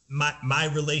 My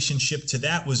relationship to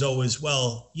that was always,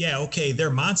 well, yeah, okay, they're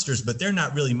monsters, but they're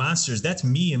not really monsters. That's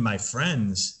me and my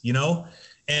friends,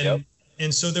 And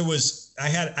so I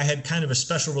had kind of a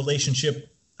special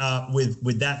relationship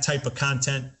with that type of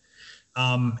content.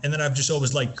 And then I've just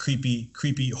always liked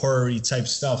creepy horror-y type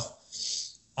stuff.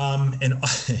 An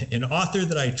author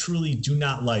that I truly do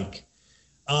not like.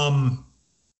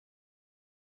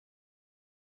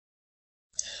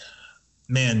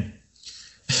 Man.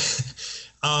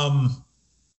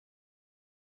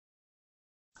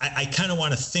 I kind of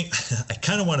want to think. I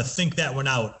kind of want to think that one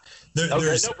out. No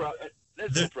problem.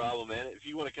 That's no problem, man. If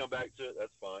you want to come back to it,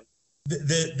 that's fine.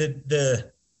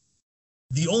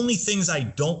 The only things I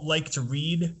don't like to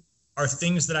read are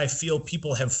things that I feel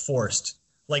people have forced.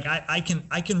 Like I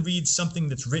can read something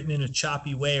that's written in a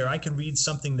choppy way, or I can read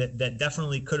something that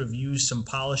definitely could have used some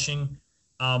polishing,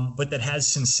 but that has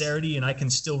sincerity, and I can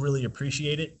still really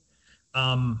appreciate it.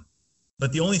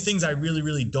 But the only things I really,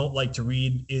 really don't like to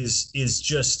read is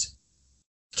just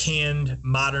canned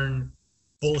modern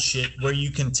bullshit where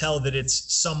you can tell that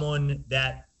it's someone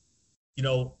that,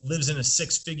 lives in a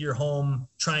 6-figure home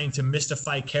trying to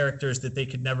mystify characters that they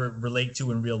could never relate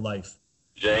to in real life.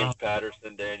 James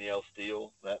Patterson, Danielle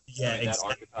Steele, that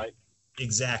archetype.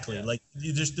 Exactly. Yeah. Like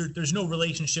there's no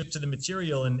relationship to the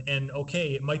material, and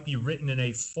okay, it might be written in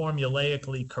a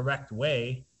formulaically correct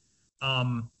way.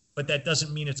 But that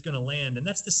doesn't mean it's going to land, and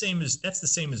that's the same as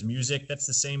music. That's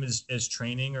the same as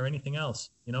training or anything else.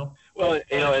 Well,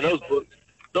 and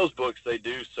those books they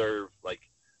do serve, like,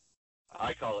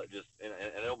 I call it just, and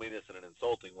I don't mean this in an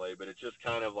insulting way, but it's just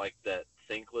kind of like that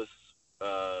thinkless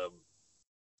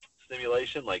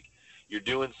stimulation. Like you're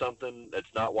doing something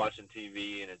that's not watching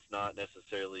TV, and it's not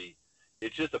necessarily.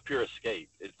 It's just a pure escape.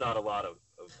 It's not a lot of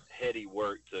heady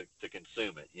work to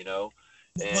consume it.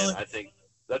 And I think.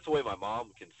 That's the way my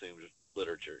mom consumes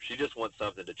literature. She just wants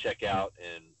something to check out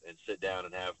and sit down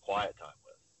and have quiet time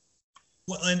with.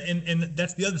 Well, and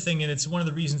that's the other thing, and it's one of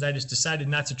the reasons I just decided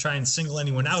not to try and single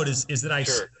anyone out is that I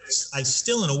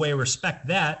still in a way respect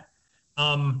that.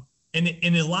 And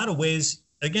in a lot of ways,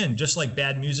 again, just like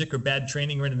bad music or bad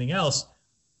training or anything else,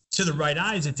 to the right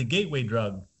eyes, it's a gateway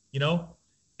drug,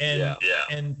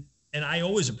 And I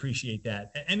always appreciate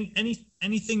that.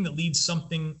 Anything that leads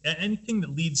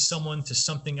someone to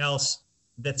something else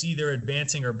that's either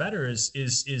advancing or better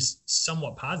is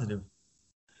somewhat positive.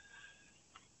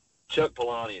 Chuck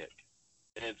Palahniuk,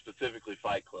 and specifically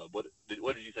Fight Club. What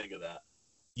did you think of that?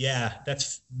 Yeah,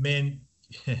 man.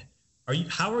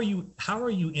 How are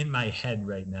you in my head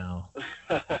right now?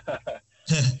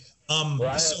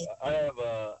 Well, So I have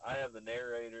the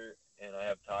narrator and I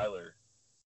have Tyler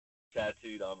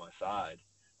tattooed on my side.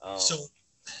 so Go,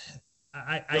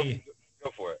 I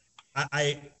go for it.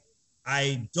 I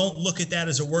I don't look at that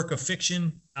as a work of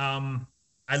fiction.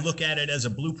 I look at it as a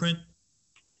blueprint,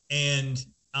 and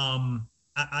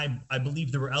I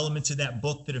believe there were elements of that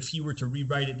book that if he were to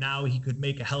rewrite it now, he could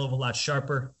make a hell of a lot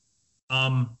sharper.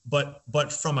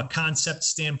 But from a concept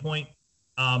standpoint,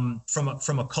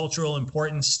 from a cultural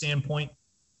importance standpoint,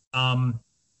 um,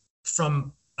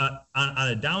 from on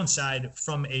a downside,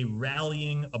 from a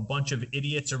rallying a bunch of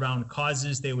idiots around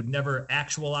causes they would never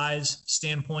actualize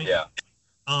standpoint, Yeah.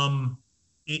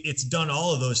 It's done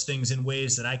all of those things in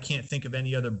ways that I can't think of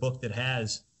any other book that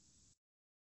has.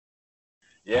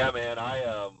 Yeah, man.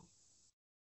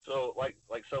 So like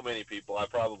so many people, I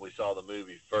probably saw the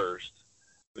movie first,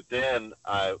 but then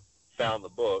I found the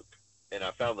book, and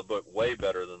I found the book way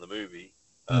better than the movie.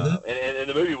 Mm-hmm. And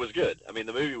the movie was good. I mean,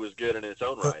 the movie was good in its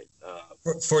own right.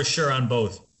 For sure on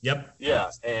both. Yep. Yeah,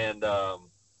 and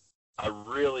I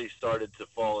really started to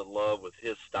fall in love with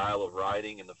his style of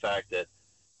writing, and the fact that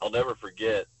I'll never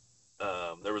forget.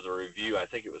 There was a review, I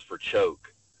think it was for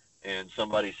Choke, and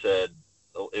somebody said,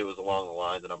 it was along the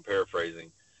lines, and I'm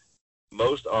paraphrasing,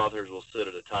 most authors will sit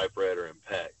at a typewriter and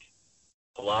peck.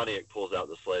 Polaniak pulls out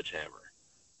the sledgehammer,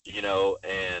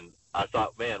 and I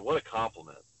thought, man, what a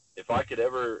compliment. If I could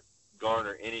ever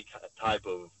garner any type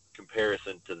of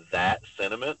comparison to that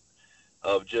sentiment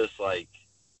of just like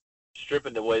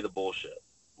stripping away the bullshit,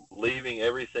 leaving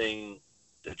everything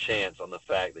to chance on the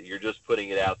fact that you're just putting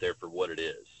it out there for what it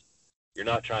is. You're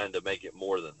not trying to make it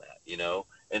more than that,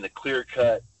 and the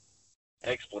clear-cut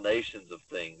explanations of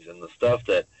things and the stuff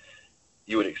that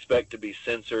you would expect to be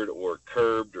censored or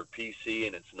curbed or PC,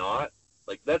 and it's not.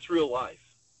 Like, that's real life.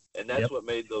 And that's Yep. what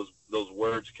made those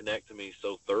words connect to me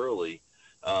so thoroughly.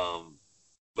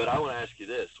 But I want to ask you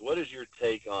this. What is your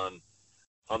take on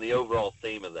the overall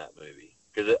theme of that movie?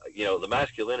 Because, the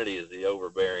masculinity is the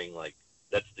overbearing, like,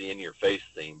 that's the in-your-face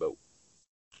theme. But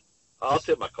I'll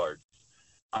tip my card.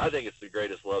 I think it's the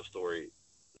greatest love story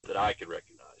that I could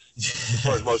recognize, as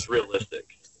far as most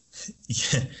realistic.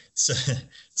 Yeah.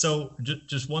 So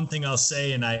just one thing I'll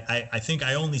say, and I think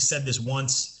I only said this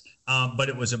once, but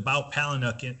it was about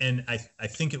Palahniuk, and I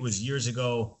think it was years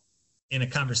ago in a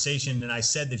conversation, and I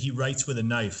said that he writes with a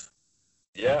knife.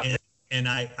 Yeah. And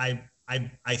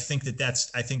I think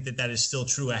that is still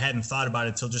true. I hadn't thought about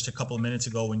it until just a couple of minutes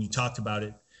ago when you talked about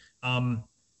it. So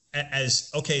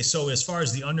as far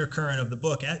as the undercurrent of the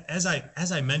book, as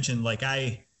I mentioned, like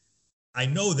I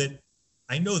know that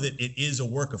it is a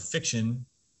work of fiction,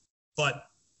 but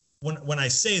when I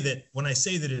say that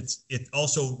it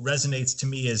also resonates to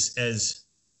me as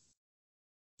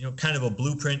kind of a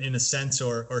blueprint in a sense,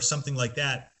 or something like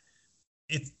that.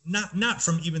 It's not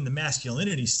from even the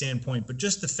masculinity standpoint, but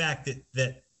just the fact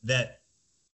that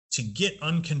to get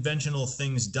unconventional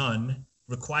things done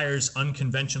requires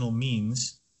unconventional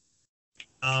means.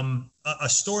 A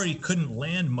story couldn't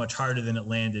land much harder than it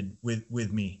landed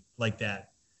with me like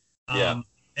that. Yeah.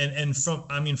 And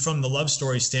from the love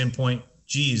story standpoint,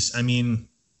 geez, I mean,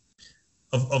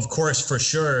 of course, for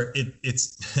sure,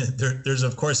 it's there's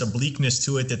of course a bleakness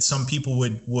to it that some people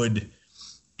would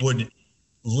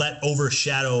let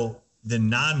overshadow the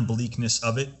non-bleakness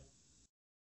of it.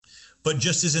 But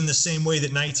just as in the same way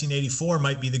that 1984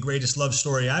 might be the greatest love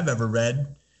story I've ever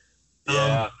read,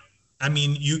 Yeah. I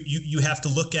mean, you have to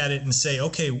look at it and say,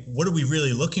 okay, what are we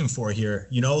really looking for here?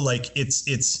 Like it's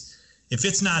if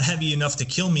it's not heavy enough to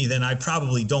kill me, then I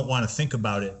probably don't want to think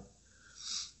about it.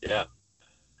 Yeah.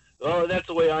 Well, that's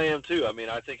the way I am too. I mean,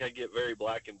 I think I get very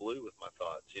black and blue with my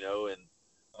thoughts, and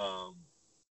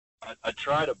I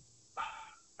try to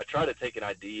take an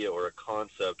idea or a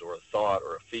concept or a thought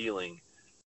or a feeling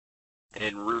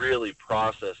and really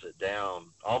process it down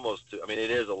almost to, I mean,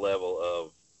 it is a level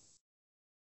of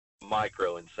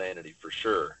micro insanity for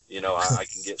sure. I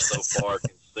can get so far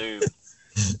consumed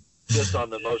just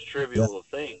on the most trivial of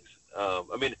things. I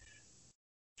mean,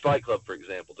 Fight Club, for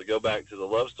example, to go back to the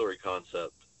love story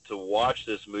concept, to watch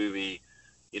this movie,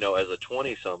 as a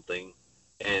 20-something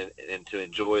and to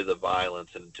enjoy the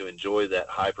violence and to enjoy that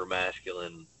hyper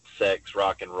masculine sex,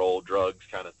 rock and roll, drugs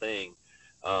kind of thing.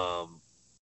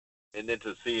 And then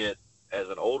to see it as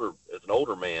an older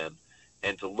man,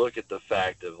 and to look at the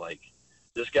fact of, like,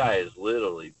 this guy is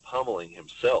literally pummeling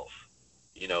himself,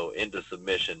 into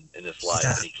submission in this life,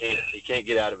 and he can't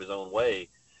get out of his own way,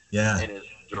 and is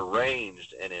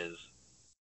deranged, and as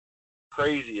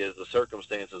crazy as the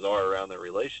circumstances are around their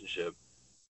relationship,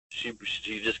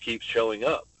 she just keeps showing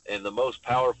up. And the most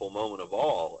powerful moment of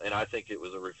all, and I think it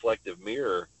was a reflective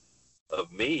mirror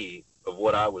of me, of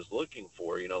what I was looking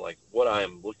for, like what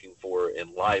I'm looking for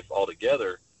in life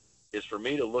altogether, is for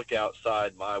me to look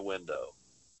outside my window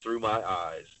through my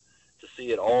eyes to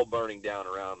see it all burning down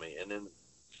around me. And then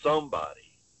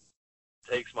somebody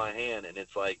takes my hand and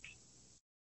it's like,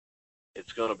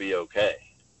 it's going to be okay.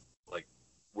 Like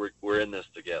we're in this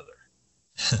together.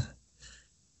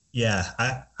 Yeah,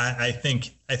 I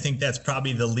think that's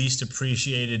probably the least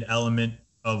appreciated element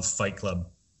of Fight Club.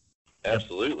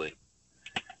 Absolutely.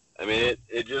 I mean,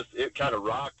 it kind of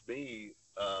rocked me,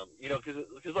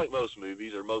 because like most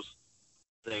movies or most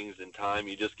things in time,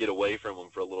 you just get away from them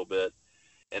for a little bit,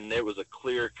 and there was a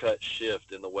clear-cut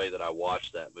shift in the way that I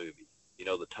watched that movie.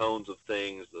 The tones of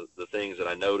things, the things that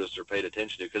I noticed or paid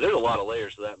attention to, because there's a lot of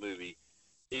layers to that movie,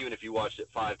 even if you watched it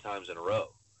 5 times in a row.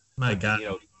 My God.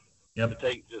 To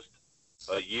take just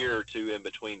a year or two in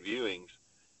between viewings,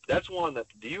 that's one that,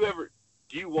 do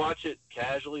you watch it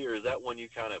casually, or is that one you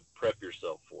kind of prep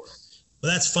yourself for?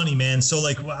 Well, that's funny, man. So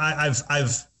like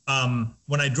I've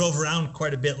when I drove around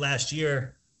quite a bit last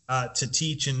year to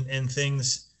teach and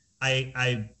things,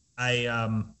 I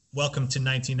welcome to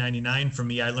 1999 for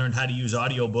me. I learned how to use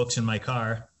audiobooks in my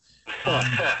car.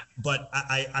 But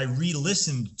I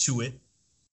re-listened to it.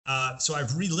 So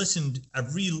I've re-listened, I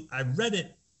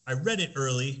read it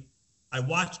early. I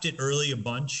watched it early a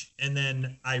bunch, and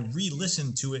then I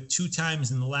re-listened to it 2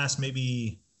 times in the last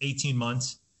maybe 18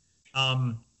 months.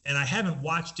 And I haven't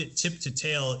watched it tip to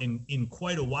tail in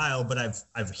quite a while, but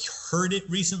I've heard it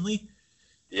recently.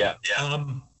 Yeah.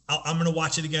 I'm going to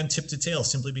watch it again tip to tail,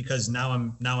 simply because now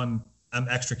I'm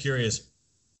extra curious.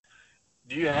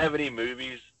 Do you have any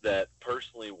movies that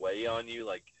personally weigh on you?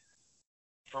 Like,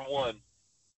 for one,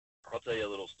 I'll tell you a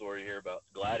little story here about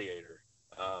Gladiator.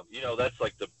 That's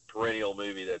like the perennial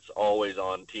movie that's always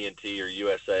on TNT or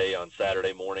USA on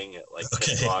Saturday morning at like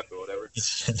 10 o'clock or whatever.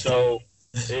 So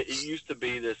it used to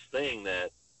be this thing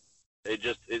that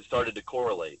it started to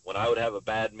correlate. When I would have a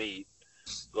bad meet,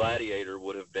 Gladiator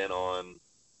would have been on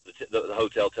the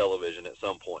hotel television at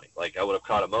some point. Like, I would have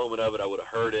caught a moment of it, I would have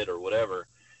heard it or whatever,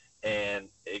 and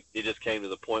it just came to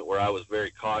the point where I was very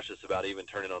cautious about even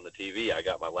turning on the TV. I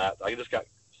just got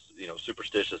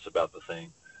superstitious about the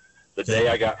thing. The day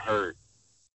I got hurt,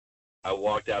 I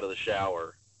walked out of the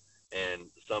shower, and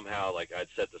somehow, like, I'd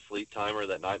set the sleep timer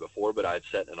that night before, but I'd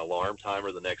set an alarm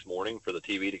timer the next morning for the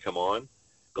TV to come on.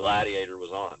 Gladiator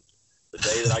was on. The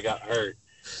day that I got hurt,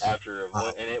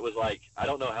 and it was like, I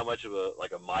don't know how much of a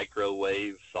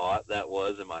microwave thought that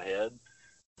was in my head,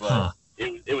 but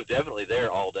it was definitely there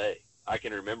all day. I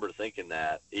can remember thinking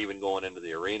that, even going into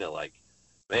the arena, like,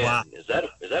 man, is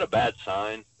that a bad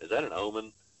sign? Is that an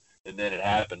omen? And then it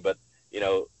happened. But,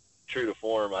 true to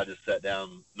form, I just sat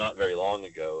down not very long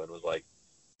ago and was like,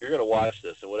 you're going to watch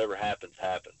this, and whatever happens,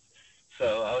 happens.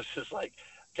 So I was just like,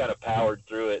 kind of powered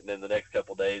through it. And then the next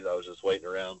couple of days, I was just waiting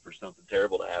around for something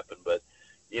terrible to happen. But,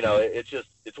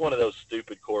 it's one of those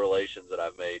stupid correlations that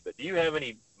I've made. But do you have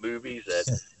any movies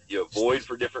that you avoid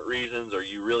for different reasons, or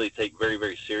you really take very,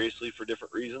 very seriously for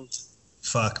different reasons?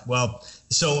 Fuck. Well,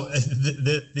 so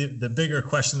the bigger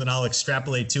question that I'll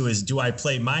extrapolate to is, do I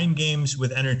play mind games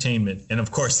with entertainment? And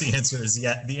of course, the answer is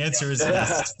yes. The answer is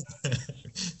yes.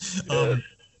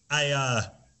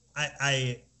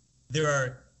 There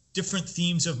are different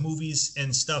themes of movies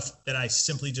and stuff that I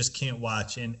simply just can't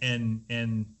watch, and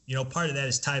part of that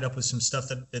is tied up with some stuff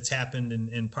that's happened,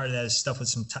 and part of that is stuff with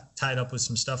some tied up with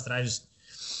some stuff that I just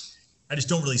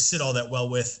don't really sit all that well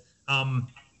with.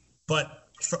 But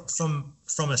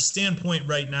from a standpoint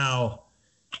right now,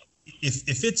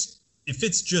 if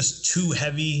it's just too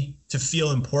heavy to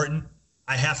feel important,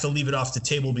 I have to leave it off the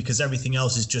table, because everything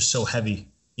else is just so heavy,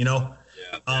 Yeah.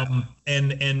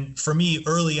 And for me,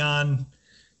 early on,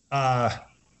 a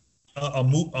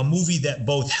movie that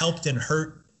both helped and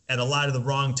hurt at a lot of the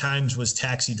wrong times was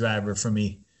Taxi Driver for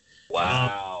me.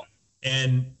 Wow.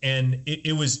 And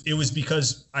it was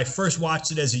because I first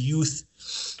watched it as a youth,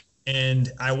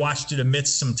 and I watched it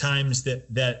amidst some times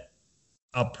that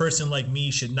a person like me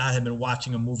should not have been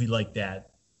watching a movie like that.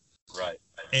 Right.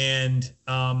 And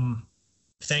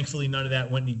thankfully, none of that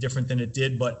went any different than it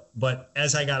did. But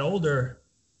as I got older,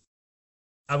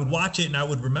 I would watch it and I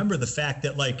would remember the fact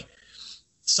that, like,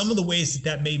 some of the ways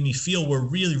that made me feel were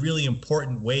really, really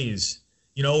important ways,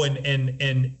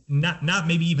 and not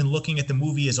maybe even looking at the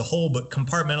movie as a whole, but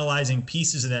compartmentalizing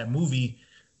pieces of that movie.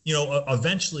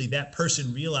 Eventually that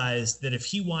person realized that if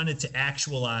he wanted to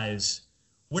actualize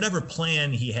whatever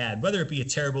plan he had, whether it be a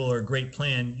terrible or a great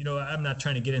plan, I'm not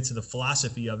trying to get into the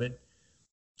philosophy of it,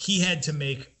 he had to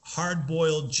make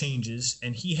hard-boiled changes,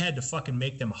 and he had to fucking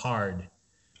make them hard.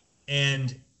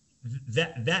 And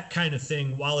that kind of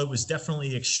thing, while it was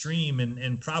definitely extreme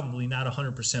and probably not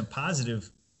 100% positive,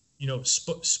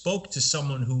 spoke to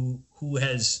someone who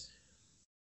has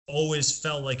always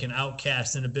felt like an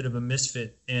outcast and a bit of a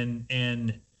misfit, and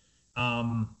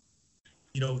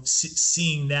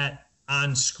seeing that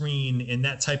on screen in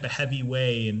that type of heavy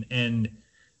way, and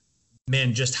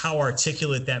man, just how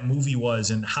articulate that movie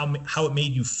was and how it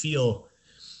made you feel.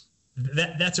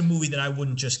 That's a movie that I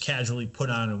wouldn't just casually put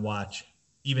on and watch,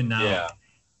 even now. Yeah,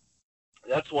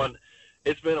 that's one.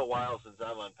 It's been a while since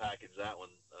I've unpackaged that one,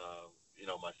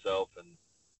 myself. And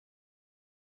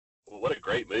well, what a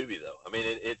great movie, though. I mean,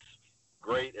 it's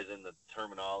great as in the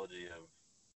terminology of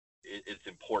it's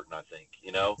important. I think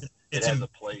it has a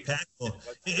place. Impactful.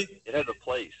 It has a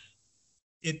place.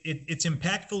 It's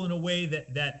impactful in a way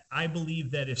that I believe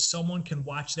that if someone can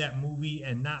watch that movie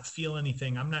and not feel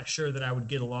anything, I'm not sure that I would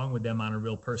get along with them on a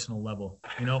real personal level.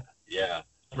 Yeah,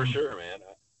 for sure, man.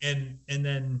 And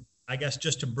then I guess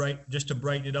just to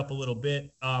brighten it up a little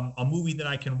bit, a movie that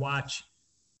I can watch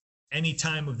any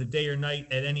time of the day or night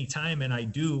at any time, and I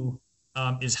do,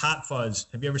 is Hot Fuzz.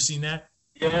 Have you ever seen that?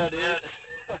 Yeah, dude.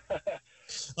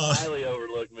 Highly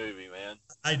overlooked movie, man.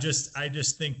 I just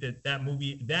think that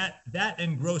movie, that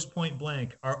and Grosse Point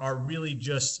Blank are really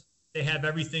just, they have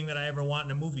everything that I ever want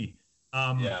in a movie.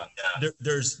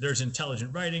 There's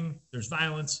intelligent writing, there's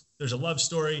violence, there's a love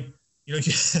story.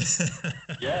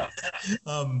 Yeah.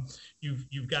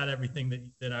 You've got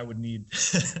everything that I would need.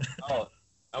 Oh,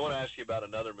 I want to ask you about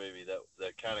another movie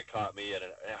that kind of caught me.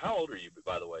 How old are you,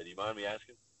 by the way? Do you mind me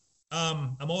asking?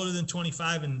 I'm older than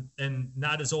 25 and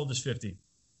not as old as 50.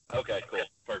 Okay, cool,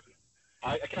 perfect.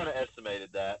 I kind of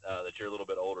estimated that you're a little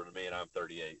bit older than me, and I'm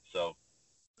 38. So,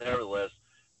 nevertheless,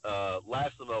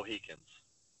 Last of the Mohicans.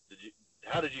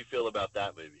 How did you feel about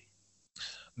that movie?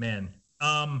 Man,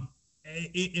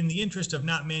 in the interest of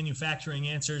not manufacturing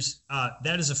answers,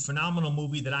 that is a phenomenal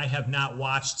movie that I have not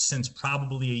watched since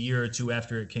probably a year or two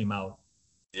after it came out.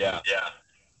 Yeah.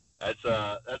 That's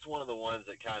one of the ones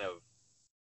that kind of,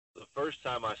 the first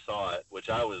time I saw it, which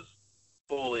I was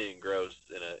fully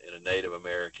engrossed in a Native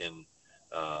American,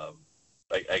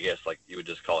 I guess like you would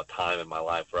just call it, time in my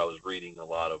life where I was reading a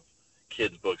lot of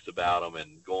kids' books about them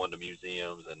and going to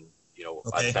museums, and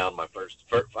Okay. I found my first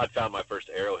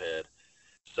arrowhead.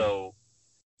 So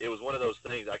it was one of those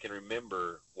things. I can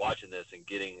remember watching this and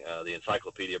getting the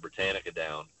Encyclopedia Britannica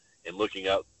down and looking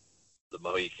up the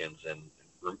Mohicans and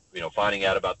finding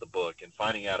out about the book and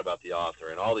finding out about the author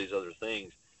and all these other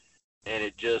things. And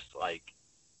it just like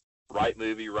right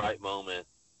movie, right moment,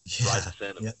 right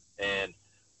sentiment. Yeah. And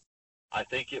I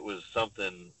think it was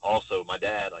something also, my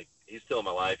dad, like, he's still in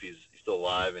my life. He's still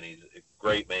alive, and he's a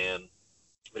great man.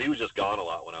 But he was just gone a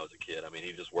lot when I was a kid. I mean,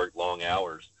 he just worked long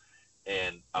hours.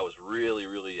 And I was really,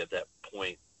 really at that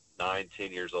point, 9,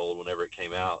 10 years old, whenever it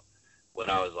came out, when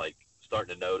I was like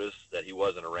starting to notice that he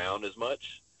wasn't around as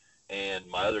much. And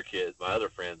my other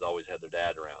friends always had their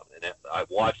dad around. And I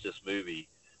watched this movie.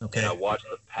 Okay. And I watched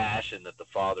the passion that the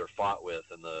father fought with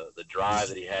and the drive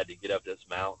that he had to get up this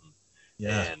mountain.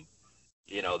 Yeah. And,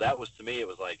 that was, to me, it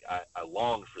was like I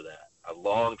longed for that. I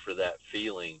longed for that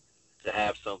feeling to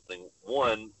have something,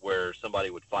 one, where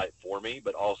somebody would fight for me,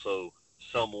 but also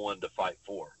someone to fight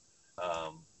for.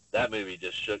 That movie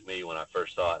just shook me when I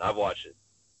first saw it. And I've watched it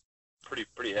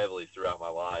pretty heavily throughout my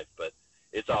life, but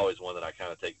it's always one that I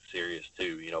kind of take serious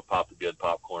too. Pop the good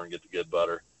popcorn, get the good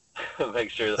butter, make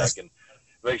sure that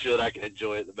I can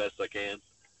enjoy it the best I can.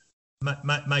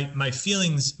 My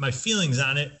feelings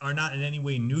on it are not in any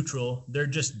way neutral. They're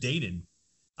just dated.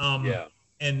 Yeah.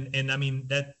 And I mean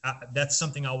that's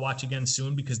something I'll watch again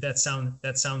soon, because that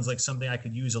sounds like something I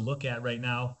could use a look at right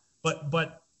now.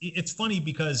 But it's funny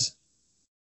because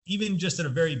even just at a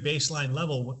very baseline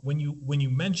level, when you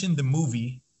mentioned the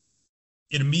movie,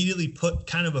 it immediately put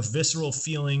kind of a visceral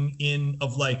feeling in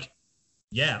of like,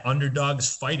 yeah,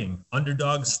 underdogs fighting.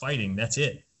 That's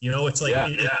it. It's like,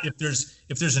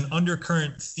 if there's an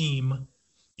undercurrent theme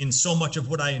in so much of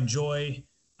what I enjoy,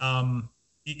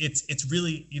 it's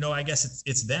really, I guess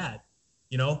it's that,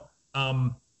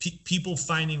 people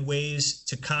finding ways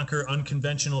to conquer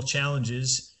unconventional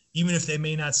challenges, even if they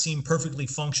may not seem perfectly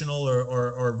functional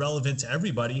or relevant to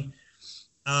everybody.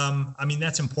 I mean,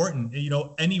 that's important.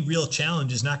 Any real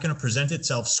challenge is not going to present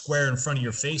itself square in front of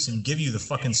your face and give you the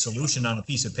fucking solution on a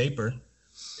piece of paper.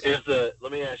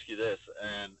 Let me ask you this,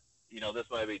 and this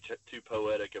might be too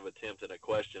poetic of an attempt at a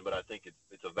question, but I think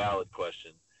it's a valid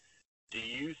question. Do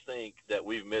you think that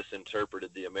we've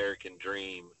misinterpreted the American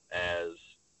dream as,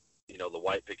 the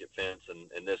white picket fence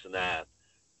and this and that,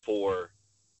 for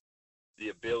the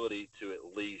ability to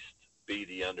at least be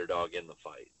the underdog in the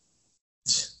fight.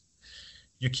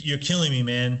 You're killing me,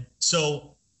 man.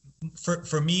 So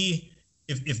for me,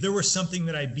 if there was something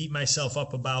that I beat myself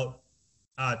up about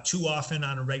too often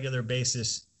on a regular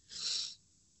basis,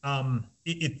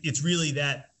 it's really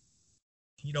that,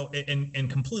 you know, and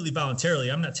completely voluntarily,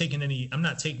 I'm not taking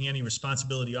any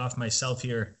responsibility off myself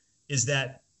here, is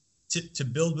that to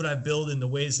build what I've built in the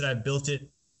ways that I've built it.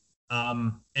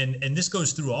 And this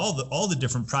goes through all the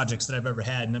different projects that I've ever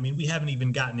had. And I mean, we haven't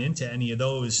even gotten into any of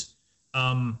those.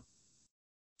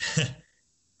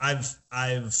 I've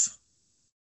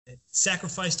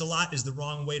sacrificed a lot is the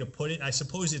wrong way to put it. I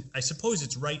suppose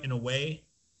it's right in a way.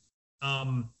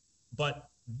 But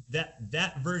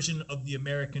that version of the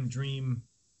American dream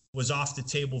was off the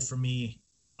table for me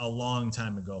a long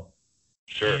time ago.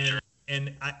 Sure.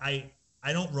 And I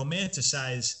don't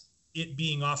romanticize it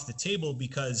being off the table,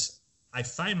 because I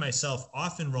find myself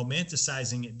often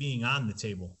romanticizing it being on the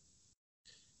table.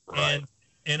 Right.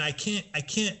 And I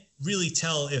can't really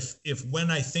tell if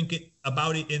when I think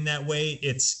about it in that way,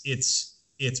 it's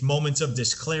moments of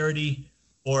disclarity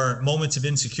or moments of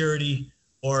insecurity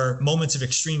or moments of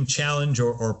extreme challenge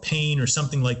or pain or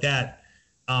something like that.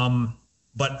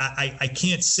 But I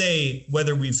can't say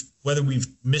whether we've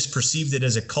misperceived it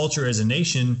as a culture, as a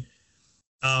nation,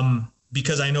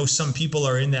 because I know some people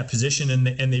are in that position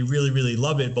and they really, really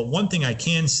love it. But one thing I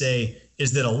can say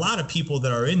is that a lot of people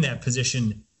that are in that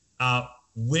position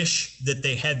wish that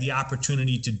they had the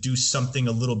opportunity to do something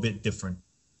a little bit different.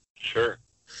 Sure.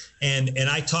 And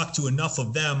I talk to enough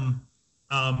of them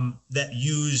that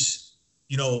use,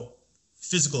 you know,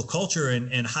 physical culture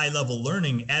and high level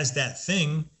learning as that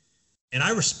thing. And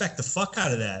I respect the fuck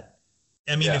out of that.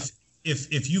 I mean, Yeah.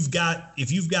 if you've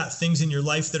got things in your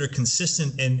life that are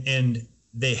consistent and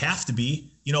they have to be,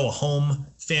 you know, a home,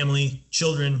 family,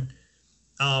 children,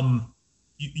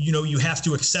 you know, you have to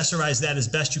accessorize that as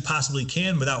best you possibly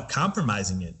can without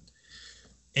compromising it.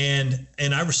 And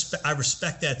I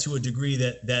respect that to a degree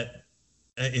that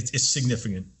it's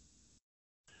significant.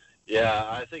 Yeah,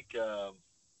 I think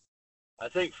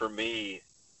for me,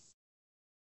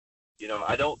 you know,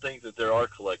 I don't think that there are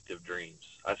collective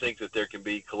dreams. I think that there can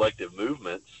be collective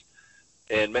movements,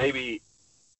 and maybe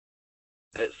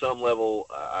at some level,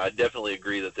 I definitely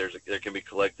agree that there can be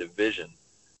collective vision.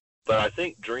 But I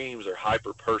think dreams are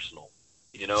hyper personal.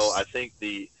 You know, I think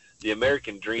the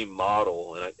American dream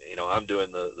model, and I'm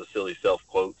doing the silly self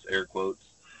quotes, air quotes.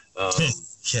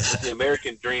 Yeah. The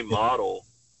American dream model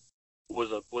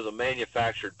was a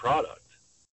manufactured product.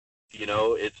 You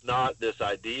know, it's not this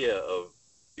idea of,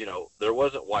 you know, there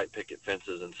wasn't white picket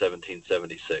fences in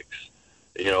 1776,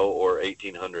 you know, or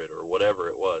 1800 or whatever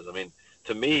it was. I mean,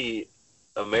 to me,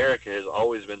 America has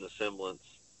always been the semblance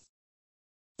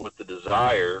with the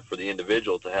desire for the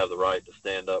individual to have the right to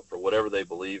stand up for whatever they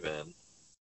believe in,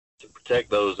 to protect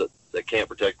those that can't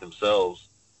protect themselves,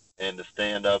 and to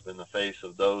stand up in the face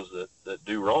of those that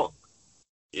do wrong.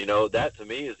 You know, that to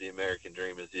me is the American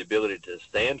dream, is the ability to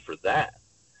stand for that.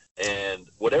 And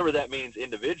whatever that means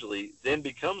individually then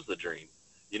becomes the dream.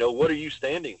 You know, what are you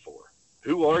standing for?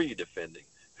 Who are you defending?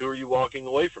 Who are you walking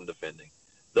away from defending?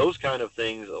 Those kind of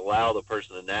things allow the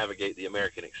person to navigate the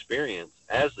American experience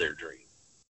as their dream.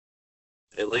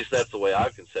 At least that's the way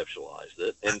I've conceptualized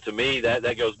it. And to me,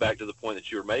 that goes back to the point that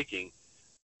you were making.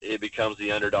 It becomes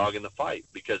the underdog in the fight,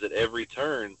 because at every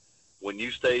turn, when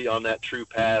you stay on that true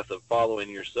path of following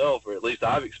yourself, or at least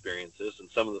I've experienced this,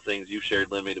 and some of the things you've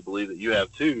shared led me to believe that you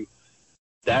have too,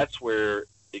 that's where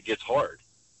it gets hard.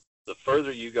 The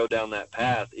further you go down that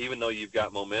path, even though you've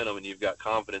got momentum and you've got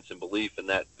confidence and belief in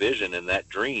that vision and that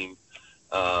dream,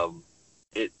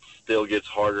 it still gets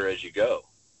harder as you go.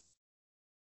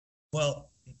 Well,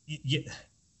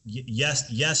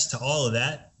 yes to all of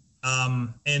that.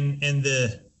 And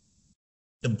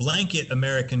the blanket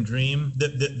American dream,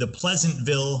 the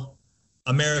Pleasantville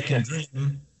American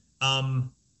dream,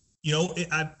 you know,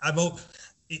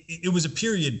 it was a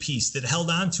period piece that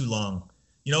held on too long.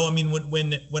 You know, I mean,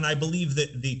 when I believe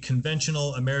that the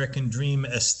conventional American dream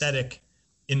aesthetic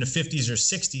in the 50s or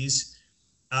 60s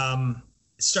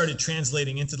started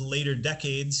translating into the later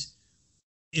decades,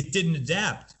 it didn't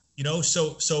adapt. You know,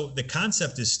 so the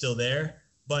concept is still there,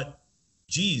 but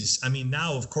geez, I mean,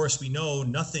 now of course we know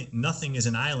nothing is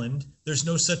an island. There's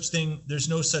no such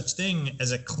thing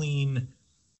as a clean,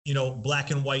 you know,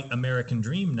 black and white American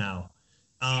dream now.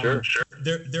 Sure.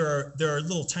 There are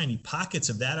little tiny pockets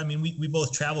of that. I mean, we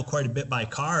both travel quite a bit by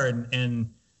car,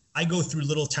 and I go through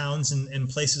little towns and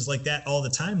places like that all the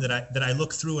time that I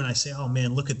look through and I say, oh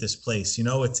man, look at this place. You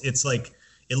know, it's like,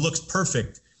 it looks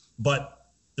perfect, but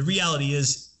the reality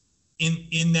is,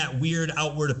 in that weird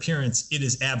outward appearance, it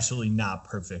is absolutely not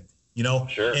perfect, you know?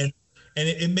 Sure. And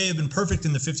it may have been perfect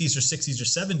in the 50s or 60s or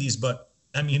 70s, but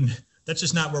I mean, that's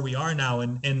just not where we are now.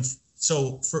 And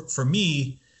so for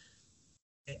me,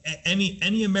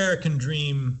 any American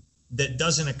dream that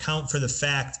doesn't account for the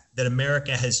fact that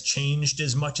America has changed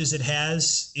as much as it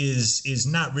has is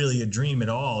not really a dream at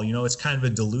all. You know, it's kind of a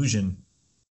delusion.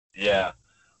 Yeah.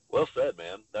 Well said,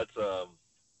 man. That's a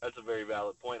very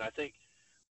valid point. I think,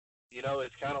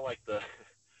 it's kind of like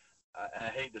I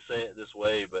hate to say it this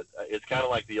way, but it's kind of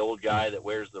like the old guy that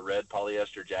wears the red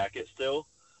polyester jacket still.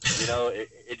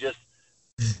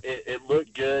 It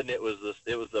looked good, and it was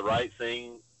the right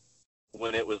thing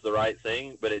when it was the right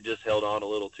thing, but it just held on a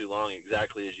little too long,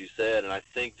 exactly as you said. And I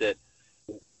think that,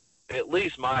 at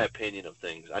least my opinion of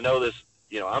things, I know this,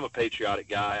 I'm a patriotic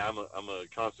guy, I'm a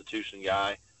Constitution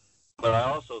guy, but I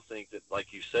also think that,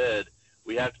 like you said,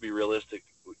 we have to be realistic.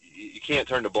 You can't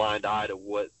turn a blind eye to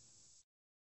what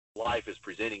life is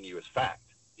presenting you as fact.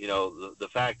 The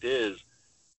fact is,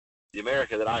 the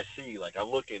America that I see, like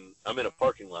I'm in a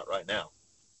parking lot right now.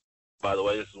 By the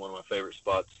way, this is one of my favorite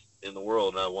spots in the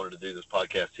world, and I wanted to do this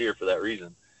podcast here for that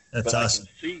reason. That's awesome.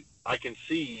 I can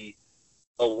see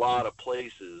a lot of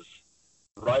places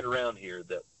right around here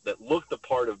that look the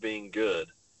part of being good,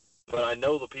 but I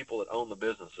know the people that own the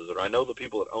businesses, or I know the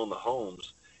people that own the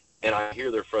homes, and I hear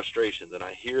their frustrations, and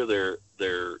I hear their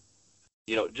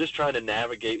just trying to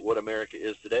navigate what America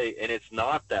is today. And it's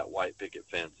not that white picket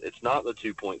fence. It's not the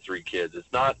 2.3 kids.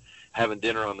 It's not having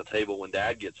dinner on the table when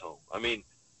dad gets home. I mean,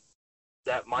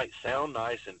 that might sound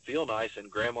nice and feel nice,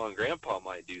 and grandma and grandpa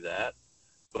might do that,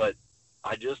 but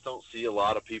I just don't see a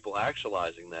lot of people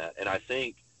actualizing that. And I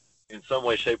think in some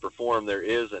way, shape, or form, there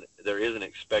is an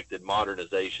expected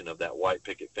modernization of that white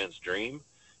picket fence dream.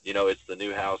 It's the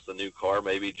new house, the new car,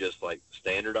 maybe just like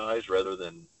standardized rather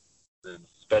than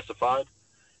specified,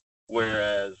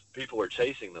 whereas people are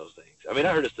chasing those things. I mean,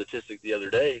 I heard a statistic the other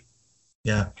day.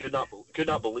 Yeah. Could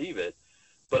not believe it,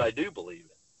 but I do believe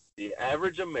it. The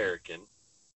average American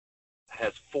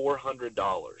has $400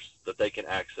 that they can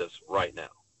access right now.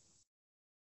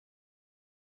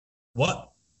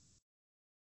 What?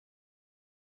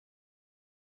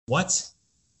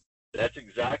 That's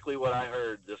exactly what I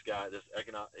heard. This guy,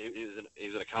 he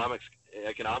was an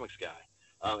economics guy.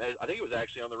 I think it was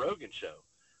actually on the Rogan show.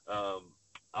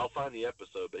 I'll find the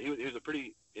episode, but he was a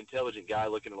pretty intelligent guy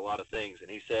looking at a lot of things,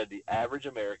 and he said the average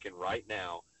American right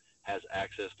now has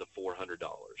access to $400.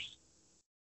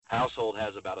 Household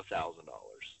has about $1,000.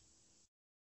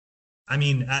 I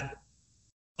mean,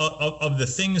 of the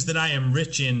things that I am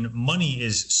rich in, money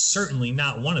is certainly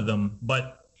not one of them,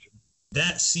 but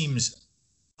that seems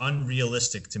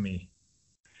unrealistic to me.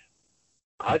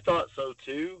 I thought so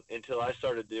too, until I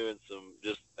started doing some,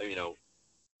 just,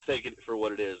 taking it for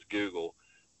what it is, Google.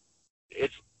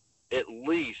 It's at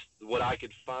least what I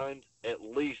could find, at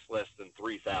least less than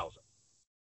 3,000.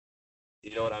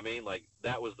 You know what I mean? Like,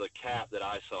 that was the cap that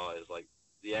I saw, is like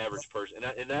the average person.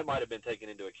 And that might have been taken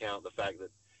into account, the fact that,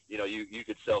 you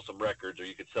could sell some records, or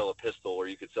you could sell a pistol, or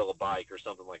you could sell a bike or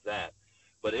something like that.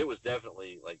 But it was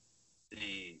definitely like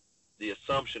the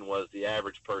assumption was the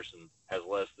average person has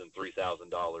less than $3,000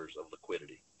 of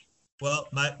liquidity. Well,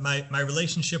 my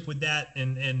relationship with that,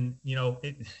 and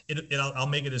I'll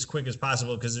make it as quick as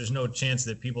possible, because there's no chance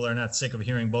that people are not sick of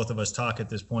hearing both of us talk at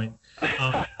this point.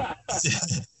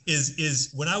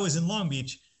 Is when I was in Long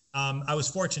Beach, I was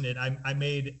fortunate. I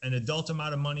made an adult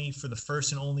amount of money for the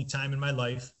first and only time in my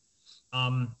life.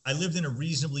 I lived in a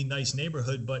reasonably nice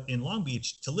neighborhood, but in Long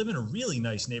Beach, to live in a really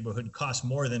nice neighborhood costs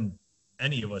more than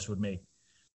any of us would make.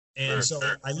 And so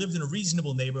I lived in a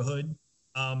reasonable neighborhood.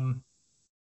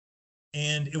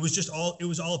 And it was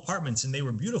all apartments, and they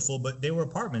were beautiful, but they were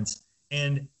apartments.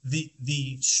 And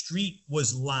the street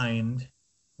was lined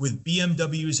with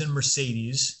BMWs and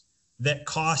Mercedes that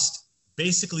cost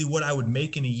basically what I would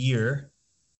make in a year.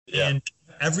 Yeah. And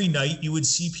every night you would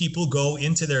see people go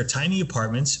into their tiny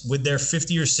apartments with their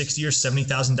 $50,000 or $60,000 or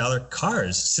 $70,000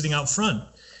 cars sitting out front.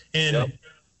 And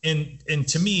and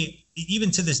to me, even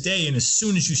to this day, and as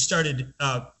soon as you started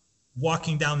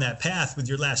walking down that path with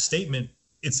your last statement,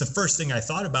 it's the first thing I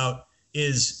thought about,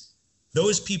 is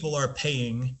those people are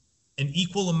paying an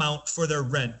equal amount for their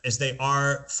rent as they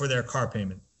are for their car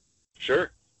payment.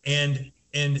 Sure. And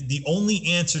the only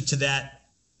answer to that,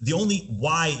 the only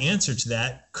why answer to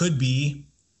that, could be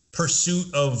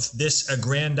pursuit of this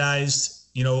aggrandized,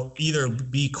 either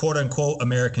be quote unquote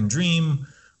American dream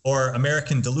or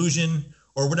American delusion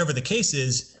or whatever the case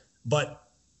is. But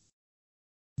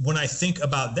when I think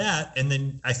about that, and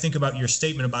then I think about your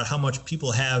statement about how much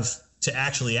people have to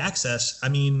actually access, I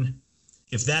mean,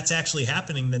 if that's actually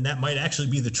happening, then that might actually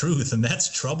be the truth, and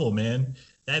that's trouble, man.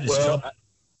 That is trouble.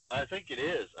 I think it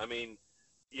is. I mean,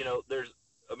 there's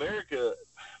America.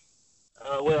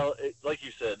 Like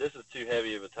you said, this is too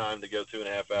heavy of a time to go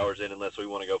 2.5 hours in unless we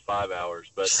want to go 5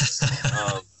 hours. But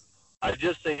I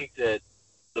just think that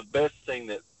the best thing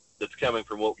that's coming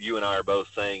from what you and I are both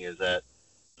saying is that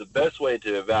the best way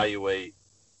to evaluate,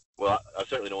 well, I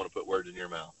certainly don't want to put words in your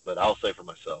mouth, but I'll say for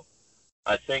myself,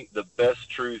 I think the best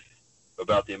truth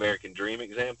about the American dream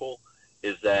example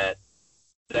is that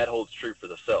holds true for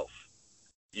the self.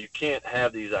 You can't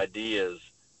have these ideas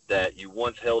that you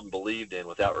once held and believed in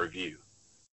without review.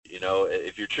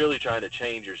 If you're truly trying to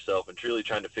change yourself and truly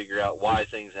trying to figure out why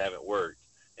things haven't worked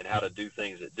and how to do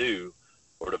things that do,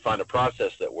 or to find a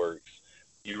process that works,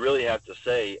 you really have to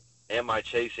say, am I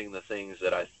chasing the things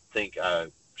that I think I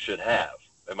should have?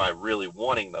 Am I really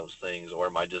wanting those things, or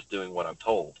am I just doing what I'm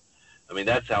told? I mean,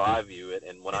 that's how I view it.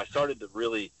 And when I started to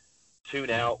really tune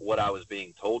out what I was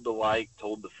being told to like,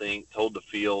 told to think, told to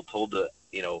feel, told to,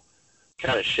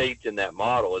 kind of shaped in that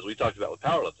model, as we talked about with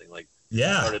powerlifting, like,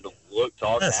 started to look,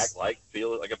 talk, act like,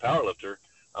 feel like a powerlifter.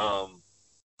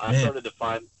 I started to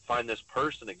find this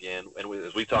person again, and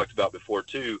as we talked about before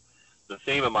too, the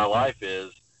theme of my life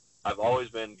is I've always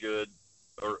been good,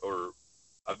 or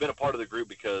I've been a part of the group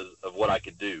because of what I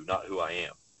could do, not who I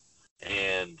am.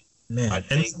 And I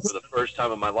think for the first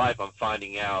time in my life, I'm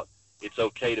finding out it's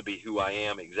okay to be who I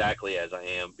am exactly as I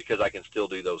am, because I can still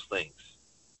do those things.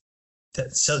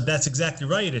 So that's exactly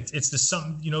right. It's the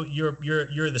sum.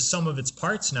 You're the sum of its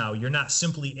parts now. You're not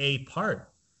simply a part.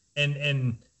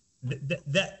 And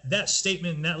that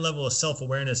statement and that level of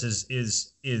self-awareness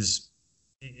is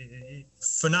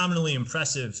phenomenally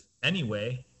impressive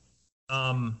anyway.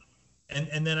 And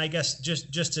then I guess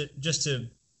just to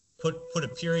put a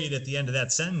period at the end of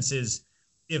that sentence is,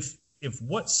 if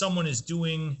what someone is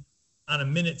doing on a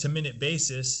minute-to-minute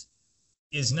basis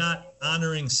is not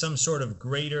honoring some sort of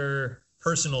greater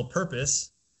personal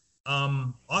purpose,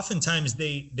 oftentimes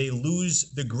they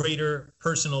lose the greater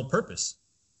personal purpose.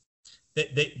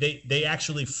 They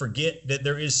actually forget that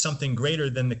there is something greater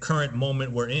than the current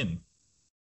moment we're in.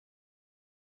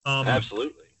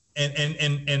 Absolutely.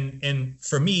 And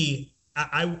for me,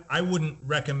 I wouldn't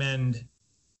recommend,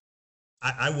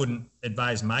 I wouldn't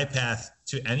advise my path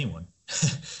to anyone.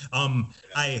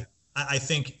 I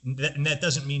think that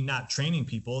doesn't mean not training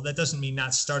people. That doesn't mean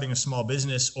not starting a small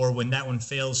business, or when that one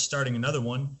fails, starting another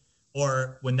one,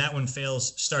 or when that one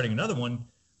fails, starting another one.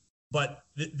 But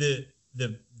the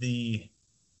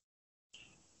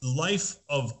life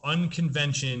of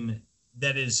unconvention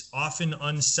that is often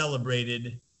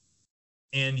uncelebrated,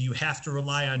 and you have to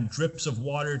rely on drips of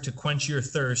water to quench your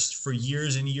thirst for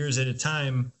years and years at a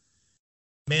time,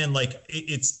 man, like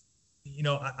it's,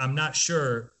 I'm not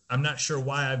sure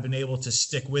why I've been able to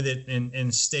stick with it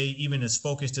and stay even as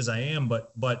focused as I am,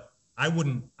 but I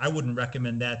wouldn't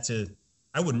recommend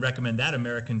that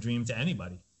American dream to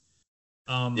anybody.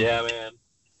 Yeah, man,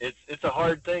 it's a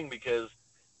hard thing because,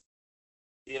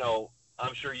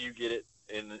 I'm sure you get it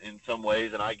in some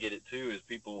ways, and I get it too, is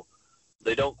people,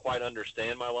 they don't quite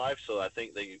understand my life. So I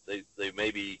think they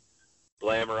maybe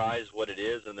glamorize what it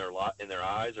is in their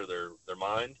eyes or their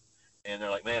mind. And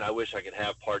they're like, man, I wish I could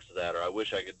have parts of that, or I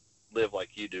wish I could live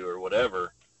like you do, or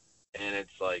whatever. And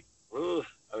it's like, ooh,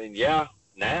 I mean, yeah,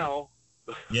 now,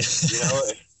 yeah.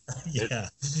 Yeah.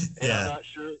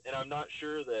 And I'm not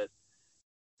sure that,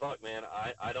 fuck, man,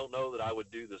 I don't know that I would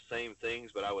do the same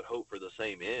things, but I would hope for the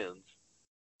same ends,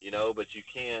 but you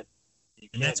can't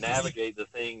navigate the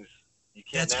things. You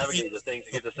can't navigate the things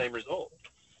to get the same result.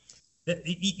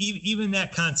 Even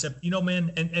that concept,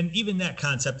 man, and even that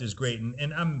concept is great.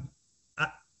 And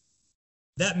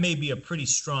that may be a pretty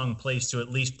strong place to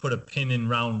at least put a pin in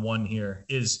round one here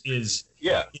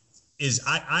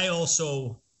I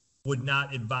also would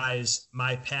not advise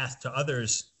my path to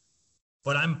others,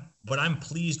 but I'm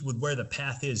pleased with where the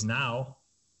path is now.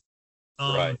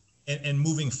 Right. And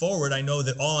moving forward, I know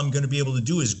that all I'm going to be able to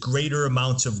do is greater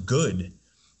amounts of good.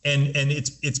 And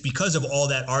it's because of all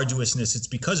that arduousness. It's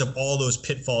because of all those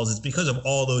pitfalls. It's because of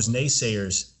all those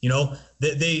naysayers.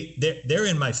 They're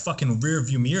in my fucking rear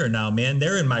view mirror now, man.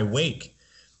 They're in my wake,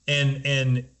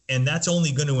 and that's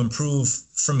only going to improve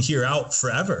from here out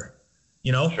forever.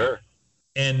 Sure.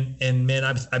 And man,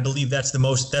 I believe that's the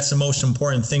most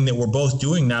important thing that we're both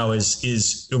doing now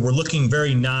is we're looking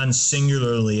very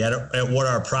non-singularly at what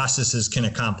our processes can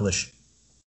accomplish.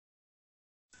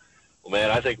 Well,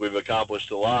 man, I think we've accomplished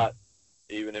a lot.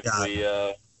 Even if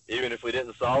we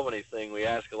didn't solve anything, we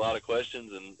asked a lot of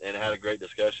questions and had a great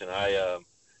discussion.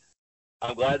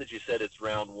 I'm glad that you said it's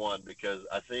round one, because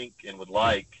I think and would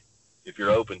like if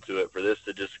you're open to it, for this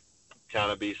to just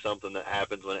kind of be something that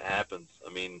happens when it happens.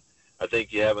 I mean, I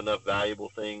think you have enough valuable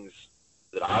things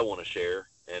that I want to share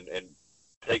and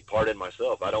take part in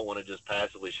myself. I don't want to just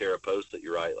passively share a post that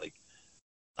you write. Like,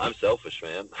 I'm selfish,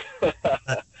 man.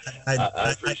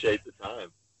 I appreciate the time.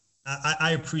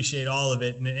 I appreciate all of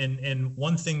it. And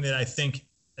one thing that I think,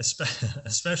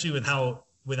 especially with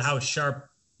how sharp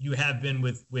you have been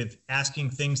with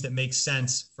asking things that make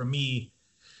sense for me,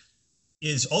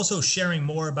 is also sharing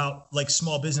more about like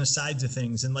small business sides of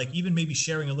things, and like even maybe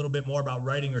sharing a little bit more about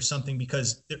writing or something,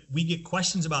 because we get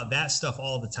questions about that stuff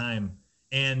all the time.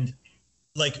 And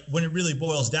like when it really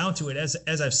boils down to it, as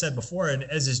I've said before, and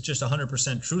as is just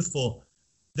 100% truthful,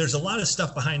 there's a lot of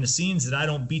stuff behind the scenes that I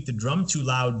don't beat the drum too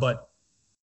loud, but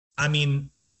I mean,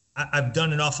 I've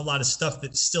done an awful lot of stuff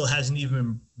that still hasn't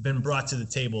even been brought to the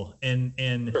table. And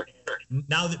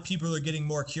now that people are getting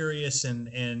more curious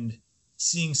and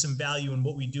seeing some value in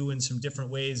what we do in some different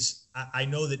ways, I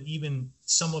know that even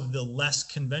some of the less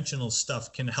conventional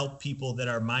stuff can help people that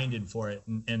are minded for it.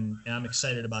 And I'm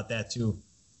excited about that too.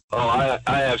 Oh, I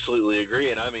absolutely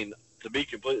agree. And I mean, to be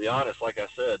completely honest, like I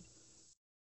said,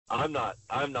 I'm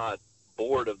not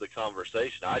bored of the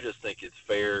conversation. I just think it's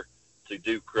fair to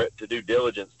do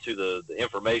diligence to the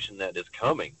information that is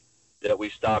coming, that we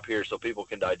stop here so people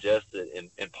can digest it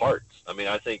in parts. I mean,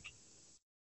 I think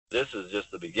this is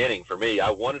just the beginning for me. I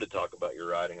wanted to talk about your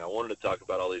writing. I wanted to talk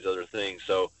about all these other things.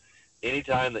 So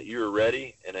anytime that you're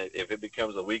ready, and if it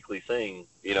becomes a weekly thing,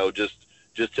 you know, just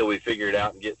till we figure it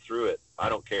out and get through it, I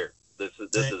don't care. This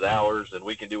is ours, and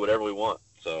we can do whatever we want.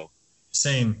 So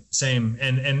same.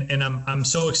 And I'm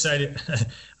so excited.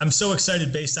 I'm so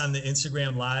excited based on the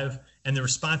Instagram live and the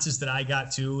responses that I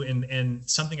got too. And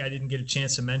something I didn't get a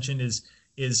chance to mention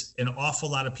is an awful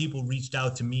lot of people reached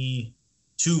out to me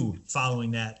too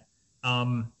following that.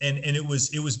 And it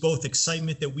was both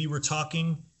excitement that we were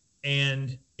talking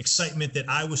and excitement that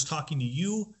I was talking to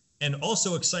you, and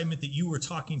also excitement that you were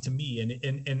talking to me.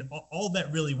 And all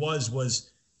that really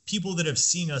was people that have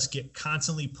seen us get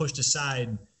constantly pushed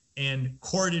aside and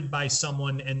courted by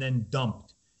someone and then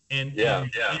dumped. And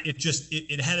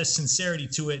it had a sincerity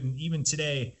to it. And even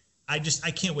today, I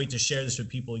can't wait to share this with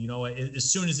people. You know,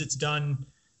 as soon as it's done,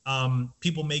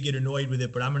 people may get annoyed with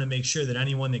it, but I'm going to make sure that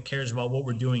anyone that cares about what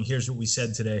we're doing hears what we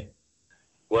said today.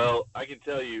 Well, I can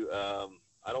tell you,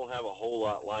 I don't have a whole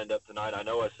lot lined up tonight. I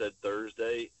know I said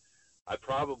Thursday. I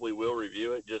probably will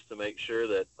review it just to make sure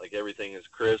that like everything is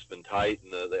crisp and tight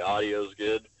and the audio is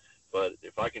good. But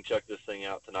if I can chuck this thing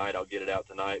out tonight, I'll get it out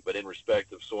tonight. But in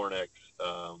respect of Sornex,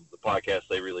 the podcast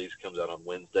they release comes out on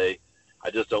Wednesday. I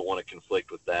just don't want to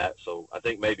conflict with that. So I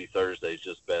think maybe Thursday is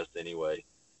just best anyway.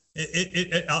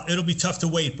 It'll be tough to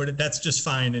wait, but that's just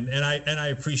fine. And I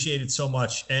appreciate it so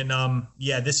much. And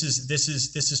this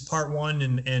is part one.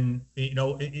 And you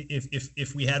know,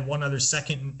 if we had one other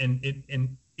second,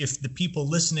 and if the people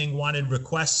listening wanted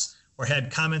requests or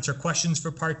had comments or questions for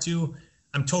part two,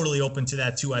 I'm totally open to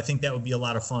that too. I think that would be a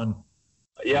lot of fun.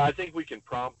 Yeah, I think we can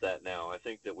prompt that now. I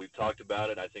think that we've talked about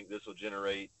it. I think this will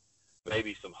generate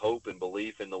maybe some hope and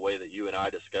belief in the way that you and I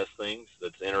discuss things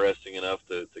that's interesting enough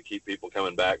to keep people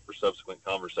coming back for subsequent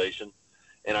conversation.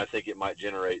 And I think it might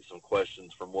generate some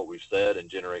questions from what we've said and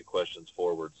generate questions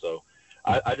forward. So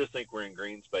I just think we're in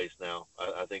green space now.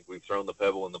 I think we've thrown the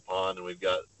pebble in the pond and we've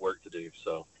got work to do.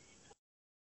 So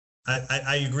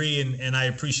I agree, and I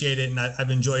appreciate it, and I've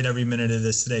enjoyed every minute of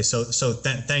this today. So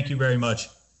thank you very much.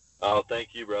 Oh,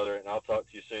 thank you, brother, and I'll talk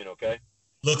to you soon, okay?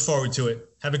 Look forward to it.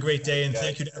 Have a great day, and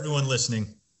thank you to everyone listening.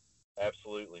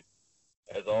 Absolutely.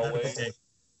 As always,